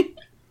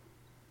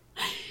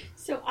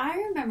 So I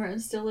remember I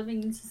was still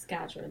living in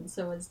Saskatchewan,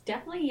 so I was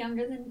definitely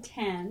younger than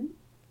 10,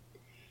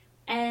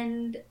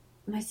 and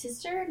my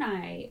sister and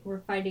I were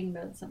fighting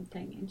about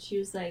something, and she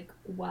was like,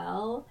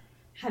 well,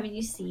 haven't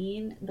you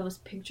seen those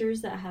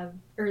pictures that have,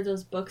 or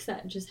those books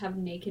that just have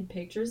naked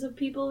pictures of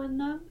people in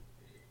them?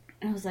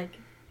 And I was like,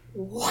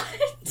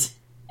 what?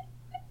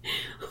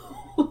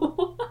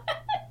 What?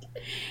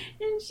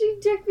 And she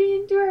took me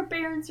into our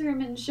parents'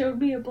 room and showed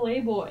me a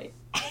Playboy.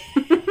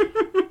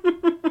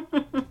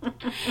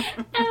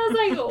 And I was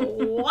like,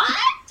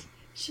 what?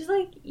 She's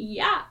like,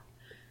 yeah,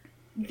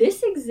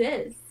 this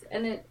exists.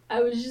 And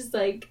I was just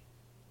like,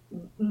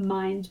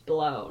 mind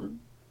blown.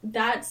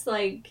 That's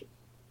like,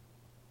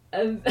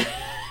 I'm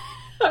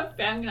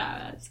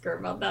gonna ask her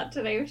about that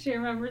today if she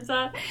remembers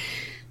that.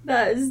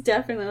 That is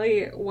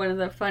definitely one of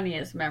the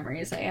funniest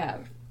memories I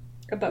have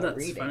about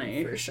reading,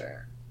 funny. For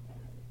sure.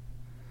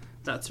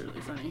 That's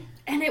really funny.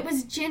 And it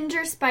was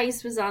Ginger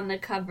Spice was on the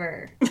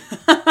cover.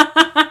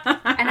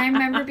 And I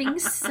remember being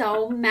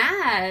so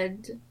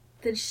mad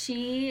that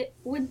she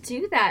would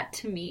do that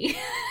to me.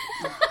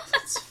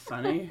 That's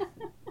funny.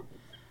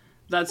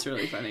 That's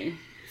really funny.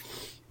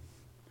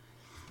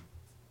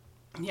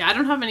 Yeah, I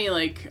don't have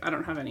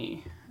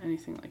anything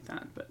like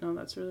that, but no,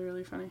 that's really,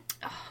 really funny.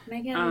 Oh,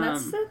 Megan,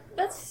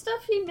 that's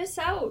stuff you miss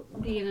out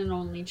being an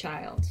only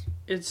child.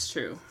 It's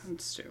true.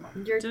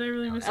 Did I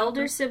really miss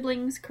elder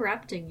siblings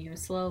corrupting you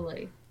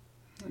slowly?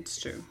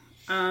 It's true.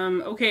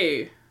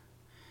 Okay.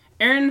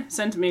 Erin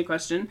sent me a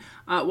question.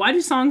 Why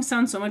do songs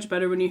sound so much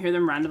better when you hear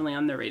them randomly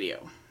on the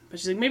radio? But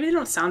she's like, maybe they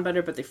don't sound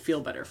better, but they feel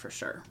better for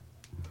sure.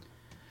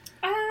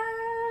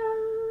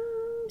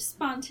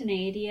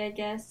 Spontaneity, I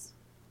guess.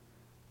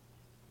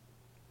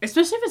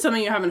 Especially if it's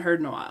something you haven't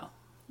heard in a while.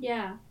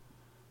 Yeah.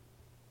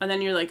 And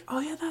then you're like, oh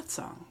yeah, that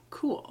song.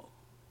 Cool.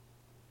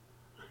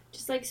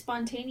 Just like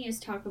spontaneous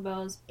Taco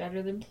Bell is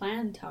better than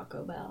planned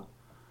Taco Bell.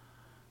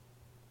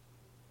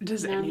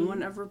 Does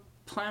anyone ever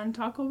plan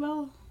Taco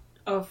Bell?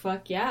 Oh,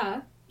 fuck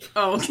yeah.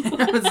 Oh, okay.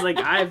 I was like,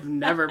 I've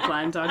never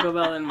planned Taco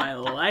Bell in my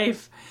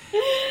life.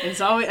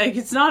 It's always, like,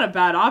 it's not a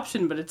bad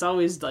option, but it's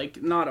always,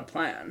 like, not a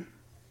plan.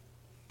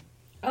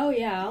 Oh,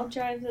 yeah. I'll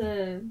drive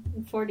the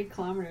 40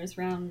 kilometers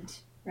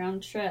round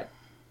trip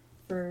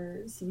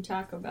for some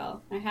Taco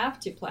Bell. I have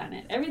to plan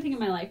it. Everything in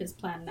my life is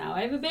planned now.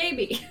 I have a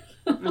baby.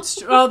 That's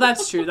true. Oh,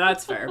 that's true.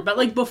 That's fair. But,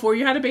 like, before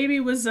you had a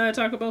baby, was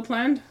Taco Bell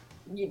planned?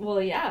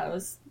 Well, yeah. I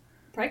was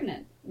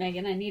pregnant,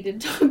 Megan. I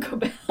needed Taco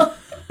Bell.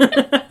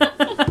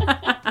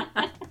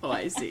 Oh,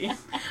 I see.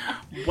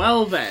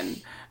 Well, then.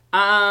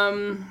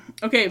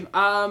 Okay.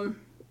 I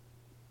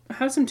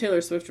have some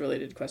Taylor Swift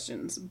related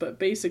questions, but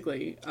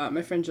basically,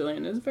 my friend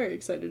Jillian is very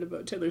excited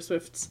about Taylor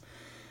Swift's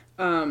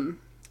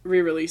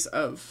re-release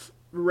of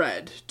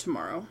Red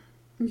tomorrow.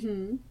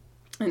 Mm-hmm.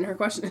 And her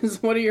question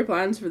is, what are your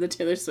plans for the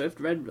Taylor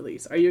Swift Red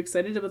release? Are you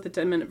excited about the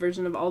 10-minute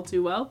version of All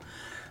Too Well?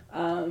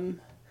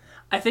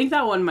 I think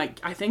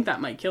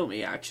that might kill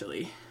me,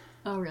 actually.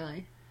 Oh,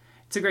 really?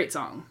 It's a great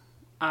song.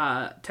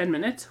 10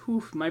 minutes?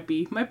 Might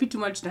be too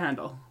much to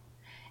handle.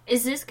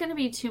 Is this going to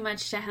be too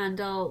much to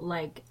handle,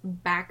 like,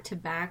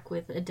 back-to-back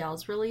with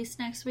Adele's release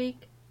next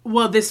week?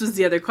 Well, this was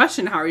the other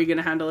question. How are you going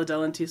to handle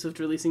Adele and T Swift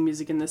releasing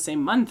music in the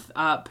same month?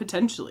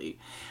 Potentially.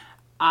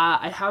 We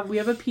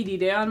have a PD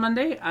day on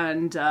Monday,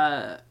 and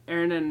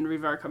Erin and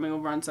Riva are coming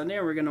over on Sunday,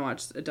 and we're going to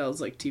watch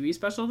Adele's, like, TV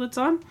special that's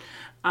on.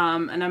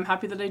 And I'm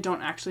happy that I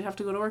don't actually have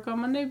to go to work on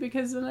Monday,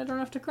 because then I don't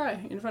have to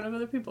cry in front of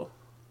other people.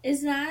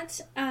 Is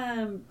that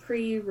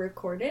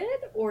pre-recorded,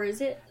 or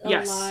is it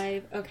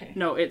live? Okay.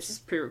 No, it's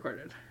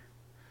pre-recorded.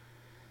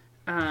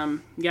 So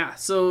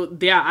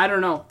I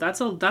don't know. That's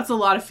a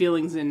lot of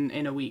feelings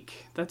in a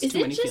week. That's too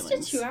many feelings. Is it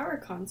just a 2-hour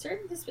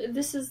concert?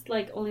 This is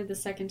like only the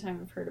second time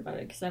I've heard about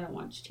it because I don't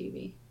watch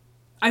TV.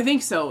 I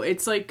think so.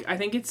 It's like I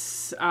think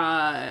it's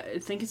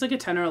like a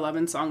 10 or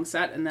 11 song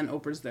set, and then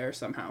Oprah's there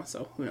somehow.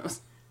 So who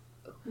knows?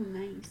 Oh,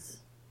 nice.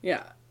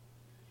 Yeah,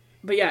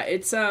 but yeah,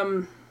 it's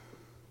that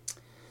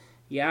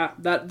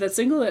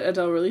single that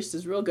Adele released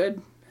is real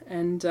good,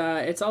 And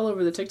it's all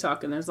over the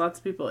TikTok, and there's lots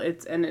of people.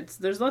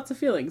 There's lots of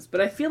feelings. But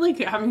I feel like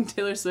having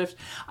Taylor Swift,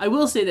 I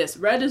will say this,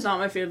 Red is not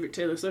my favorite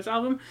Taylor Swift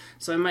album,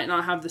 so I might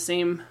not have the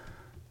same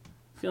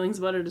feelings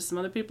about it as some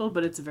other people,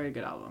 but it's a very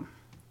good album.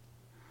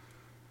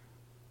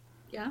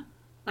 Yeah,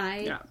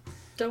 I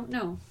don't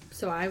know,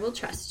 so I will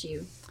trust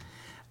you.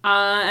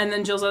 And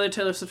then Jill's other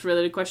Taylor Swift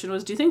related question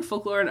was, do you think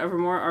Folklore and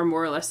Evermore are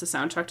more or less the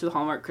soundtrack to the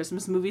Hallmark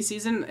Christmas movie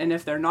season? And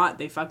if they're not,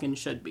 they fucking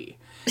should be.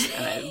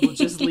 And I will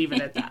just leave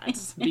it at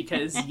that.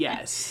 Because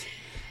yes,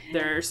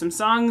 there are some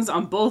songs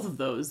on both of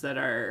those that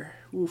are,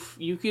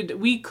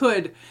 we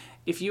could,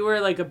 if you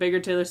were like a bigger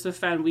Taylor Swift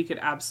fan, we could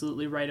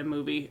absolutely write a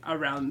movie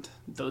around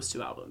those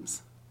two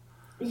albums.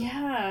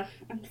 Yeah,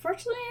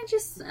 unfortunately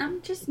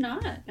I'm just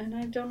not, and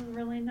I don't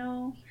really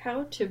know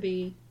how to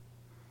be.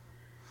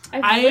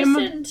 I've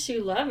listened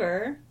to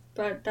Lover,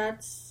 but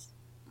that's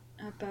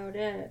about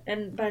it.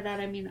 And by that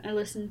I mean I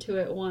listened to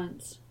it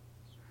once.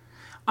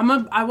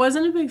 I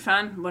wasn't a big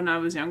fan when I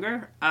was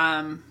younger,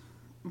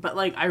 but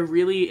like I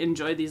really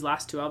enjoyed these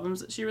last two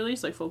albums that she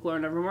released, like Folklore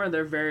and Evermore.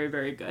 They're very,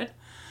 very good,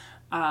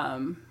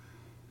 and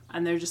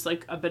they're just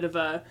like a bit of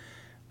a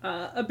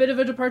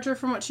departure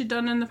from what she'd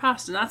done in the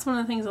past. And that's one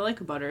of the things I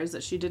like about her, is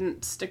that she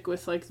didn't stick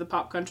with like the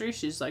pop country.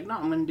 She's like, no,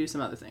 I'm going to do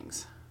some other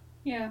things.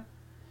 Yeah.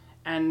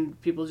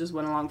 And people just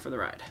went along for the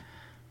ride.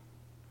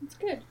 That's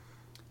good.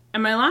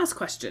 And my last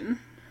question,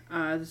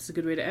 this is a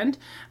good way to end.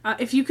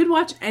 If you could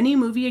watch any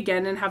movie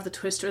again and have the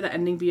twist or the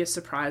ending be a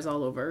surprise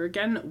all over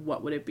again,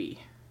 what would it be?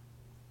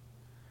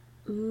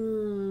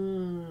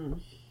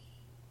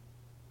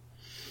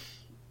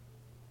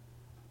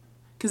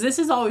 Because this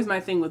is always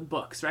my thing with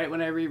books, right?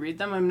 When I reread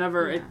them, I'm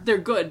never... they're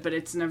good, but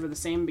it's never the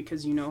same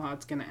because you know how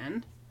it's going to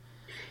end.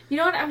 You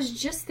know what? I was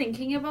just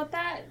thinking about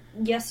that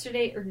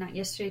yesterday, or not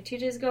yesterday, 2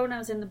 days ago when I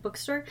was in the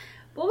bookstore.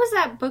 What was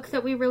that book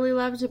that we really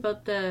loved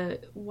about the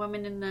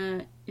woman in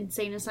the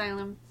insane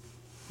asylum?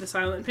 The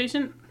Silent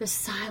Patient? The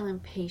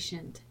Silent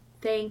Patient.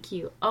 Thank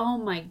you. Oh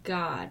my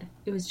God.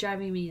 It was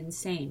driving me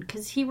insane.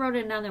 Because he wrote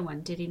another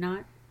one, did he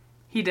not?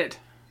 He did.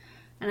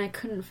 And I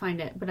couldn't find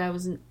it, but I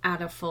wasn't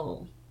at a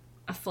full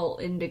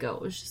indigo.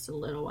 It was just a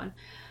little one.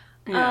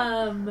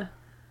 Yeah.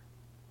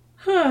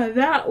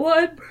 That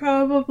one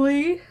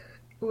probably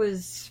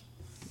was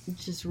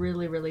just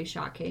really, really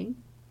shocking.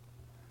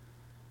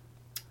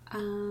 I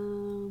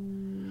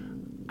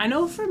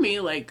know for me,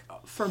 like,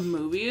 for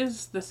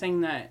movies,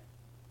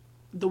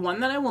 the one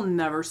that I will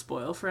never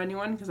spoil for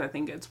anyone, because I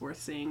think it's worth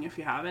seeing if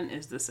you haven't,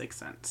 is The Sixth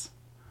Sense.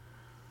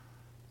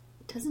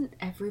 Doesn't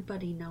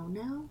everybody know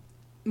now?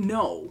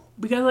 No,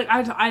 because like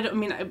I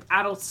mean,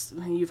 adults,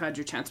 you've had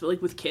your chance, but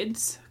like with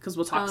kids, because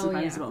we'll talk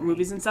sometimes about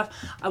movies and stuff,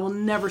 I will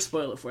never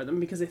spoil it for them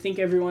because I think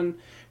everyone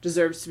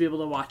deserves to be able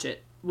to watch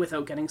it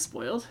without getting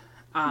spoiled.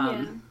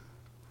 And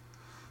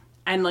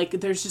like,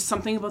 there's just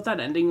something about that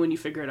ending when you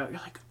figure it out.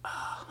 You're like,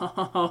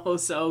 oh,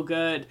 so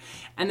good.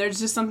 And there's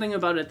just something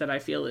about it that I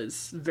feel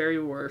is very,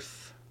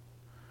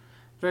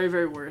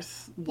 very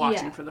worth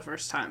watching for the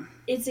first time.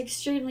 It's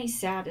extremely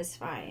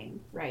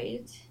satisfying,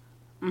 right?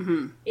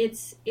 Mm-hmm.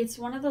 It's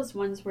one of those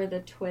ones where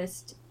the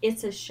twist,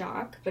 it's a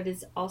shock, but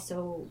it's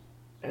also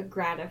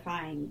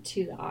gratifying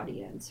to the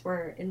audience,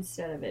 where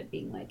instead of it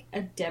being like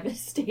a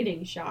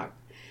devastating shock,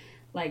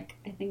 like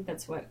I think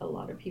that's what a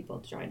lot of people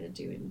try to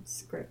do in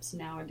scripts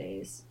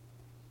nowadays,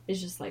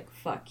 is just like,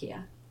 fuck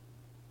yeah.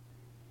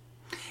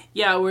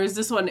 Yeah, whereas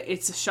this one,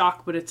 it's a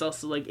shock, but it's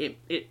also like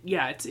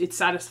it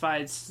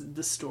satisfies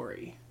the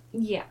story.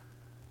 Yeah.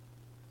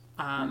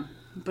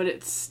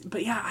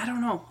 But yeah, I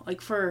don't know.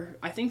 Like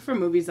I think for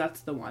movies,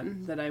 that's the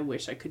one that I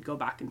wish I could go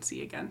back and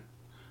see again.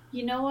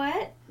 You know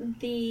what?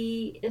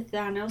 The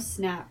Thanos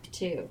snap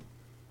too.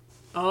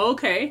 Oh,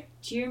 okay.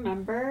 Do you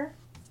remember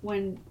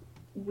when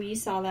we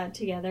saw that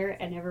together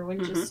and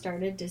everyone just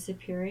started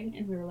disappearing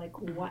and we were like,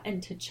 what?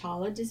 And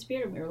T'Challa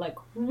disappeared and we were like,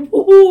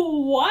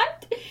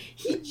 what?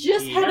 He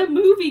just had a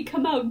movie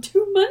come out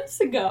 2 months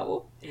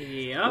ago.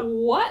 Yeah.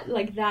 What?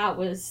 Like that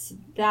was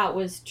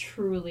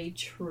truly,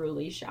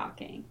 truly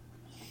shocking.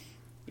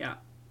 Yeah,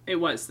 it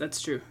was.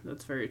 That's true.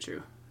 That's very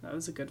true. That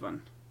was a good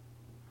one.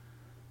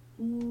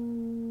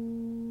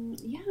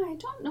 Yeah, I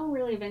don't know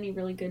really of any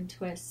really good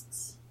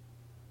twists.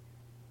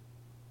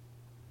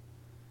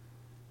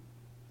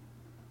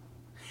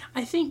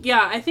 I think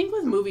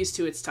with movies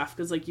too, it's tough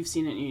because like you've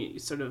seen it and you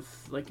sort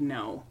of like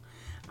know.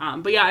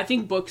 But yeah, I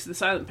think books, The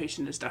Silent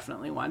Patient is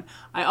definitely one.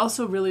 I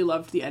also really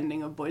loved the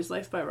ending of Boy's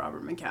Life by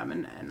Robert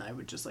McCammon, and I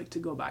would just like to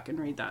go back and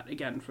read that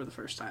again for the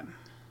first time.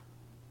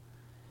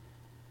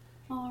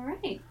 All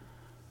right.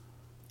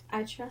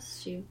 I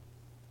trust you.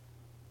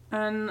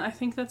 And I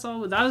think that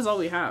is all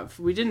we have.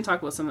 We didn't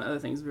talk about some of the other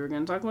things we were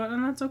going to talk about,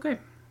 and that's okay.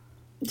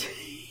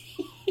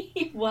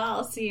 Well,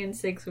 I'll see you in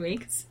 6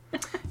 weeks.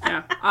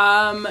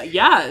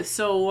 Yeah.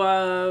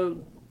 So,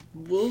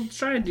 we'll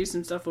try and do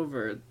some stuff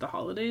over the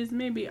holidays,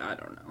 maybe. I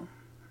don't know.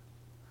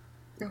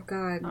 Oh,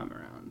 God. I'm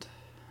around.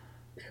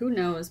 Who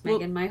knows,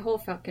 Megan? My whole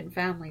fucking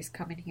family's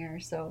coming here,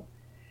 so...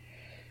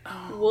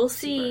 we'll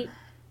see.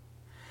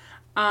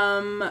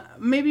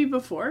 Maybe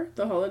before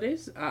the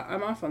holidays.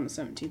 I'm off on the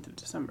 17th of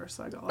December,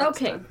 so I got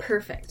lots of time.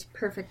 Perfect.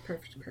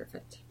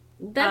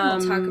 Then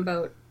we'll talk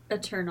about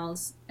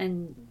Eternals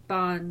and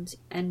Bond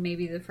and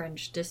maybe the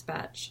French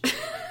Dispatch.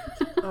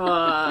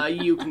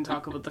 You can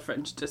talk about the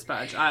French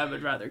Dispatch. I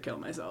would rather kill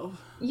myself.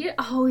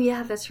 Oh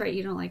yeah, that's right.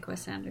 You don't like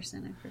Wes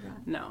Anderson. I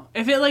forgot. No.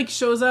 If it, like,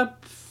 shows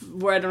up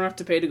where I don't have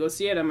to pay to go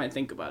see it, I might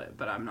think about it,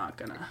 but I'm not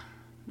gonna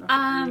make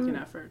an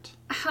effort.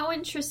 How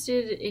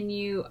interested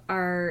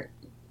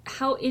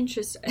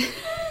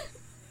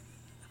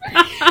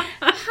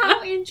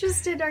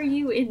are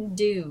you in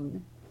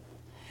Dune?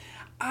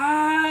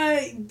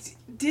 I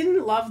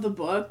didn't love the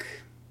book.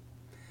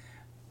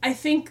 I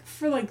think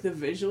for, like, the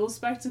visual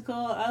spectacle,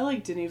 I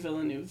like Denis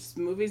Villeneuve's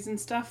movies and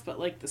stuff, but,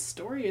 like, the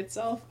story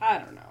itself, I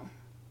don't know.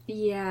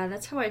 Yeah,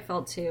 that's how I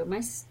felt too.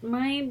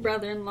 My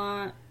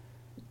brother-in-law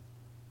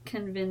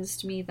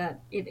convinced me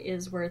that it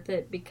is worth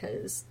it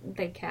because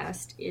the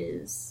cast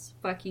is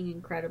fucking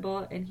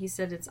incredible, and he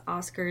said it's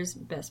Oscar's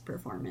best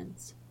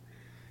performance.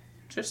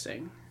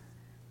 Interesting.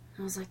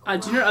 I was like,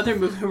 do you know other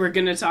movie we're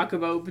going to talk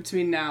about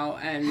between now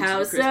and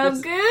House Christmas?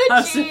 of Gucci!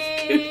 House of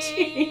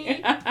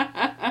Gucci.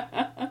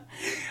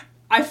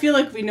 I feel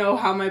like we know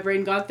how my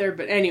brain got there,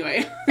 but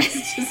anyway.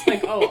 It's just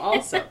like,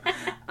 also.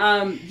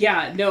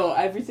 Yeah, no,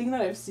 everything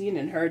that I've seen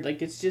and heard,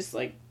 like, it's just,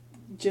 like,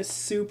 just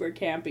super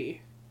campy.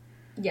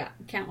 Yeah,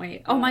 can't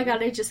wait. Oh my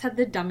god, I just had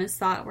the dumbest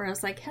thought where I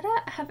was like,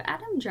 have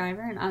Adam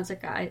Driver and Ozzy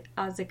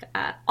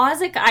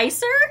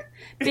Icer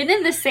been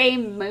in the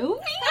same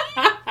movie?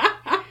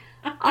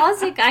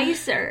 Ozzy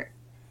Icer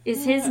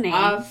is his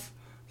name.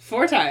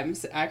 4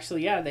 times,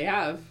 actually. Yeah, they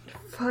have.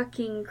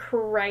 Fucking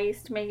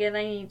Christ, Megan,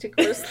 I need to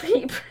go to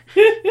sleep.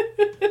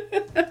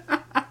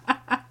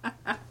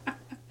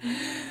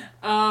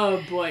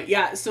 Oh boy,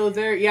 yeah. So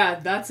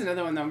that's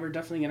another one that we're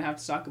definitely gonna have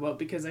to talk about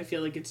because I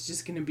feel like it's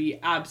just gonna be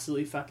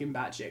absolutely fucking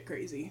batshit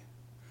crazy.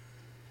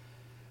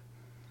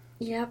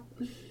 Yep.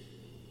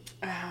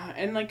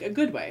 And like a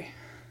good way,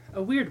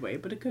 a weird way,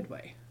 but a good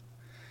way.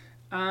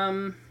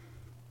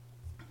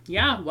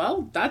 Yeah.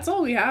 Well, that's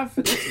all we have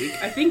for this week.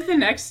 I think the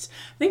next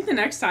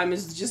time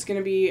is just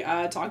gonna be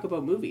talk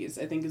about movies.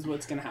 I think is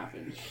what's gonna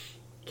happen.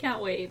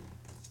 Can't wait.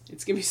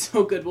 It's going to be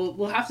so good.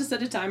 We'll have to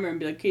set a timer and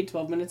be like, okay,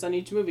 12 minutes on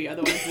each movie.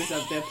 Otherwise,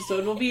 the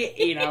episode will be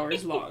 8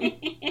 hours long.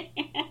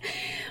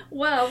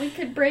 Well, we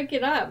could break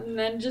it up and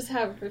then just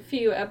have a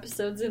few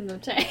episodes in the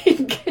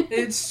tank.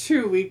 It's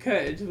true. We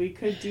could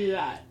do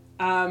that.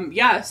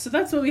 Yeah, so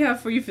that's what we have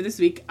for you for this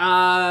week.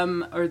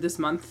 Or this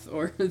month,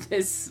 or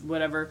this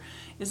whatever.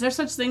 Is there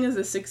such thing as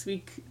a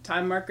 6-week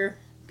time marker?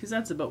 Because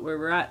that's about where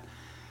we're at.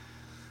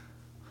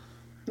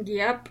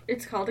 Yep,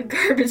 it's called a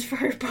garbage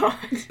fire pod.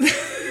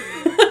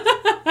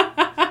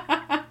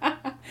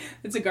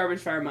 It's a garbage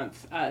fire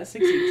month. 6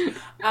 weeks.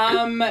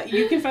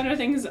 You can find our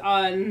things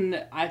on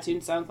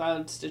iTunes,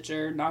 SoundCloud,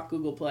 Stitcher, not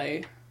Google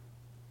Play.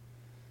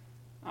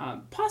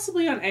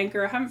 Possibly on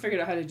Anchor. I haven't figured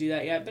out how to do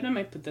that yet, but I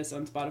might put this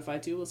on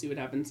Spotify too. We'll see what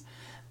happens.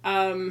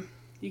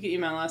 You can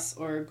email us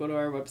or go to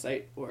our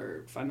website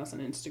or find us on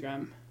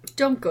Instagram.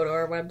 Don't go to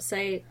our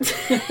website.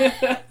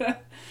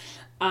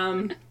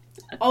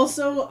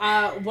 Also,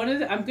 I'm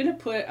going to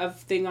put a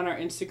thing on our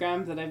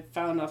Instagram that I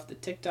found off the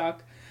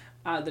TikTok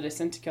that I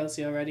sent to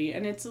Kelsey already,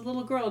 and it's a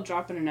little girl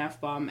dropping an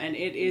F-bomb, and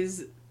it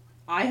is...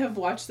 I have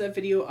watched that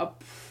video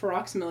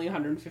approximately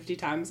 150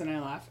 times, and I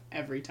laugh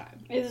every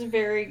time. It's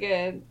very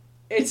good.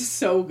 It's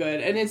so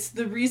good, and it's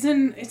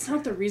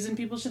not the reason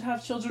people should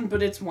have children,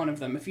 but it's one of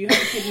them. If you have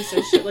a kid who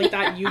says shit like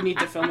that, you need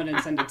to film it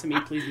and send it to me,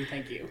 please and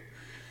thank you.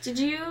 Did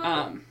you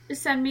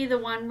send me the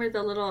one where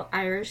the little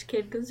Irish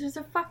kid goes, there's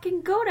a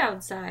fucking goat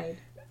outside?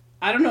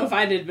 I don't know if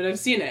I did, but I've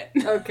seen it.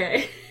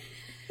 Okay.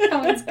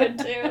 That one's good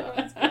too.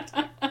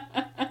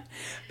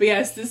 But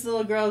yes, this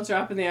little girl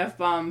dropping the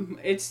F-bomb,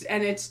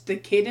 the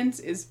cadence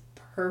is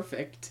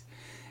perfect.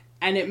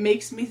 And it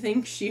makes me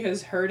think she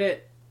has heard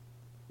it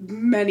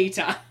many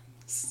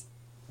times.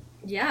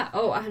 Yeah,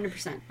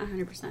 100%.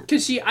 100%.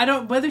 Because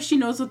whether she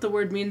knows what the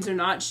word means or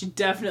not, she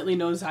definitely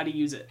knows how to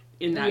use it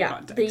in that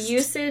context. The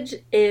usage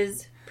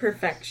is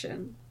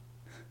perfection.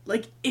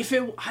 Like,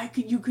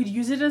 you could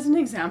use it as an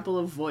example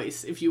of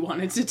voice if you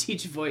wanted to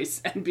teach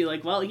voice and be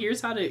like, well,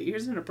 here's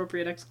an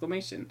appropriate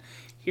exclamation.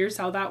 Here's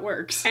how that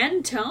works.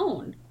 And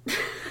tone.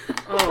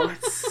 Oh,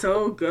 it's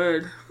so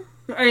good.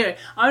 Anyway,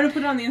 I'm going to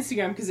put it on the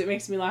Instagram because it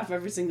makes me laugh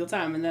every single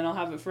time, and then I'll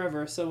have it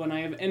forever. So when I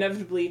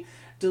inevitably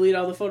delete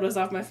all the photos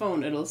off my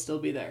phone, it'll still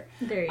be there.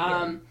 There you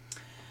go.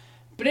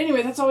 But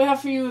anyway, that's all we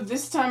have for you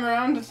this time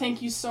around.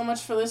 Thank you so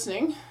much for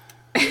listening.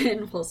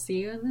 And we'll see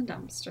you in the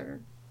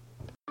dumpster.